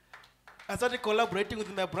 I started collaborating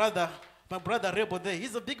with my brother Rebo there.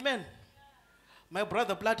 He's a big man. My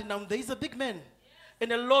brother Platinum there. He's a big man.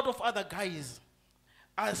 And a lot of other guys.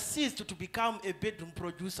 I ceased to become a bedroom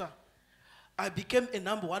producer. I became a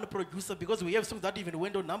 #1 producer because we have songs that even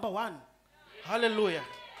went on #1. Hallelujah.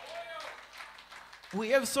 We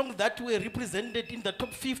have songs that were represented in the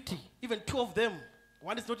top 50, even 2 of them.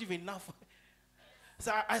 One is not even enough.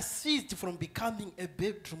 So I ceased from becoming a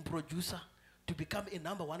bedroom producer to become a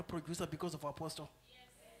 #1 producer because of Apostle.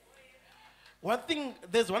 One thing,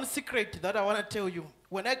 there's one secret that I want to tell you.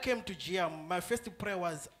 When I came to GM, my first prayer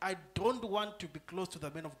was, I don't want to be close to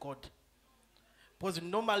the men of God. Because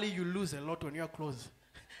normally you lose a lot when you're close.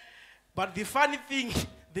 But the funny thing,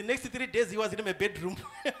 the next 3 days he was in my bedroom.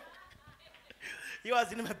 He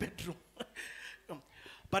was in my bedroom.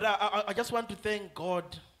 But I just want to thank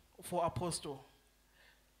God for Apostle.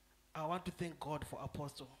 I want to thank God for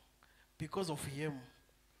Apostle. Because of him,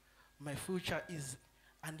 my future is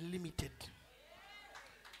unlimited.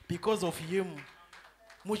 Because of him,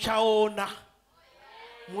 muchaona.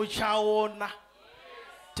 Muchaona.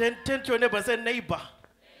 Tell your neighbor, say neighbor.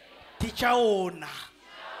 Tichaona.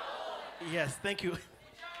 Yes, thank you.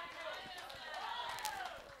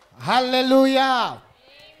 Hallelujah.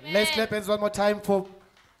 Let's clap hands one more time for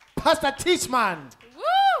Pastor Teachman.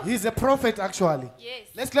 Woo! He's a prophet, actually. Yes.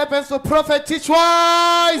 Let's clap hands for Prophet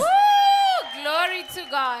Teachwise. Woo! Glory to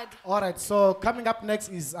God. All right, so coming up next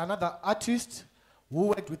is another artist who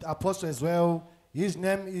worked with Apostle as well. His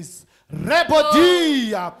name is Rebo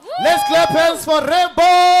D. Let's clap hands for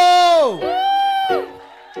Rebo. Woo!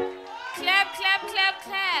 Clap, clap, clap,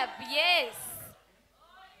 clap. Yes.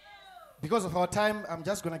 Because of our time, I'm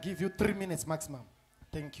just going to give you 3 minutes maximum.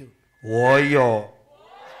 Thank you. Woyo.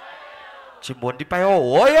 Chimbondi payo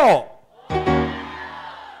woyo.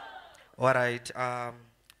 All right.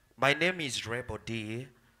 My name is Rebo D.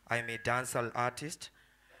 I'm a dancehall artist,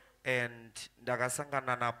 and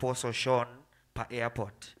ndagasangana na Apostle Sean pa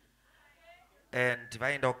airport. And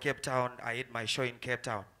vaenda Cape Town, I had my show in Cape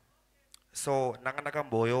Town. So nakanaka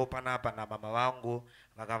mboyo panapa na mama wangu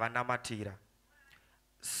vakavanamatira.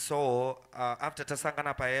 So after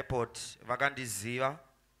tasangana pa airport vakandiziva,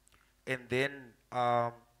 and then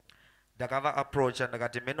ndakava approach and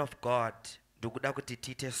ndakati, man of God, ndikuda kuti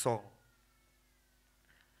tite song.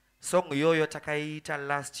 Song yoyo takaita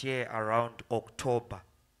last year around October.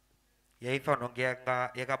 Yaifa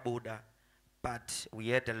nongenga yakabuda, but we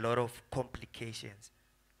had a lot of complications.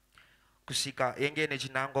 Kusika yengene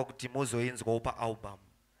chinango kuti muzoinzwa upa album.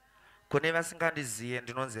 Kune vasingandizive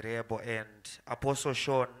ndinonzi Rebo, and Apostle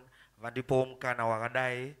Sean vandipo mukana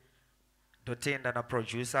wakadai ndotenda na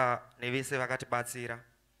producer nevese vakatibatsira.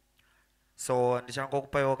 So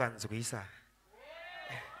ndichangokupawo kanzwisa.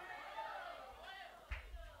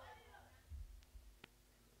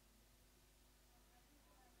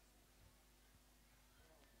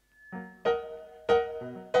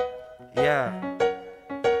 Yeah.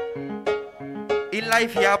 In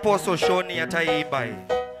life ya Apostle Sean yataimba.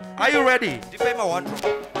 Are you ready? Dipay my one drop.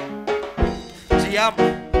 Jiam.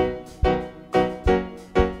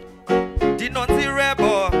 Dinonzi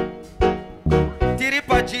Rebo.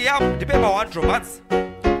 Tiripa jiam. Dipay my one drop.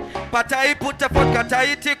 Patai puta vodka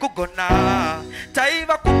taiti kugona.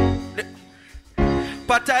 Taiva ku.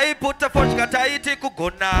 Patai puta vodka taiti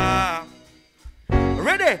kugona.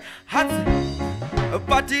 Ready? Hands.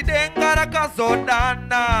 Pati dengara kazo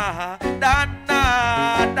dana, dana,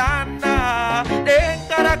 dana,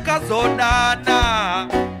 dengara kazo dana.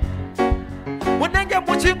 Munenge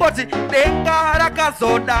muchimboti dengara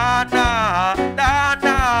kazo dana,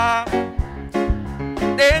 dana,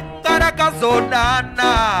 dengara kazo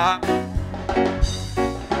dana.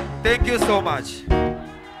 Thank you so much.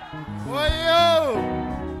 Woyo!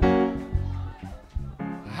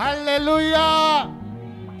 Hallelujah!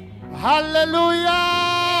 Hallelujah!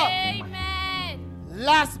 Amen.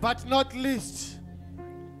 Last but not least,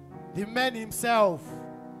 the man himself.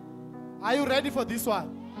 Are you ready for this one?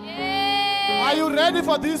 Yes. Are you ready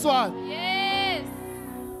for this one? Yes.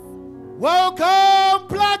 Welcome,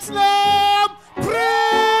 Platinum Prince!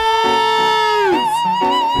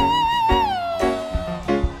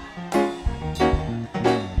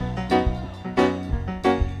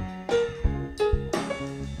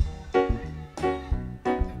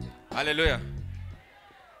 Hallelujah.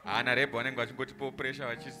 Ana Rebo wanenge vachingoti pressure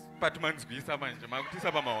vachipatumanzwisa manje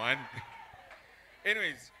makutisa pama 1.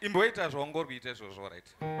 Anyways, imboita zvawangori kuita izvozvo,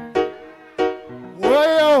 right?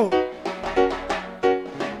 Woyo!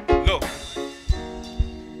 Lo.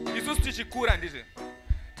 Isusu tichikura ndizve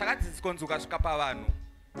takadzidziswa kunzi ukasvika pavanhu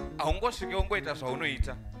haungosvike ungoita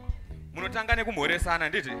zvaunoita. Munotanga nekumhoresana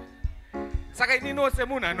ndizve. Saka inini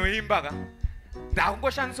semunhu anoimba ka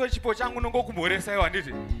ndakungoshandisawo chipo changu nongokumhoresaiwa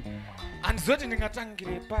ndizve. Andizoti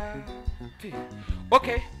ndingatangire papi.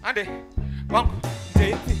 Okay, ande wangu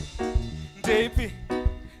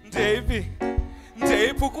ndeipi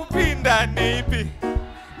kupinda neipi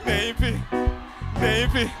ndeipi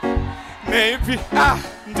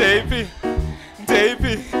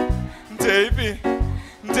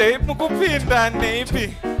kupinda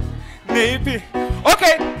neipi.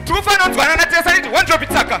 Okay, tikufanira kunzwanana tesa niti wandropi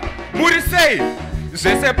tsaka muri sei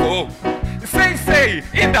zvese bo sei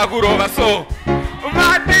indakurova so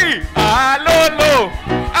mati alolo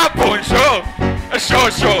abonsho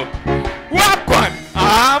shosho wakwan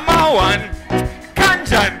amawan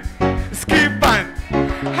kanjan skipan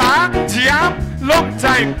ha jam long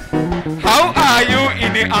time. How are you?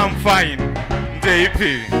 I'm fine.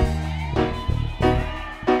 Ndeipi.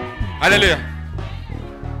 Hallelujah.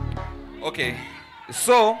 Okay,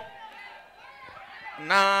 so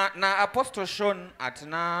na Apostle Sean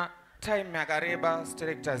atina time yakareba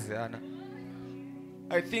directors yana.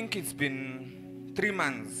 I think it's been 3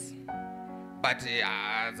 months, but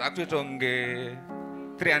zakutonge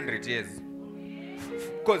 300 years.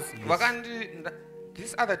 Because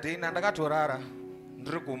this other day ndakatorara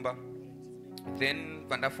ndiri kumba, then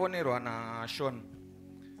pandafonerwa na Sean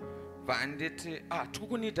vanditi tiri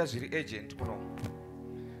kuniita zviri agent bro.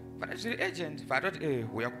 Vana zviri agent vatoti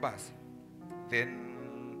uya kubasa. Then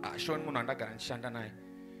Sean munhu andagara ndichishanda naye.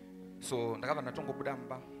 So ndakabva ndatongobuda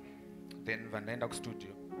mumba. Then vandaenda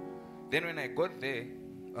kustudio. Then when I got there,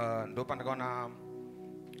 ndopandakaona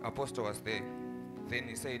Apostle was there. Then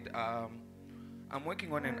he said, I'm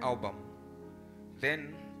working on an album.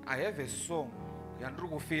 Then I have a song yandiri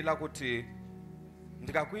kufila kuti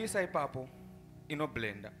ndikakuisa ipapo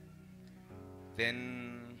inoblenda.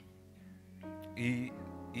 Then he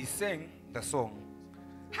sang the song.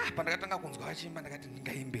 Pandakatanga kunzwa achimba ndakati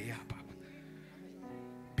ndingaimbei apa.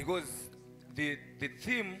 Because the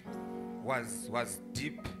theme was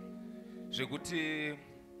deep. Zvekuti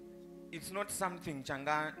it's not something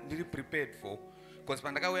changa ndiri prepared for. Because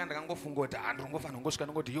pandakauya ndakangofunga kuti ndinongofana ngosvika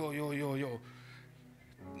ndongoti yo.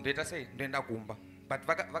 Ndeta sei ndoenda kumba. But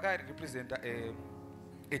vaka represent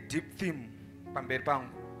a deep theme pamberi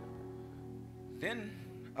pangu. Then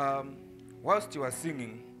whilst he was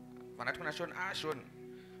singing, vanati kuna Sean,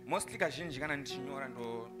 mostly kazhinji kana ndichinyora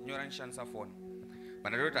ndonyora ndishandisa phone.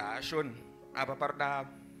 Vanati Sean apa paroda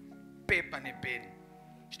paper nepen.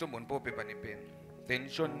 Chitombonipawo paper nepen. Then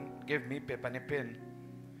Sean gave me paper and pen.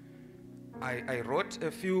 I wrote a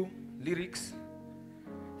few lyrics.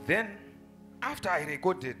 Then after I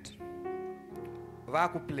recorded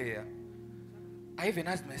vaku player, I even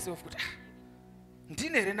asked myself,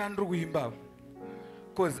 ndine here ndiri kuimba.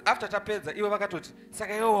 Because after tapedza ivo vakatoti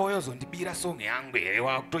saka iwo wayozondibira song yangu here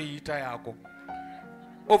wakutoita yako.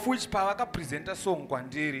 Of which pavakapresenta song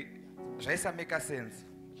kwandiri zvaisa make sense.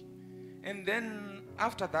 And then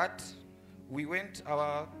after that we went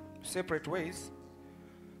our separate ways.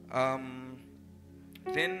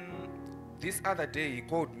 Then this other day he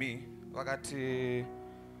called me vakati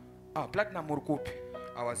Platinum Murukupi.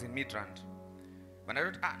 I was in Midrand. When I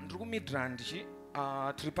wrote ndiri kuMidrand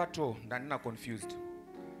tiri pato ndandina confused.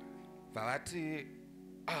 Vakati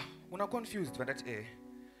una confused. Vandati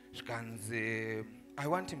zvikanzi I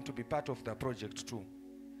want him to be part of the project too.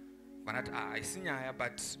 Vanati isinyaya,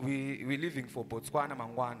 but we leaving for Botswana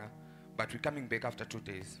mangwana, but we're coming back after 2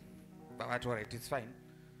 days. But alright, it's fine.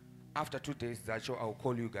 After 2 days, Zacho, I'll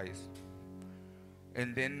call you guys.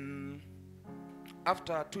 And then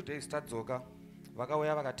after 2 days, Tadzoga,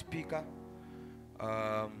 vakauya vakatipika,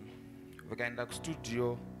 vakaenda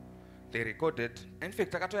kustudio, they recorded. In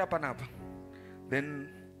fact, takatoya panapa. Then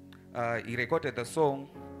he recorded the song,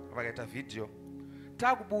 vakaita video.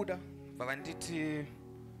 Takubuda, vakanditi,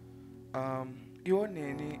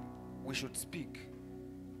 Ioneni, we should speak,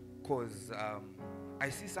 because I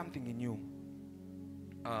see something in you.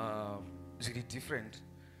 Really different.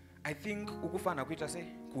 I think ukufana kuita say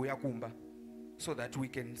kuya kumba, so that we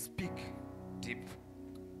can speak deep.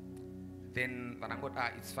 Then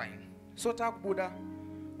vanangot it's fine. So takubuda,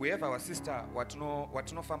 we have our sister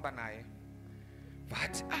watuno famba naye.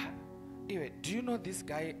 But do you know this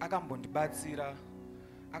guy akambondibatsira,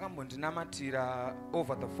 akambondinamatira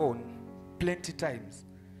over the phone plenty times,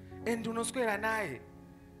 and unoswera naye,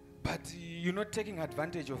 but you're not taking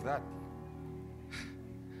advantage of that.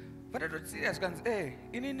 But I don't serious guns.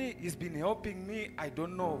 Inini he's been helping me, I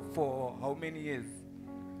don't know for how many years.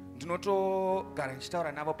 Ndinoto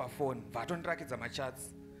garanchitaura navo pa phone, vatondirakidza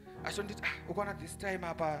machats. Ashonditi ukaona this time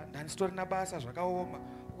apa ndandistori nabasa zvakaoma,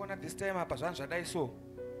 ukaona this time apa zvanhu zvadai so.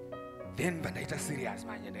 Then vandaita serious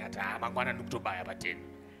manje ndikati mangwana ndikutobaya pa 10.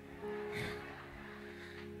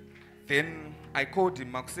 Then I called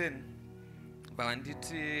him Maxen.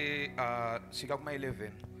 Vanditi svika kuma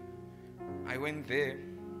 11. I went there.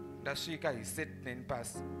 Ndasvika, he said then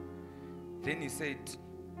pass. Then he said,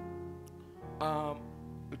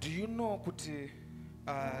 do you know kuti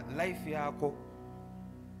life yako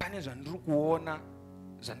pane zvandiri kuona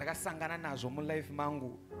zvandakasangana nazvo mu life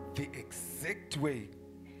mangu the exact way,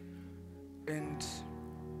 and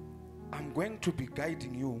I'm going to be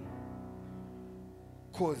guiding you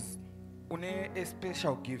because une a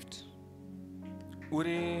special gift.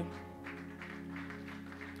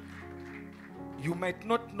 You might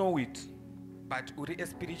not know it, but uri a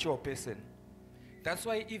spiritual person. That's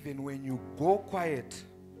why even when you go quiet,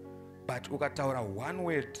 but ukataura one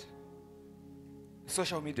word,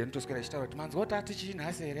 social media nitoswera chitaura kuti manzi otati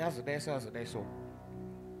chinhasi here azodai so.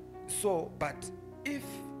 So, but if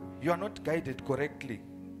you are not guided correctly,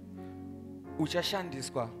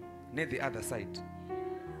 uchashandiswa ne the other side.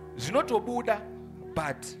 Zvinotobuda,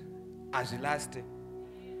 but azvilaste.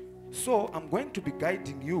 So I'm going to be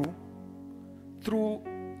guiding you through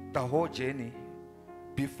the whole journey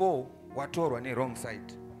before watorwa ne wrong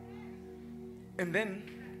side. And then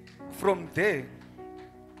from there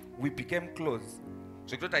we became close.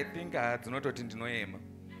 So I think dzinototi ndinoema.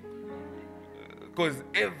 Because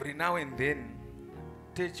every now and then,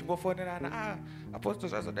 Apostle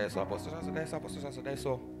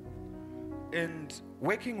so. And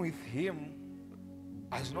working with him,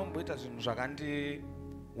 azvinomboita zvinhu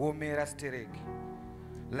zvakandiomera stereki.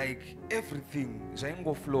 Like everything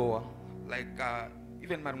zvaingoflowa. Like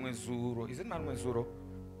even marimwe zuro, is it marimwe zuro?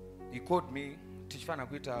 He called me, tichifana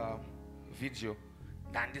kuita video.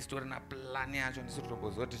 Ndandisitorina plan yacho ndisiri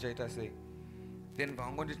kutomboziva kuti tichaita sei. Then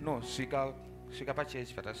vakangonditi no, svika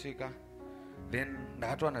pachechi, patasvika. Then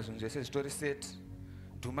ndakatowana zvinhu zvese zvitori set.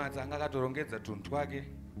 Dhuma dzanga akatorongedza tunhu twake.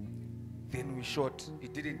 Then we shot.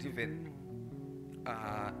 It didn't even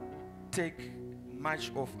take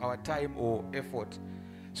much of our time or effort.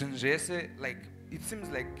 Zvinhu zvese, like, it seems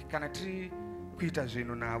like kana tiri kuita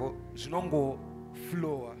zvinhu navo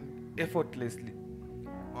zvinongoflowa effortlessly.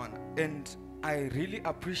 And I really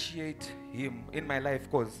appreciate him in my life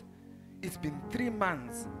because it's been 3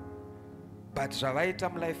 months, but zvavaita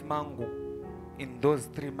mulife mangu in those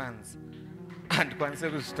 3 months and kwanise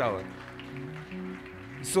kuzvitaura.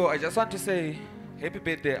 So I just want to say happy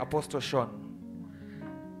birthday, Apostle Sean,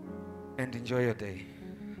 and enjoy your day.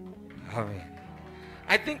 Amen.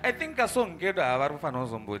 I think a song get a vari kufanira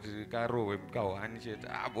kuzomboti karohwe kahwani chete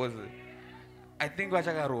because I think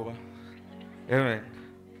vachakarohwa. Amen.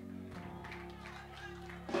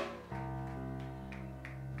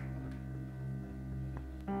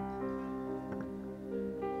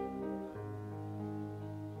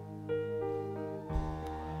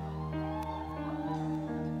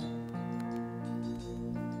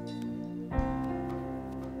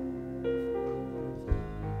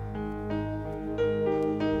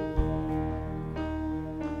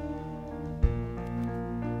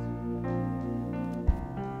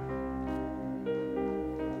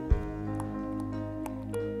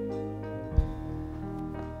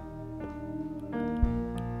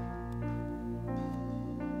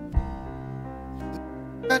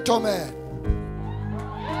 Gentlemen,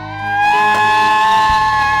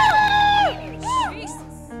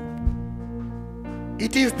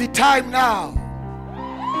 it is the time now.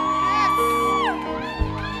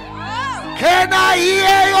 Can I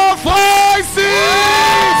hear your voices?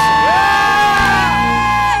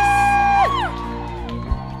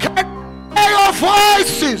 Can I hear your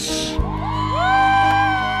voices?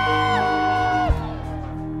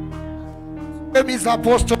 Name is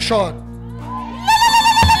Apostle Sean.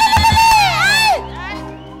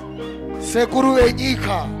 Sekuru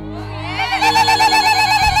wenyika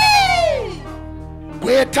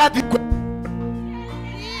gweta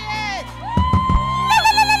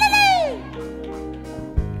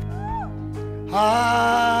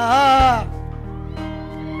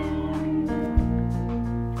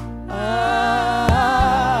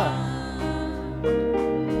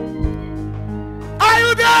Are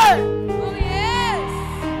you there? Oh yes.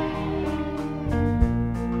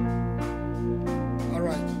 All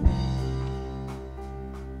right.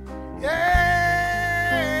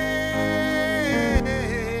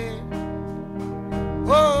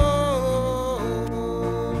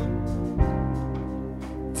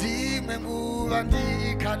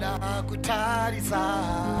 Kutarisa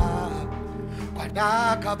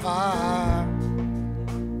kwanakabva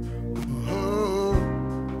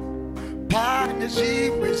pane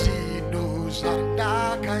zvimwe zvinhu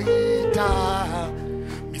zvandakaita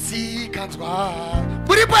misikanzwa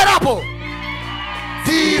muripo erapo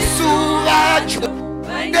tisuvacho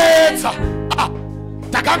ndetsa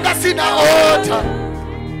takanga sina ota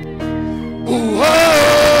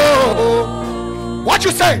what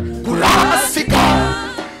you say kurasika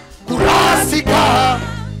kurasika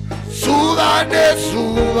zuva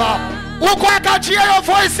nezuva uko akachiya your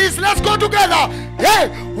voices, let's go together. Hey,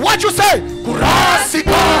 what you say?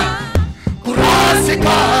 Kurasika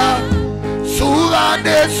kurasika zuva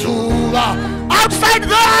nezuva. Outside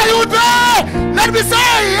there, are you there? Let me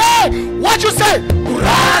say, hey, what you say?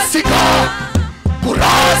 Kurasika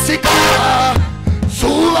kurasika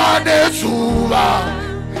zuva nezuva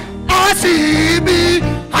asibi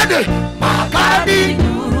ande makadi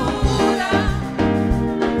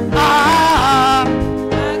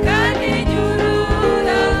makani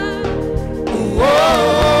nyurura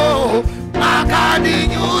makani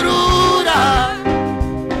nyurura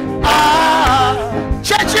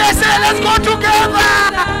church, let's go together.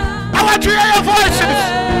 I want to hear your voices.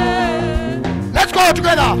 Let's go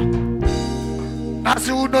together.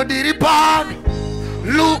 Nasi unondiripan,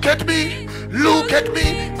 look at me,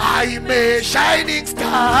 I'm a shining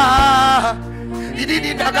star.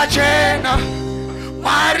 Idini ndakachena,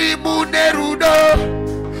 mari mune rudo,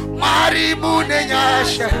 mari mune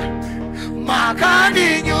nyasha,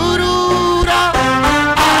 makani nyurura.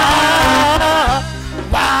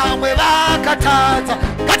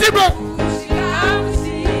 kuti bro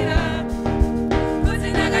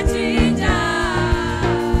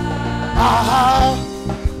aha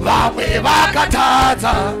vamwe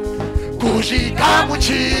vakatadza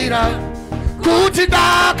kuzvikamuchira kuti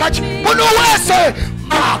ndakachi munhu wese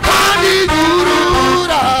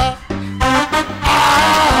makandinyurura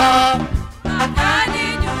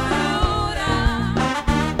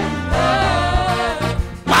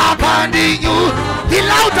the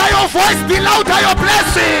louder your voice, the louder your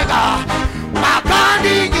blessing.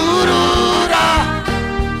 Makandinyurura.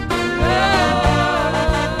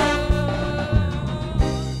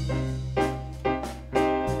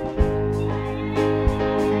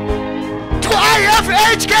 Do I have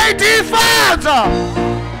HKD fans?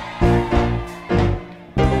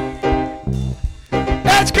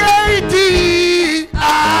 HKD.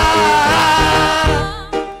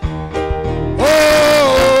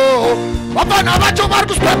 Vapana vacho vari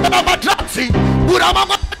kuswedera madrugs burama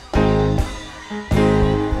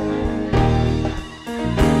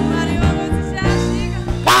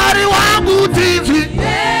Mwari wangu tinzi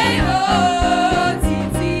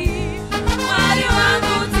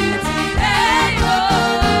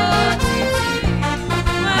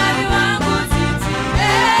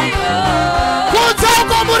kunza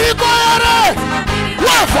uko muriko ere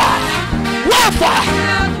wefa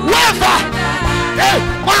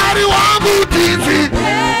Mwari wangu tinzi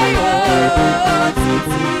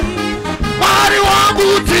Mwari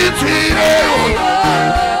wangu tinzi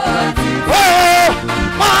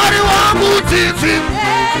Mwari wangu tinzi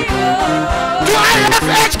Do I have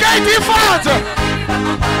HKD fans?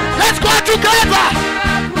 Let's go together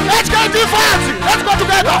HKD fans, let's go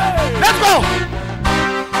together Let's go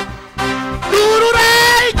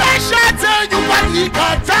Nururai kashatse nyumbani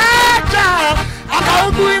katacha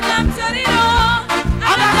Akaukuima mtoriro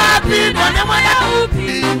Akapinda nemwana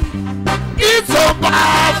upi Idzo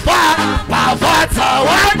bava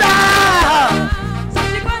tawanda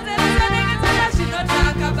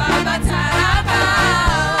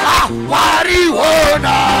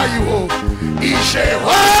Wariwonayo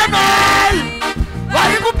Ishewonai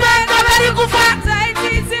Warikupenda warikufata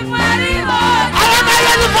Ititi mwariwona I want to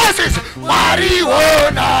hear the voices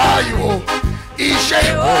Wariwonayo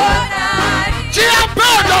Ishewonai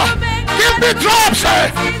Chiampedo Give me drops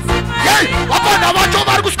Hey, apana vacho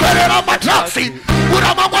vari kuswedera madrugs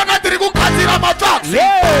Uramangwana ndiri kugadzira madrugs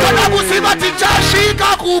Kana kuziva tichasvika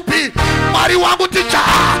kupi Mwari wangu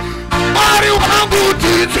Mwari wangu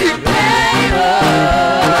tinzi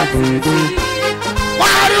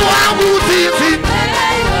Mwari wangu tinzi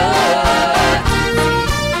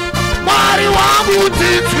Mwari wangu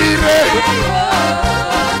tinzi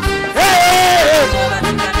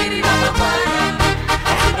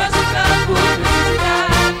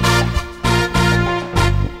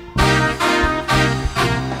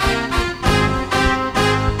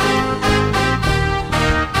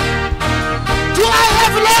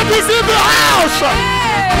Ladies in the house,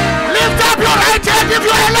 lift up your right hand if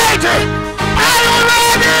you're a lady. Are you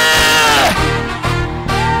ready?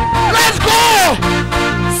 Let's go.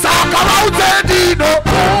 Sakarautendino.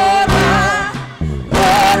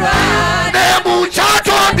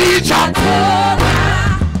 Nemuchacho dicha.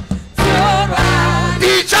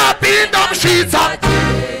 Dicha pinda mshitsa.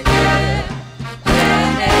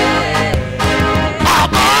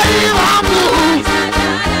 Amai wangu.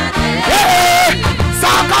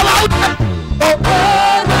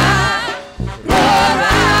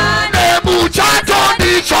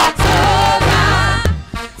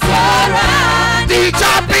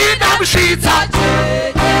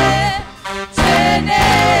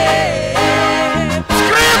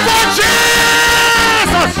 Scream for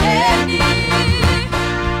Jesus!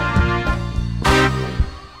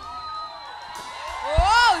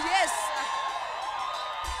 Oh, yes.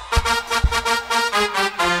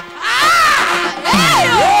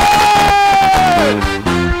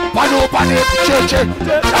 Pane cheche,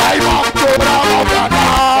 dai mam tora mavana,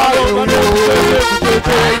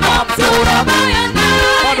 dai mam tora mavana,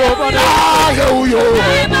 yo yo,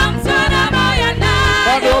 dai mam tora mavana,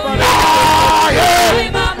 dai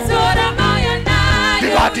mam tora mavana.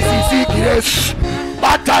 Divati sisi kires,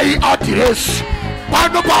 batai atires,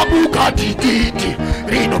 pano pamuka tititi,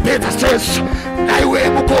 rino peta stress, naiwe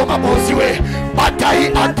mukoma moziwe,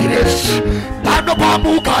 batai atires, pano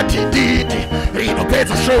pamuka tititi. Rino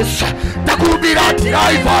pesa stress Takubira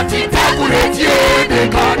tiraiva Titakuretiene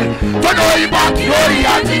kani Tono imaki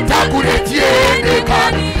oriati Takuretiene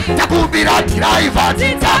kani Takubira tiraiva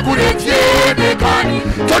Titakuretiene kani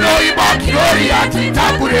Tono imaki oriati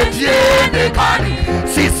Takuretiene kani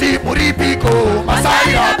Sisi muripiko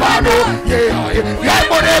Masaya pano Yeah, yeah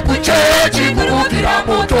Yamone kuchechi Kukukira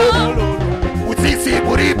moto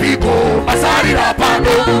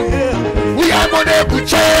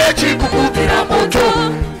kuchechi kukupira moto.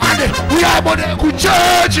 Ane uyabone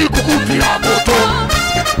kuchechi kukupira moto.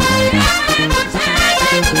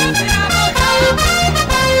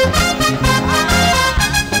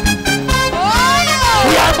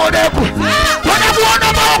 Uyabone ku. Wanabuona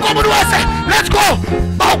maoko mnuwase. Let's go.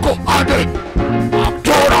 Maoko ane.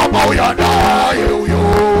 Amtora mauya naye uyo.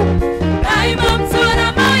 Daima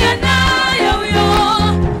mtora mauya naye uyo.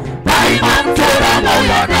 Daima mtora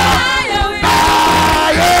mauya naye.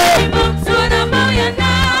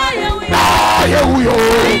 Naye uyo.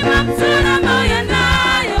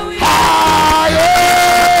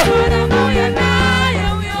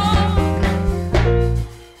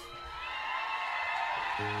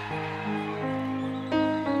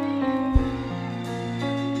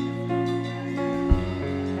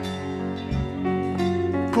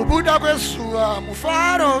 Kubuda kwesuwa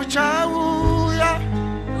mufaro chauya.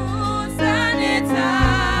 Uzaneta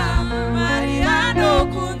Mariano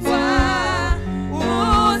kunzwa.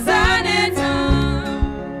 Uzaneta.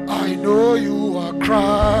 I know you are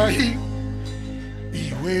crying.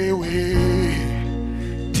 Iwewe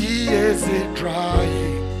tears are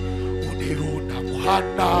drying. Uniruna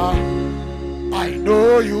muhana. I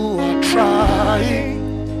know you are trying.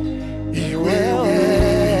 Iwewe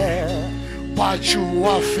but you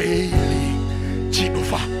are failing.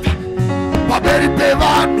 Chinufa Baberi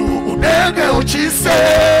pevanu unenge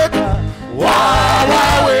uchiseka.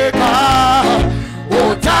 Wawaweka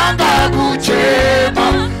utanga kuchema.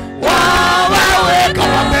 Wawaweka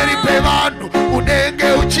Baberi pevanu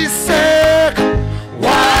unenge uchiseka.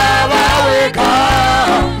 Wawaweka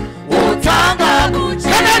utanga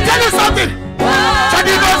kuchema. Can I tell you something?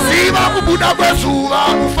 Chadino siva kubuda kwesuva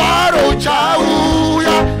mufaro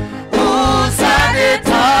chauya.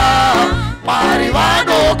 Uzaneta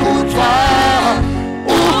Marivano kutwa.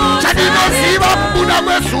 Chadino siva kubuda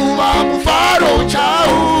kwesuva mufaro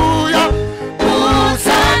chauya.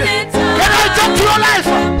 Uzaneta. Can I jump to your life?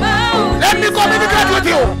 Let me communicate with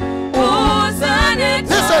you.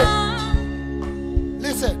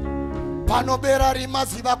 Listen. Pano bera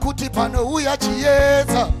rimaziva kuti pano uya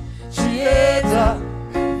chiedza. Chiedza.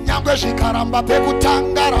 Nyangwe zvikaramba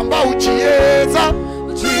pekutanga ramba uchiedza.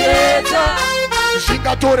 Chiedza.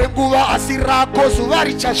 Zvingatore nguva asi rako zuva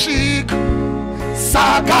richasvika.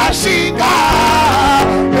 Saka shinga.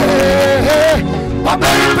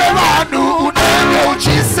 Pamberi pevanhu unenge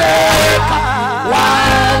uchiseka.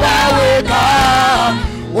 Wawaweka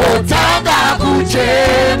wotanga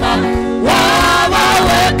kuchema.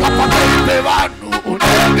 Wawaweka pamberi pevanhu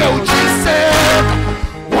unenge uchiseka.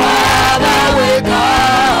 Wawaweka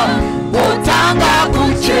wotanga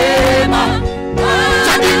kuchema.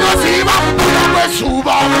 Chadinoziva kubuda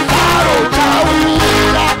kwesuva mufaro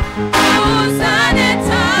chauya.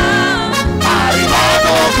 Uzaneta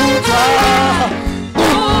Marivano kutwa.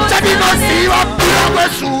 Chadinoziva kubuda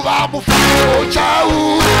kwesuva mufaro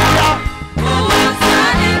chauya.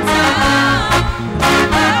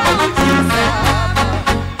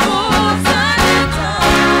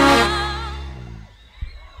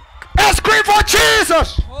 Let's scream for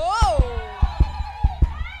Jesus.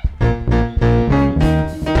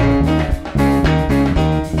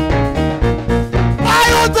 Are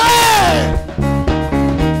you there?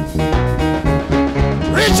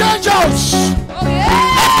 Rich angels.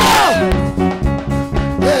 Let's go.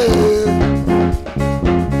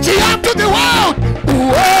 Jump to the world.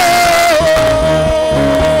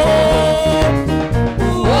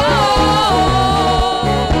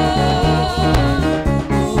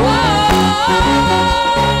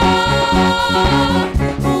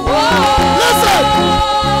 Listen.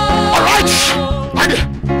 All right.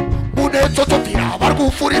 Munetsototira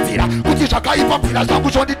varikufurizira kuti zvakaipa bvira zvangu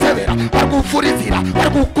zvonditevera. Varikufurizira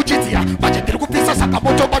varikukuchidzira manje ndiri kupisa saka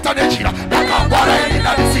moto bata nenjira. Ndakangwara ini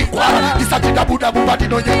ndarisigwara ndisati ndabuda mumba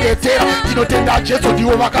ndinonyengetera. Ndinotenda Jesu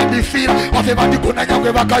ndivo vakandifira. Vafe vandigona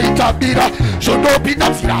nyangwe vakaitambira. Zvondopinda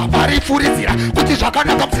bvira varifuridzira kuti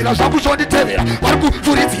zvakanaka bvira zvangu zvonditevera.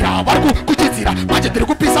 Varikufuridzira varikukuchidzira manje ndiri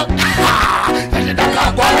kupisa.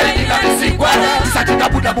 Ndakangwara ini ndarisigwara ndisati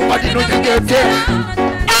ndabuda mumba ndinonyengetera.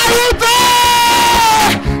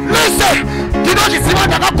 Listen, ndinoziva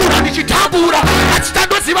ndakakura ndichitambura asi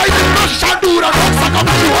tandoziva izvi ndinozvishandura saka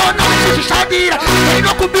muchiona muchizvishandira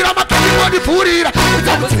ndinokumbira makani mondivhurira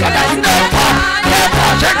ndidzakutsika ndazinepa nepa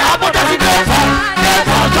zvenhamo ndazinepa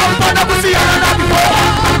nepa zvamufana kusiyana nabifora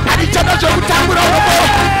handichada zvekutambura uko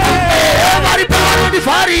vari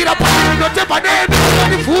pavanondivharira paindinotemba nemi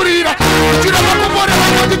vanondivhurira ndichireva kumbore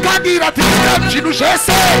vanondikandira tiina zvinhu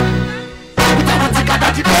zvese ndidzakutsika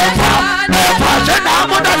ndazinepa nepa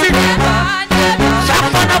zvenhamo ndazinepa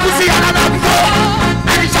zvamufana kusiyana nabifora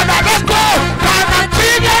handichada. Let's go.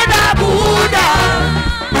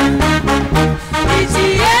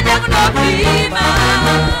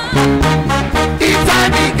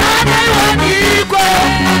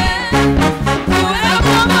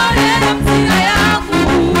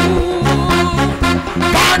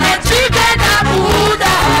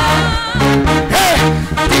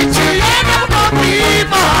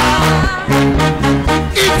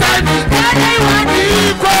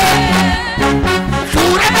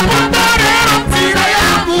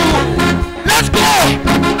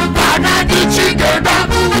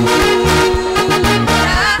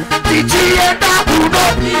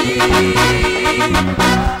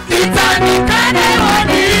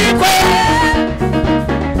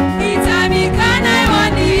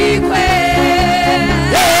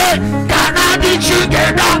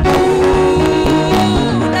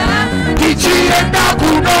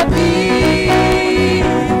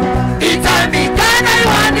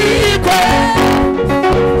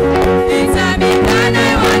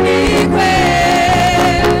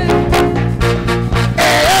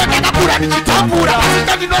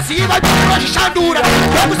 ndinodura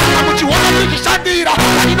ndokusanga muchiona ndichishandira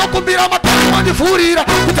ndinokumbira matani mandifurira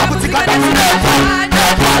kutabudzika ndazinepa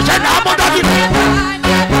zvenhamo ndati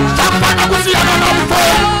chakufana kusiyana namuto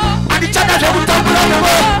handichada zvekutambura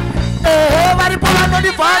newe varipo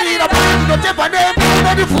vanondivharira ndinotebva nembi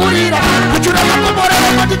unondivhurira kuchura makomborero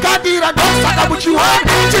mandikandira ndosaka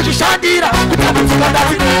muchiona chizvishandira kutabudzika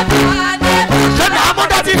ndati zvenhamo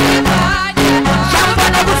ndati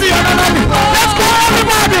chakufana kusiyana nami. Let's go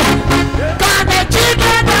everybody. Kana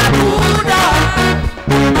chikenda buda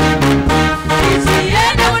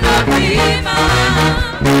ichienda unopima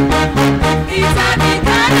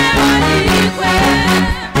itamikane wanikwe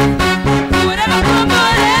kuna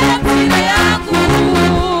makomborero mtira yangu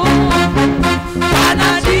kana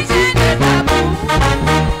chichenda buda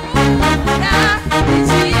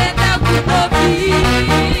ichienda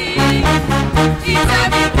kunopima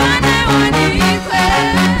itamikane wanikwe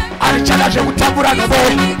alichana zvekutambura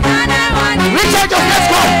noboy. Richard, let's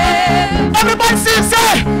go. Everybody sing,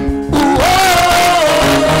 say.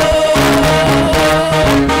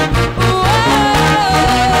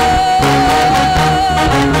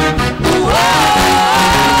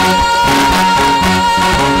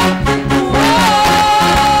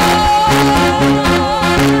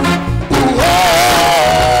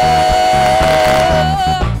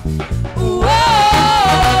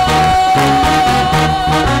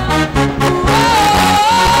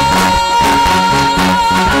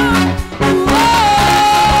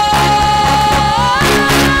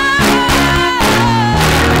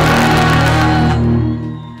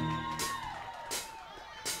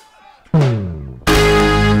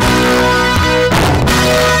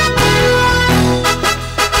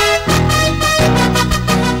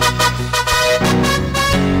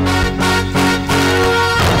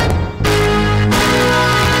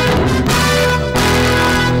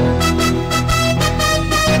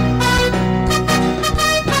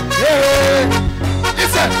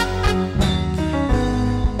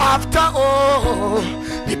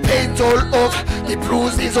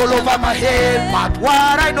 All over my head, but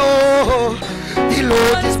what I know, the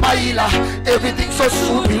Lord is my healer. Everything so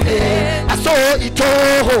soon will end. I saw it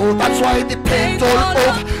all. That's why the pain all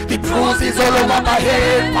over, the bruises all over my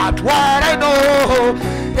head. But what I know,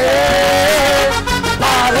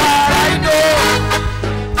 but what I know,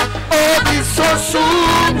 oh, this so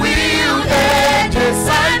soon will end. Yes,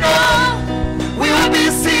 I know, we'll be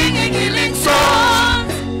singing healing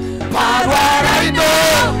songs. But what I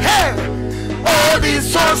know, hey. Oh,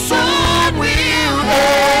 this so soon will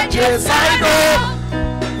end. Yes, I know.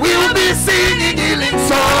 We'll be singing healing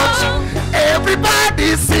songs.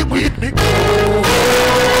 Everybody sing with me.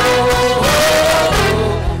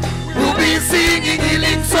 We'll be singing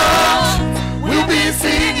healing songs. We'll be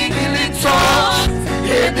singing healing songs.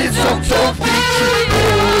 Hear these songs of victory.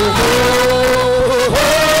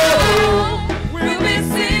 We'll be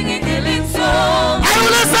singing healing songs. Are you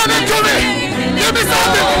listening to me? Give me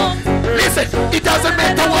something. Listen, it doesn't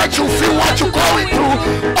matter what you feel, what you're going through.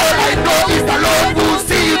 All I know is the Lord will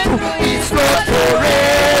see you through. It's not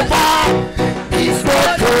forever. It's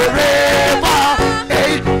not forever.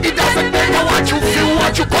 Hey, it doesn't matter what you feel,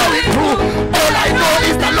 what you're going through. All I know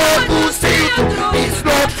is the Lord will see you through. It's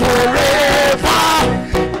not forever.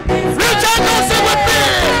 Richard, don't sing with me.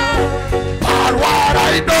 But what I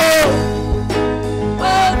know,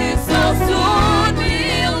 oh, this so soon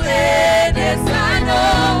will end. Yes, I know.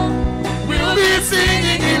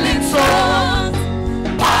 Singing healing songs.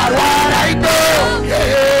 But what I know,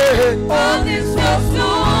 yeah. All this so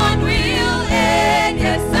soon will end.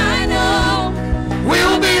 Yes, I know.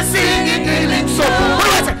 We'll be singing healing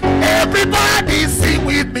songs. Everybody sing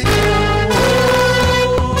with me.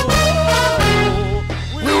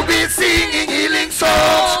 We'll be singing healing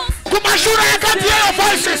songs. Kumashura, I can hear your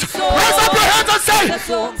voices. Raise up your hands and say,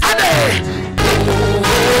 Ade.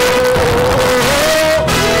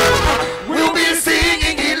 We'll be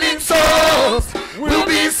singing healing songs. We'll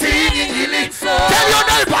be singing healing songs. Tell your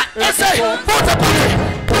neighbor and say, put a booty.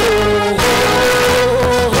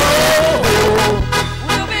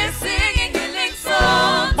 We'll be singing healing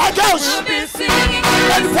songs. My girls, we'll be singing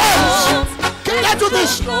healing songs. Let's do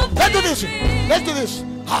this. Let's do this. Let's do this.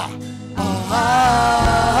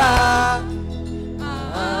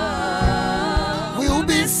 We'll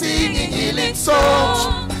be singing healing songs.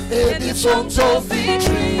 And the songs of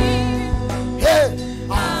victory. Hey,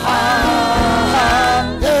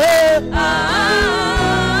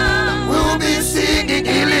 we'll be singing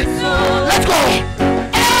healing. Let's go.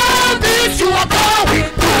 All this you are going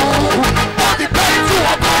through, all the pains you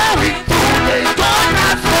are going through, they don't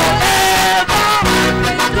last forever.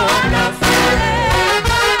 They don't last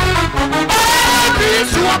forever. All this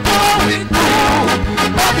you are going through,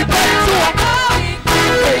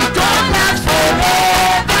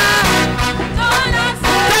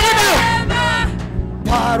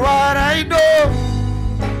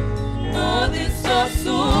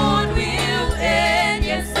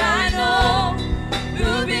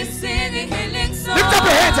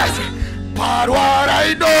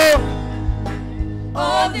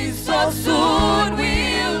 soon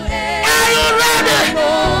will end. Are you ready?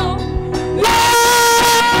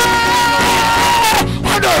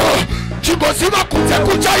 Chigosiva kunze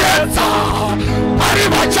kuchayenza ari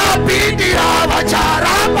vachapindira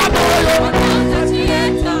vacharamba moyo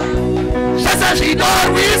zvese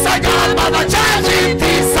zvinorwisa nyama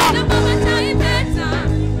vachazvibvisa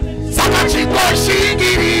saka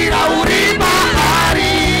chingoshingira uri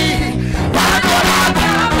mahari vanoramba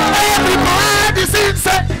everybody sing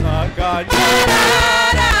say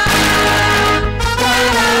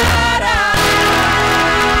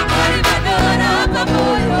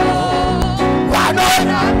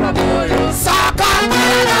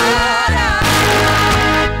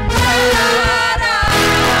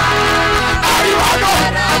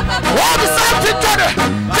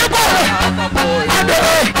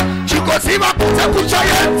chikosiva kunze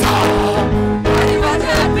kuchayenza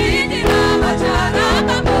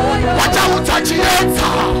vachaudza chiyenza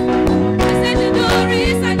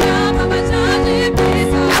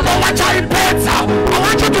avo vachaipedza. I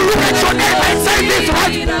want you to look at your neighbor and say this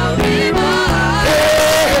right.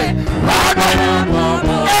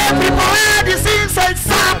 Everybody sings and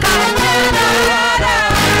saka.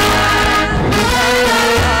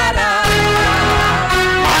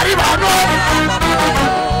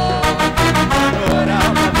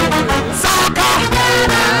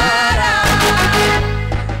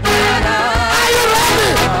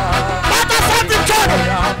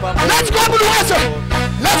 Let's go,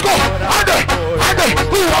 let's go. Ande,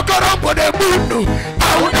 wakarambo de mundu.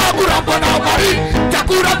 Auna kurambo na mari.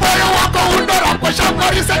 Takura boyo wako undorambo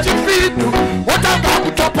shambari sa chifindu. Watanga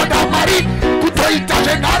kutopa na mari. Kutoita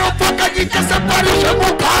jenaro paka nyike separishe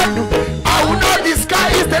mukanu. Auna this sky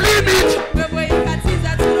is the limit.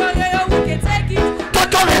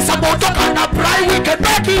 Totolesa motoka na prai we can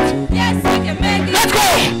make it. Yes, we can make it. Let's go.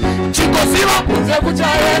 Chikosiva kunze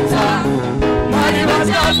kuchayenza. Mari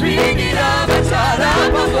vachapindira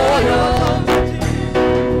vacharamba moyo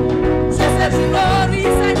zvese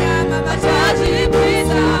zvinorwisa nyama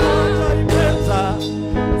vachazvibvisa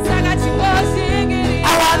saka chingoshingira. I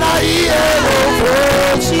wanna hear your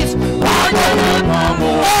voices.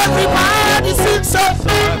 Everybody sing so.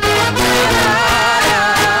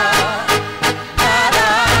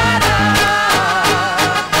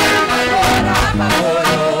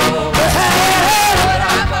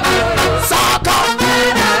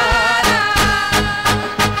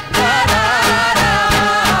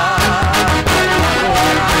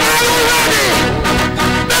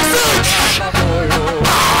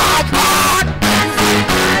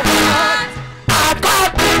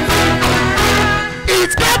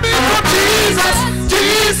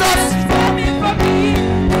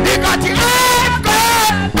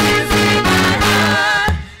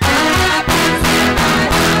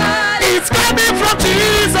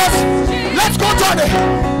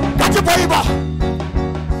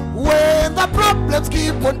 When the problems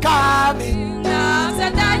keep on coming, now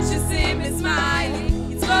that you see me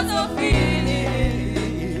smiling, it's cause of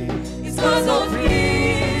healing, it's cause of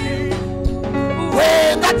healing.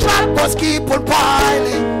 When the troubles keep on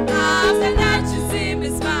piling, now that you see me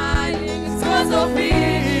smiling, it's cause of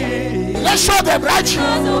healing. Let's show them, right?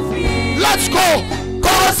 Cause of healing. Let's go,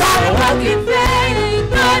 cause I'm walking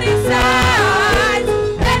faith, not inside.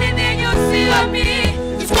 Anything you see of me,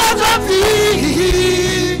 cause of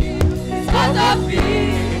thee, cause of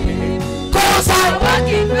thee, cause I walk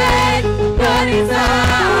in faith, not in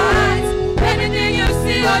sight. Anything you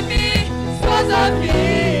see on me, cause of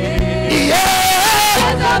thee, yeah,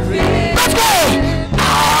 cause of thee. Let's go.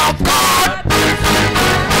 I've got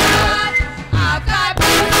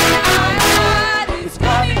it's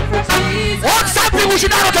coming from Jesus. What's something we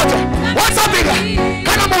should not do? What's something?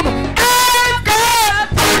 Come on.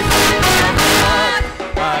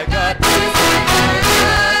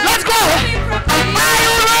 Let's go! Are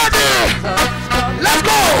you ready? Let's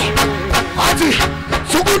go! Ati,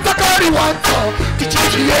 suguta kari wanto.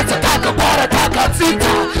 Tichichi yeta taka bara taka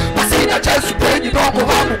zita. Masina jesu penyi nongo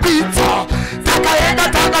hamu pizza. Taka enda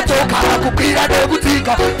taka toka kukira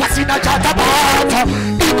negutika. Pasina chata bata.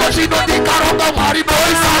 Iko shino dikaronga mari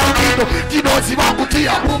moi sarukino. Dinozi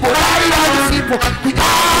wakutia mumorari ya yusipo.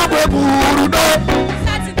 Kuitabwe buruno.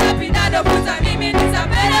 Sati tapinado puta mimi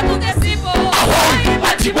nizabele kukesipo. Ahoy,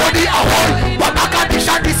 antibody ahoy.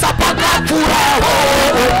 Wakakadisha nisapanga pura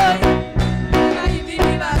ahoy.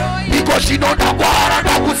 Iko shino na kwara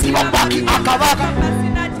na kusiwa mbaki akavaka.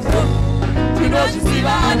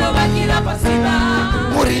 Tinojisiwa ano wakila pasiva.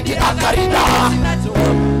 Murindi akarida.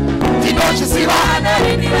 Tinojisiwa ano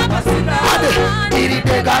rindira pasiva. Ade,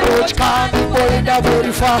 irinde garochka, nipoenda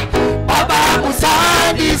very far. Baba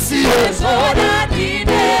musandi siye. Soda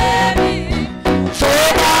dine.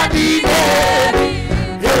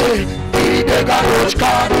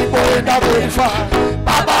 boenda very far.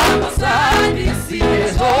 Baba musandisiye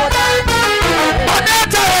zonani.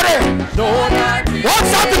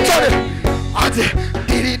 What's up, Tony? Ati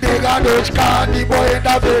diri nega dochkani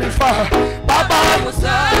boenda very far. Baba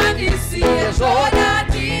musandisiye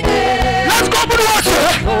zonani. Let's go to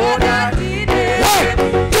worship.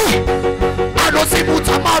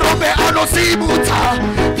 Anosimuta marobe anosimuta.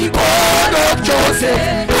 The God of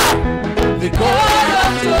Joseph. The God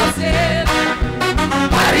of Joseph.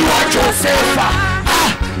 Mariwa Joseph.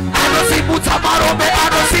 Anosimuta marobe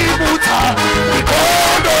anosimuta. The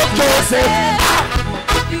God of Joseph.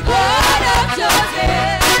 The God of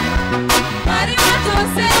Joseph. Mariwa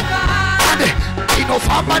Joseph.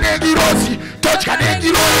 Inofamba negirosi, tochka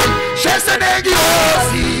negirosi, shese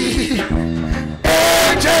negirosi.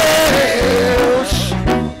 Angels,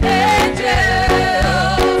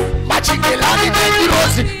 machingelani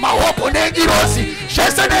negirosi, mahopo negirosi,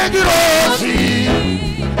 shese negirosi.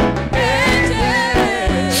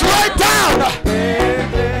 Slow it down.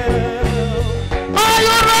 Are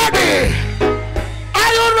you ready?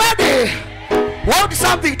 Are you ready? Want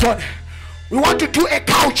something, Tony? We want to do a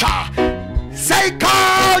culture. Say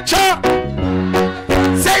culture.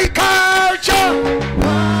 Say culture.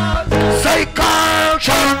 Say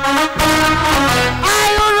culture. Are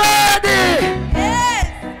you ready? Yes.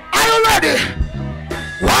 Are you ready?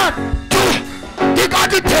 1, 2. You got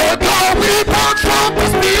to take your weapons from the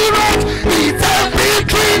spirit. It's a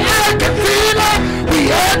victory. I can feel it. We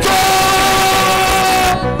enjoy.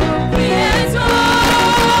 We enjoy.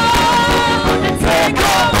 Take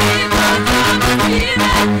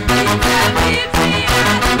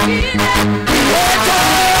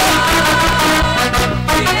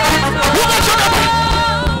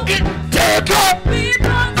your weapons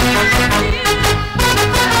from the spirit.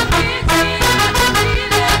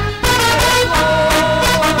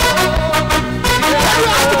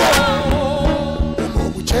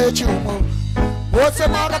 Wose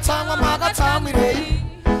magatanga magatamire,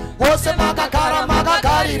 wose magagara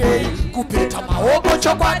magagarirei, kupeta maoko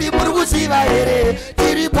chokwadi muri kuziva here,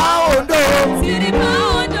 tiri paondo,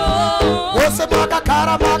 wose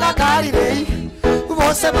magagara magagarirei,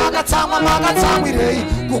 wose magatanga magatamire,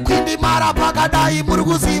 kukwindi mara pagadai muri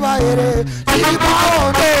kuziva here, tiri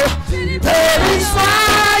paondo. There is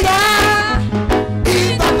fire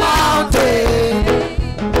in the mountain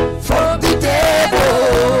from the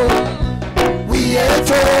devil.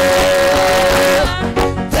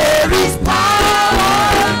 There is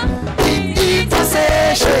power in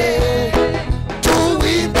intercession to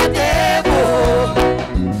win the devil.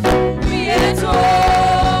 We adore.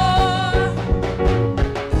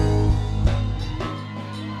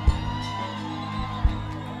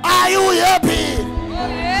 Are you happy? Oh,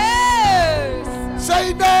 yes.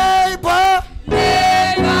 Say neighbor.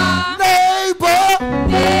 Neighbor. Neighbor.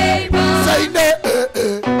 Neighbor. Say neighbor.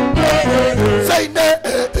 Say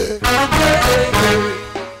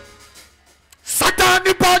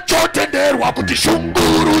Satani pachote nderwa kuti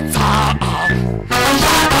shungurutsa.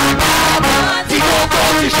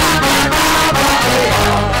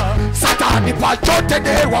 Satani pachote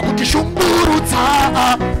nderwa kuti shungurutsa.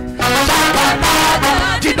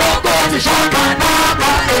 Tinogoti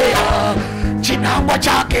shakanaka. Chinangwa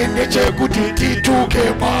chake ndechekuti tituke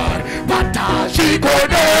mari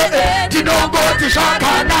patashikone. Tinogoti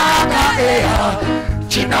shakanaka.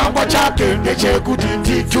 Chinangwa chake ndechekuti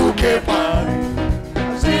tituke mari.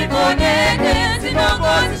 Zikoneke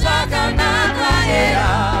zinongozi zvakanaka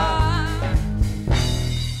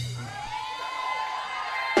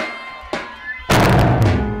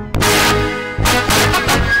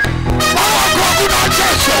Maoko kuna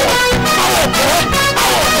Jesu. Maoko.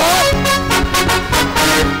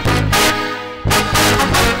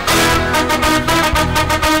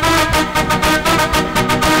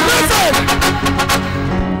 Listen.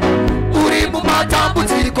 Uri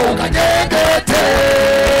mumatambudziko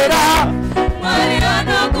ukanyengetera. Mwari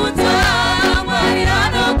anokunzwa.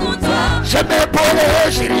 Zvemepole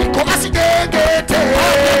zviriko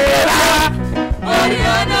asinyengetera. Mwari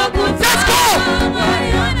anokunzwa. Let's go.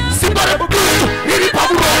 Simba remudutu riri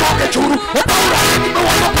pamuromo kechuru. Opaura imwe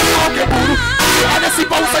wanokuyiwa keburu. Ane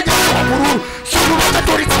simba usanyanya wamururu. Shuru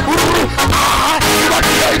vachatoridza mururu.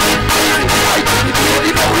 Ivaniyai.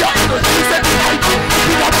 Inouya inozvisenai.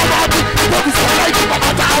 Inamamati. Inobvisonai.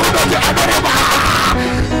 Makata aunoti anoreva.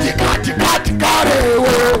 Tikati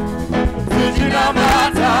karewo.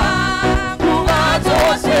 Zichinamata nguva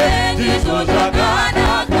dzose ndizvo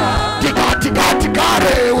zvakanaka. Tikati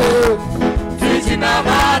karewo.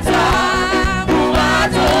 Zichinamata nguva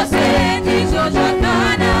dzose ndizvo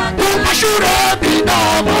zvakanaka. Kumashure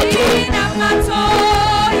minamato.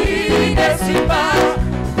 Ine simba.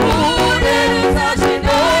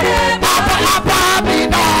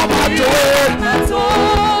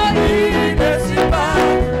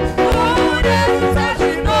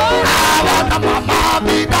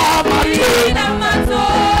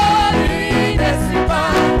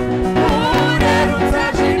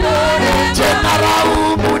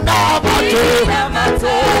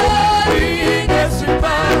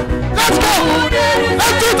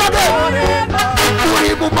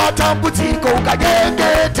 mumatambudziko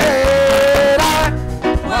ukanyengetera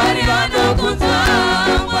Mwari anokunza,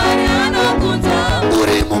 Mwari anokunza.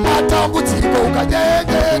 uri mumatambudziko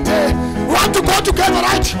ukanyengetera. We want to go together,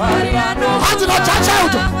 right? Hands in the church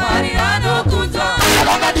out. Mwari anokunza.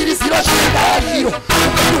 Akavanganiriziro chirengahiro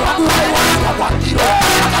upenyu hwangu hwaiwaniswa kwandiro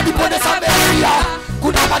akandiponesa meria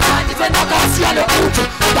kuna vanani vendakasiya nekuti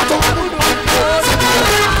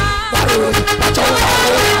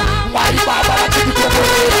Mwari Baba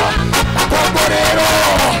vachitikomborera makomborero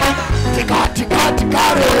tikati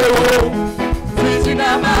kareo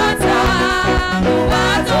Tichinamata nguva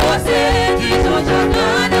dzose ndizvo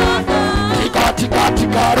zvakanaka. tikati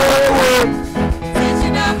kareo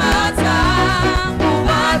Tichinamata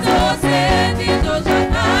nguva dzose ndizvo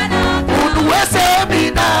zvakanaka. munhu wese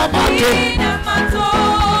minamato Minamato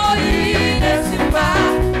ine simba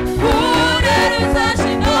kurerutsa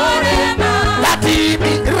zvinorema.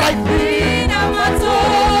 latimi right Minamato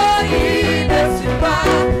ine simba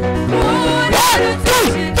kurerutsa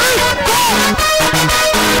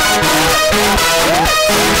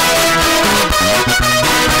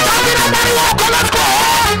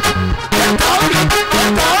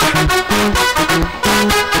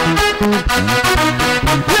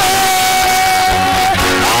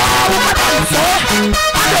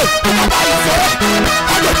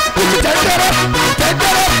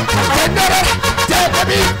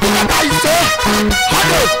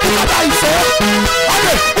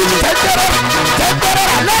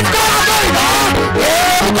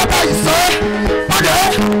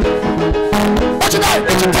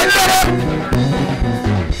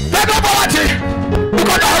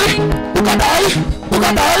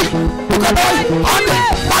ukadai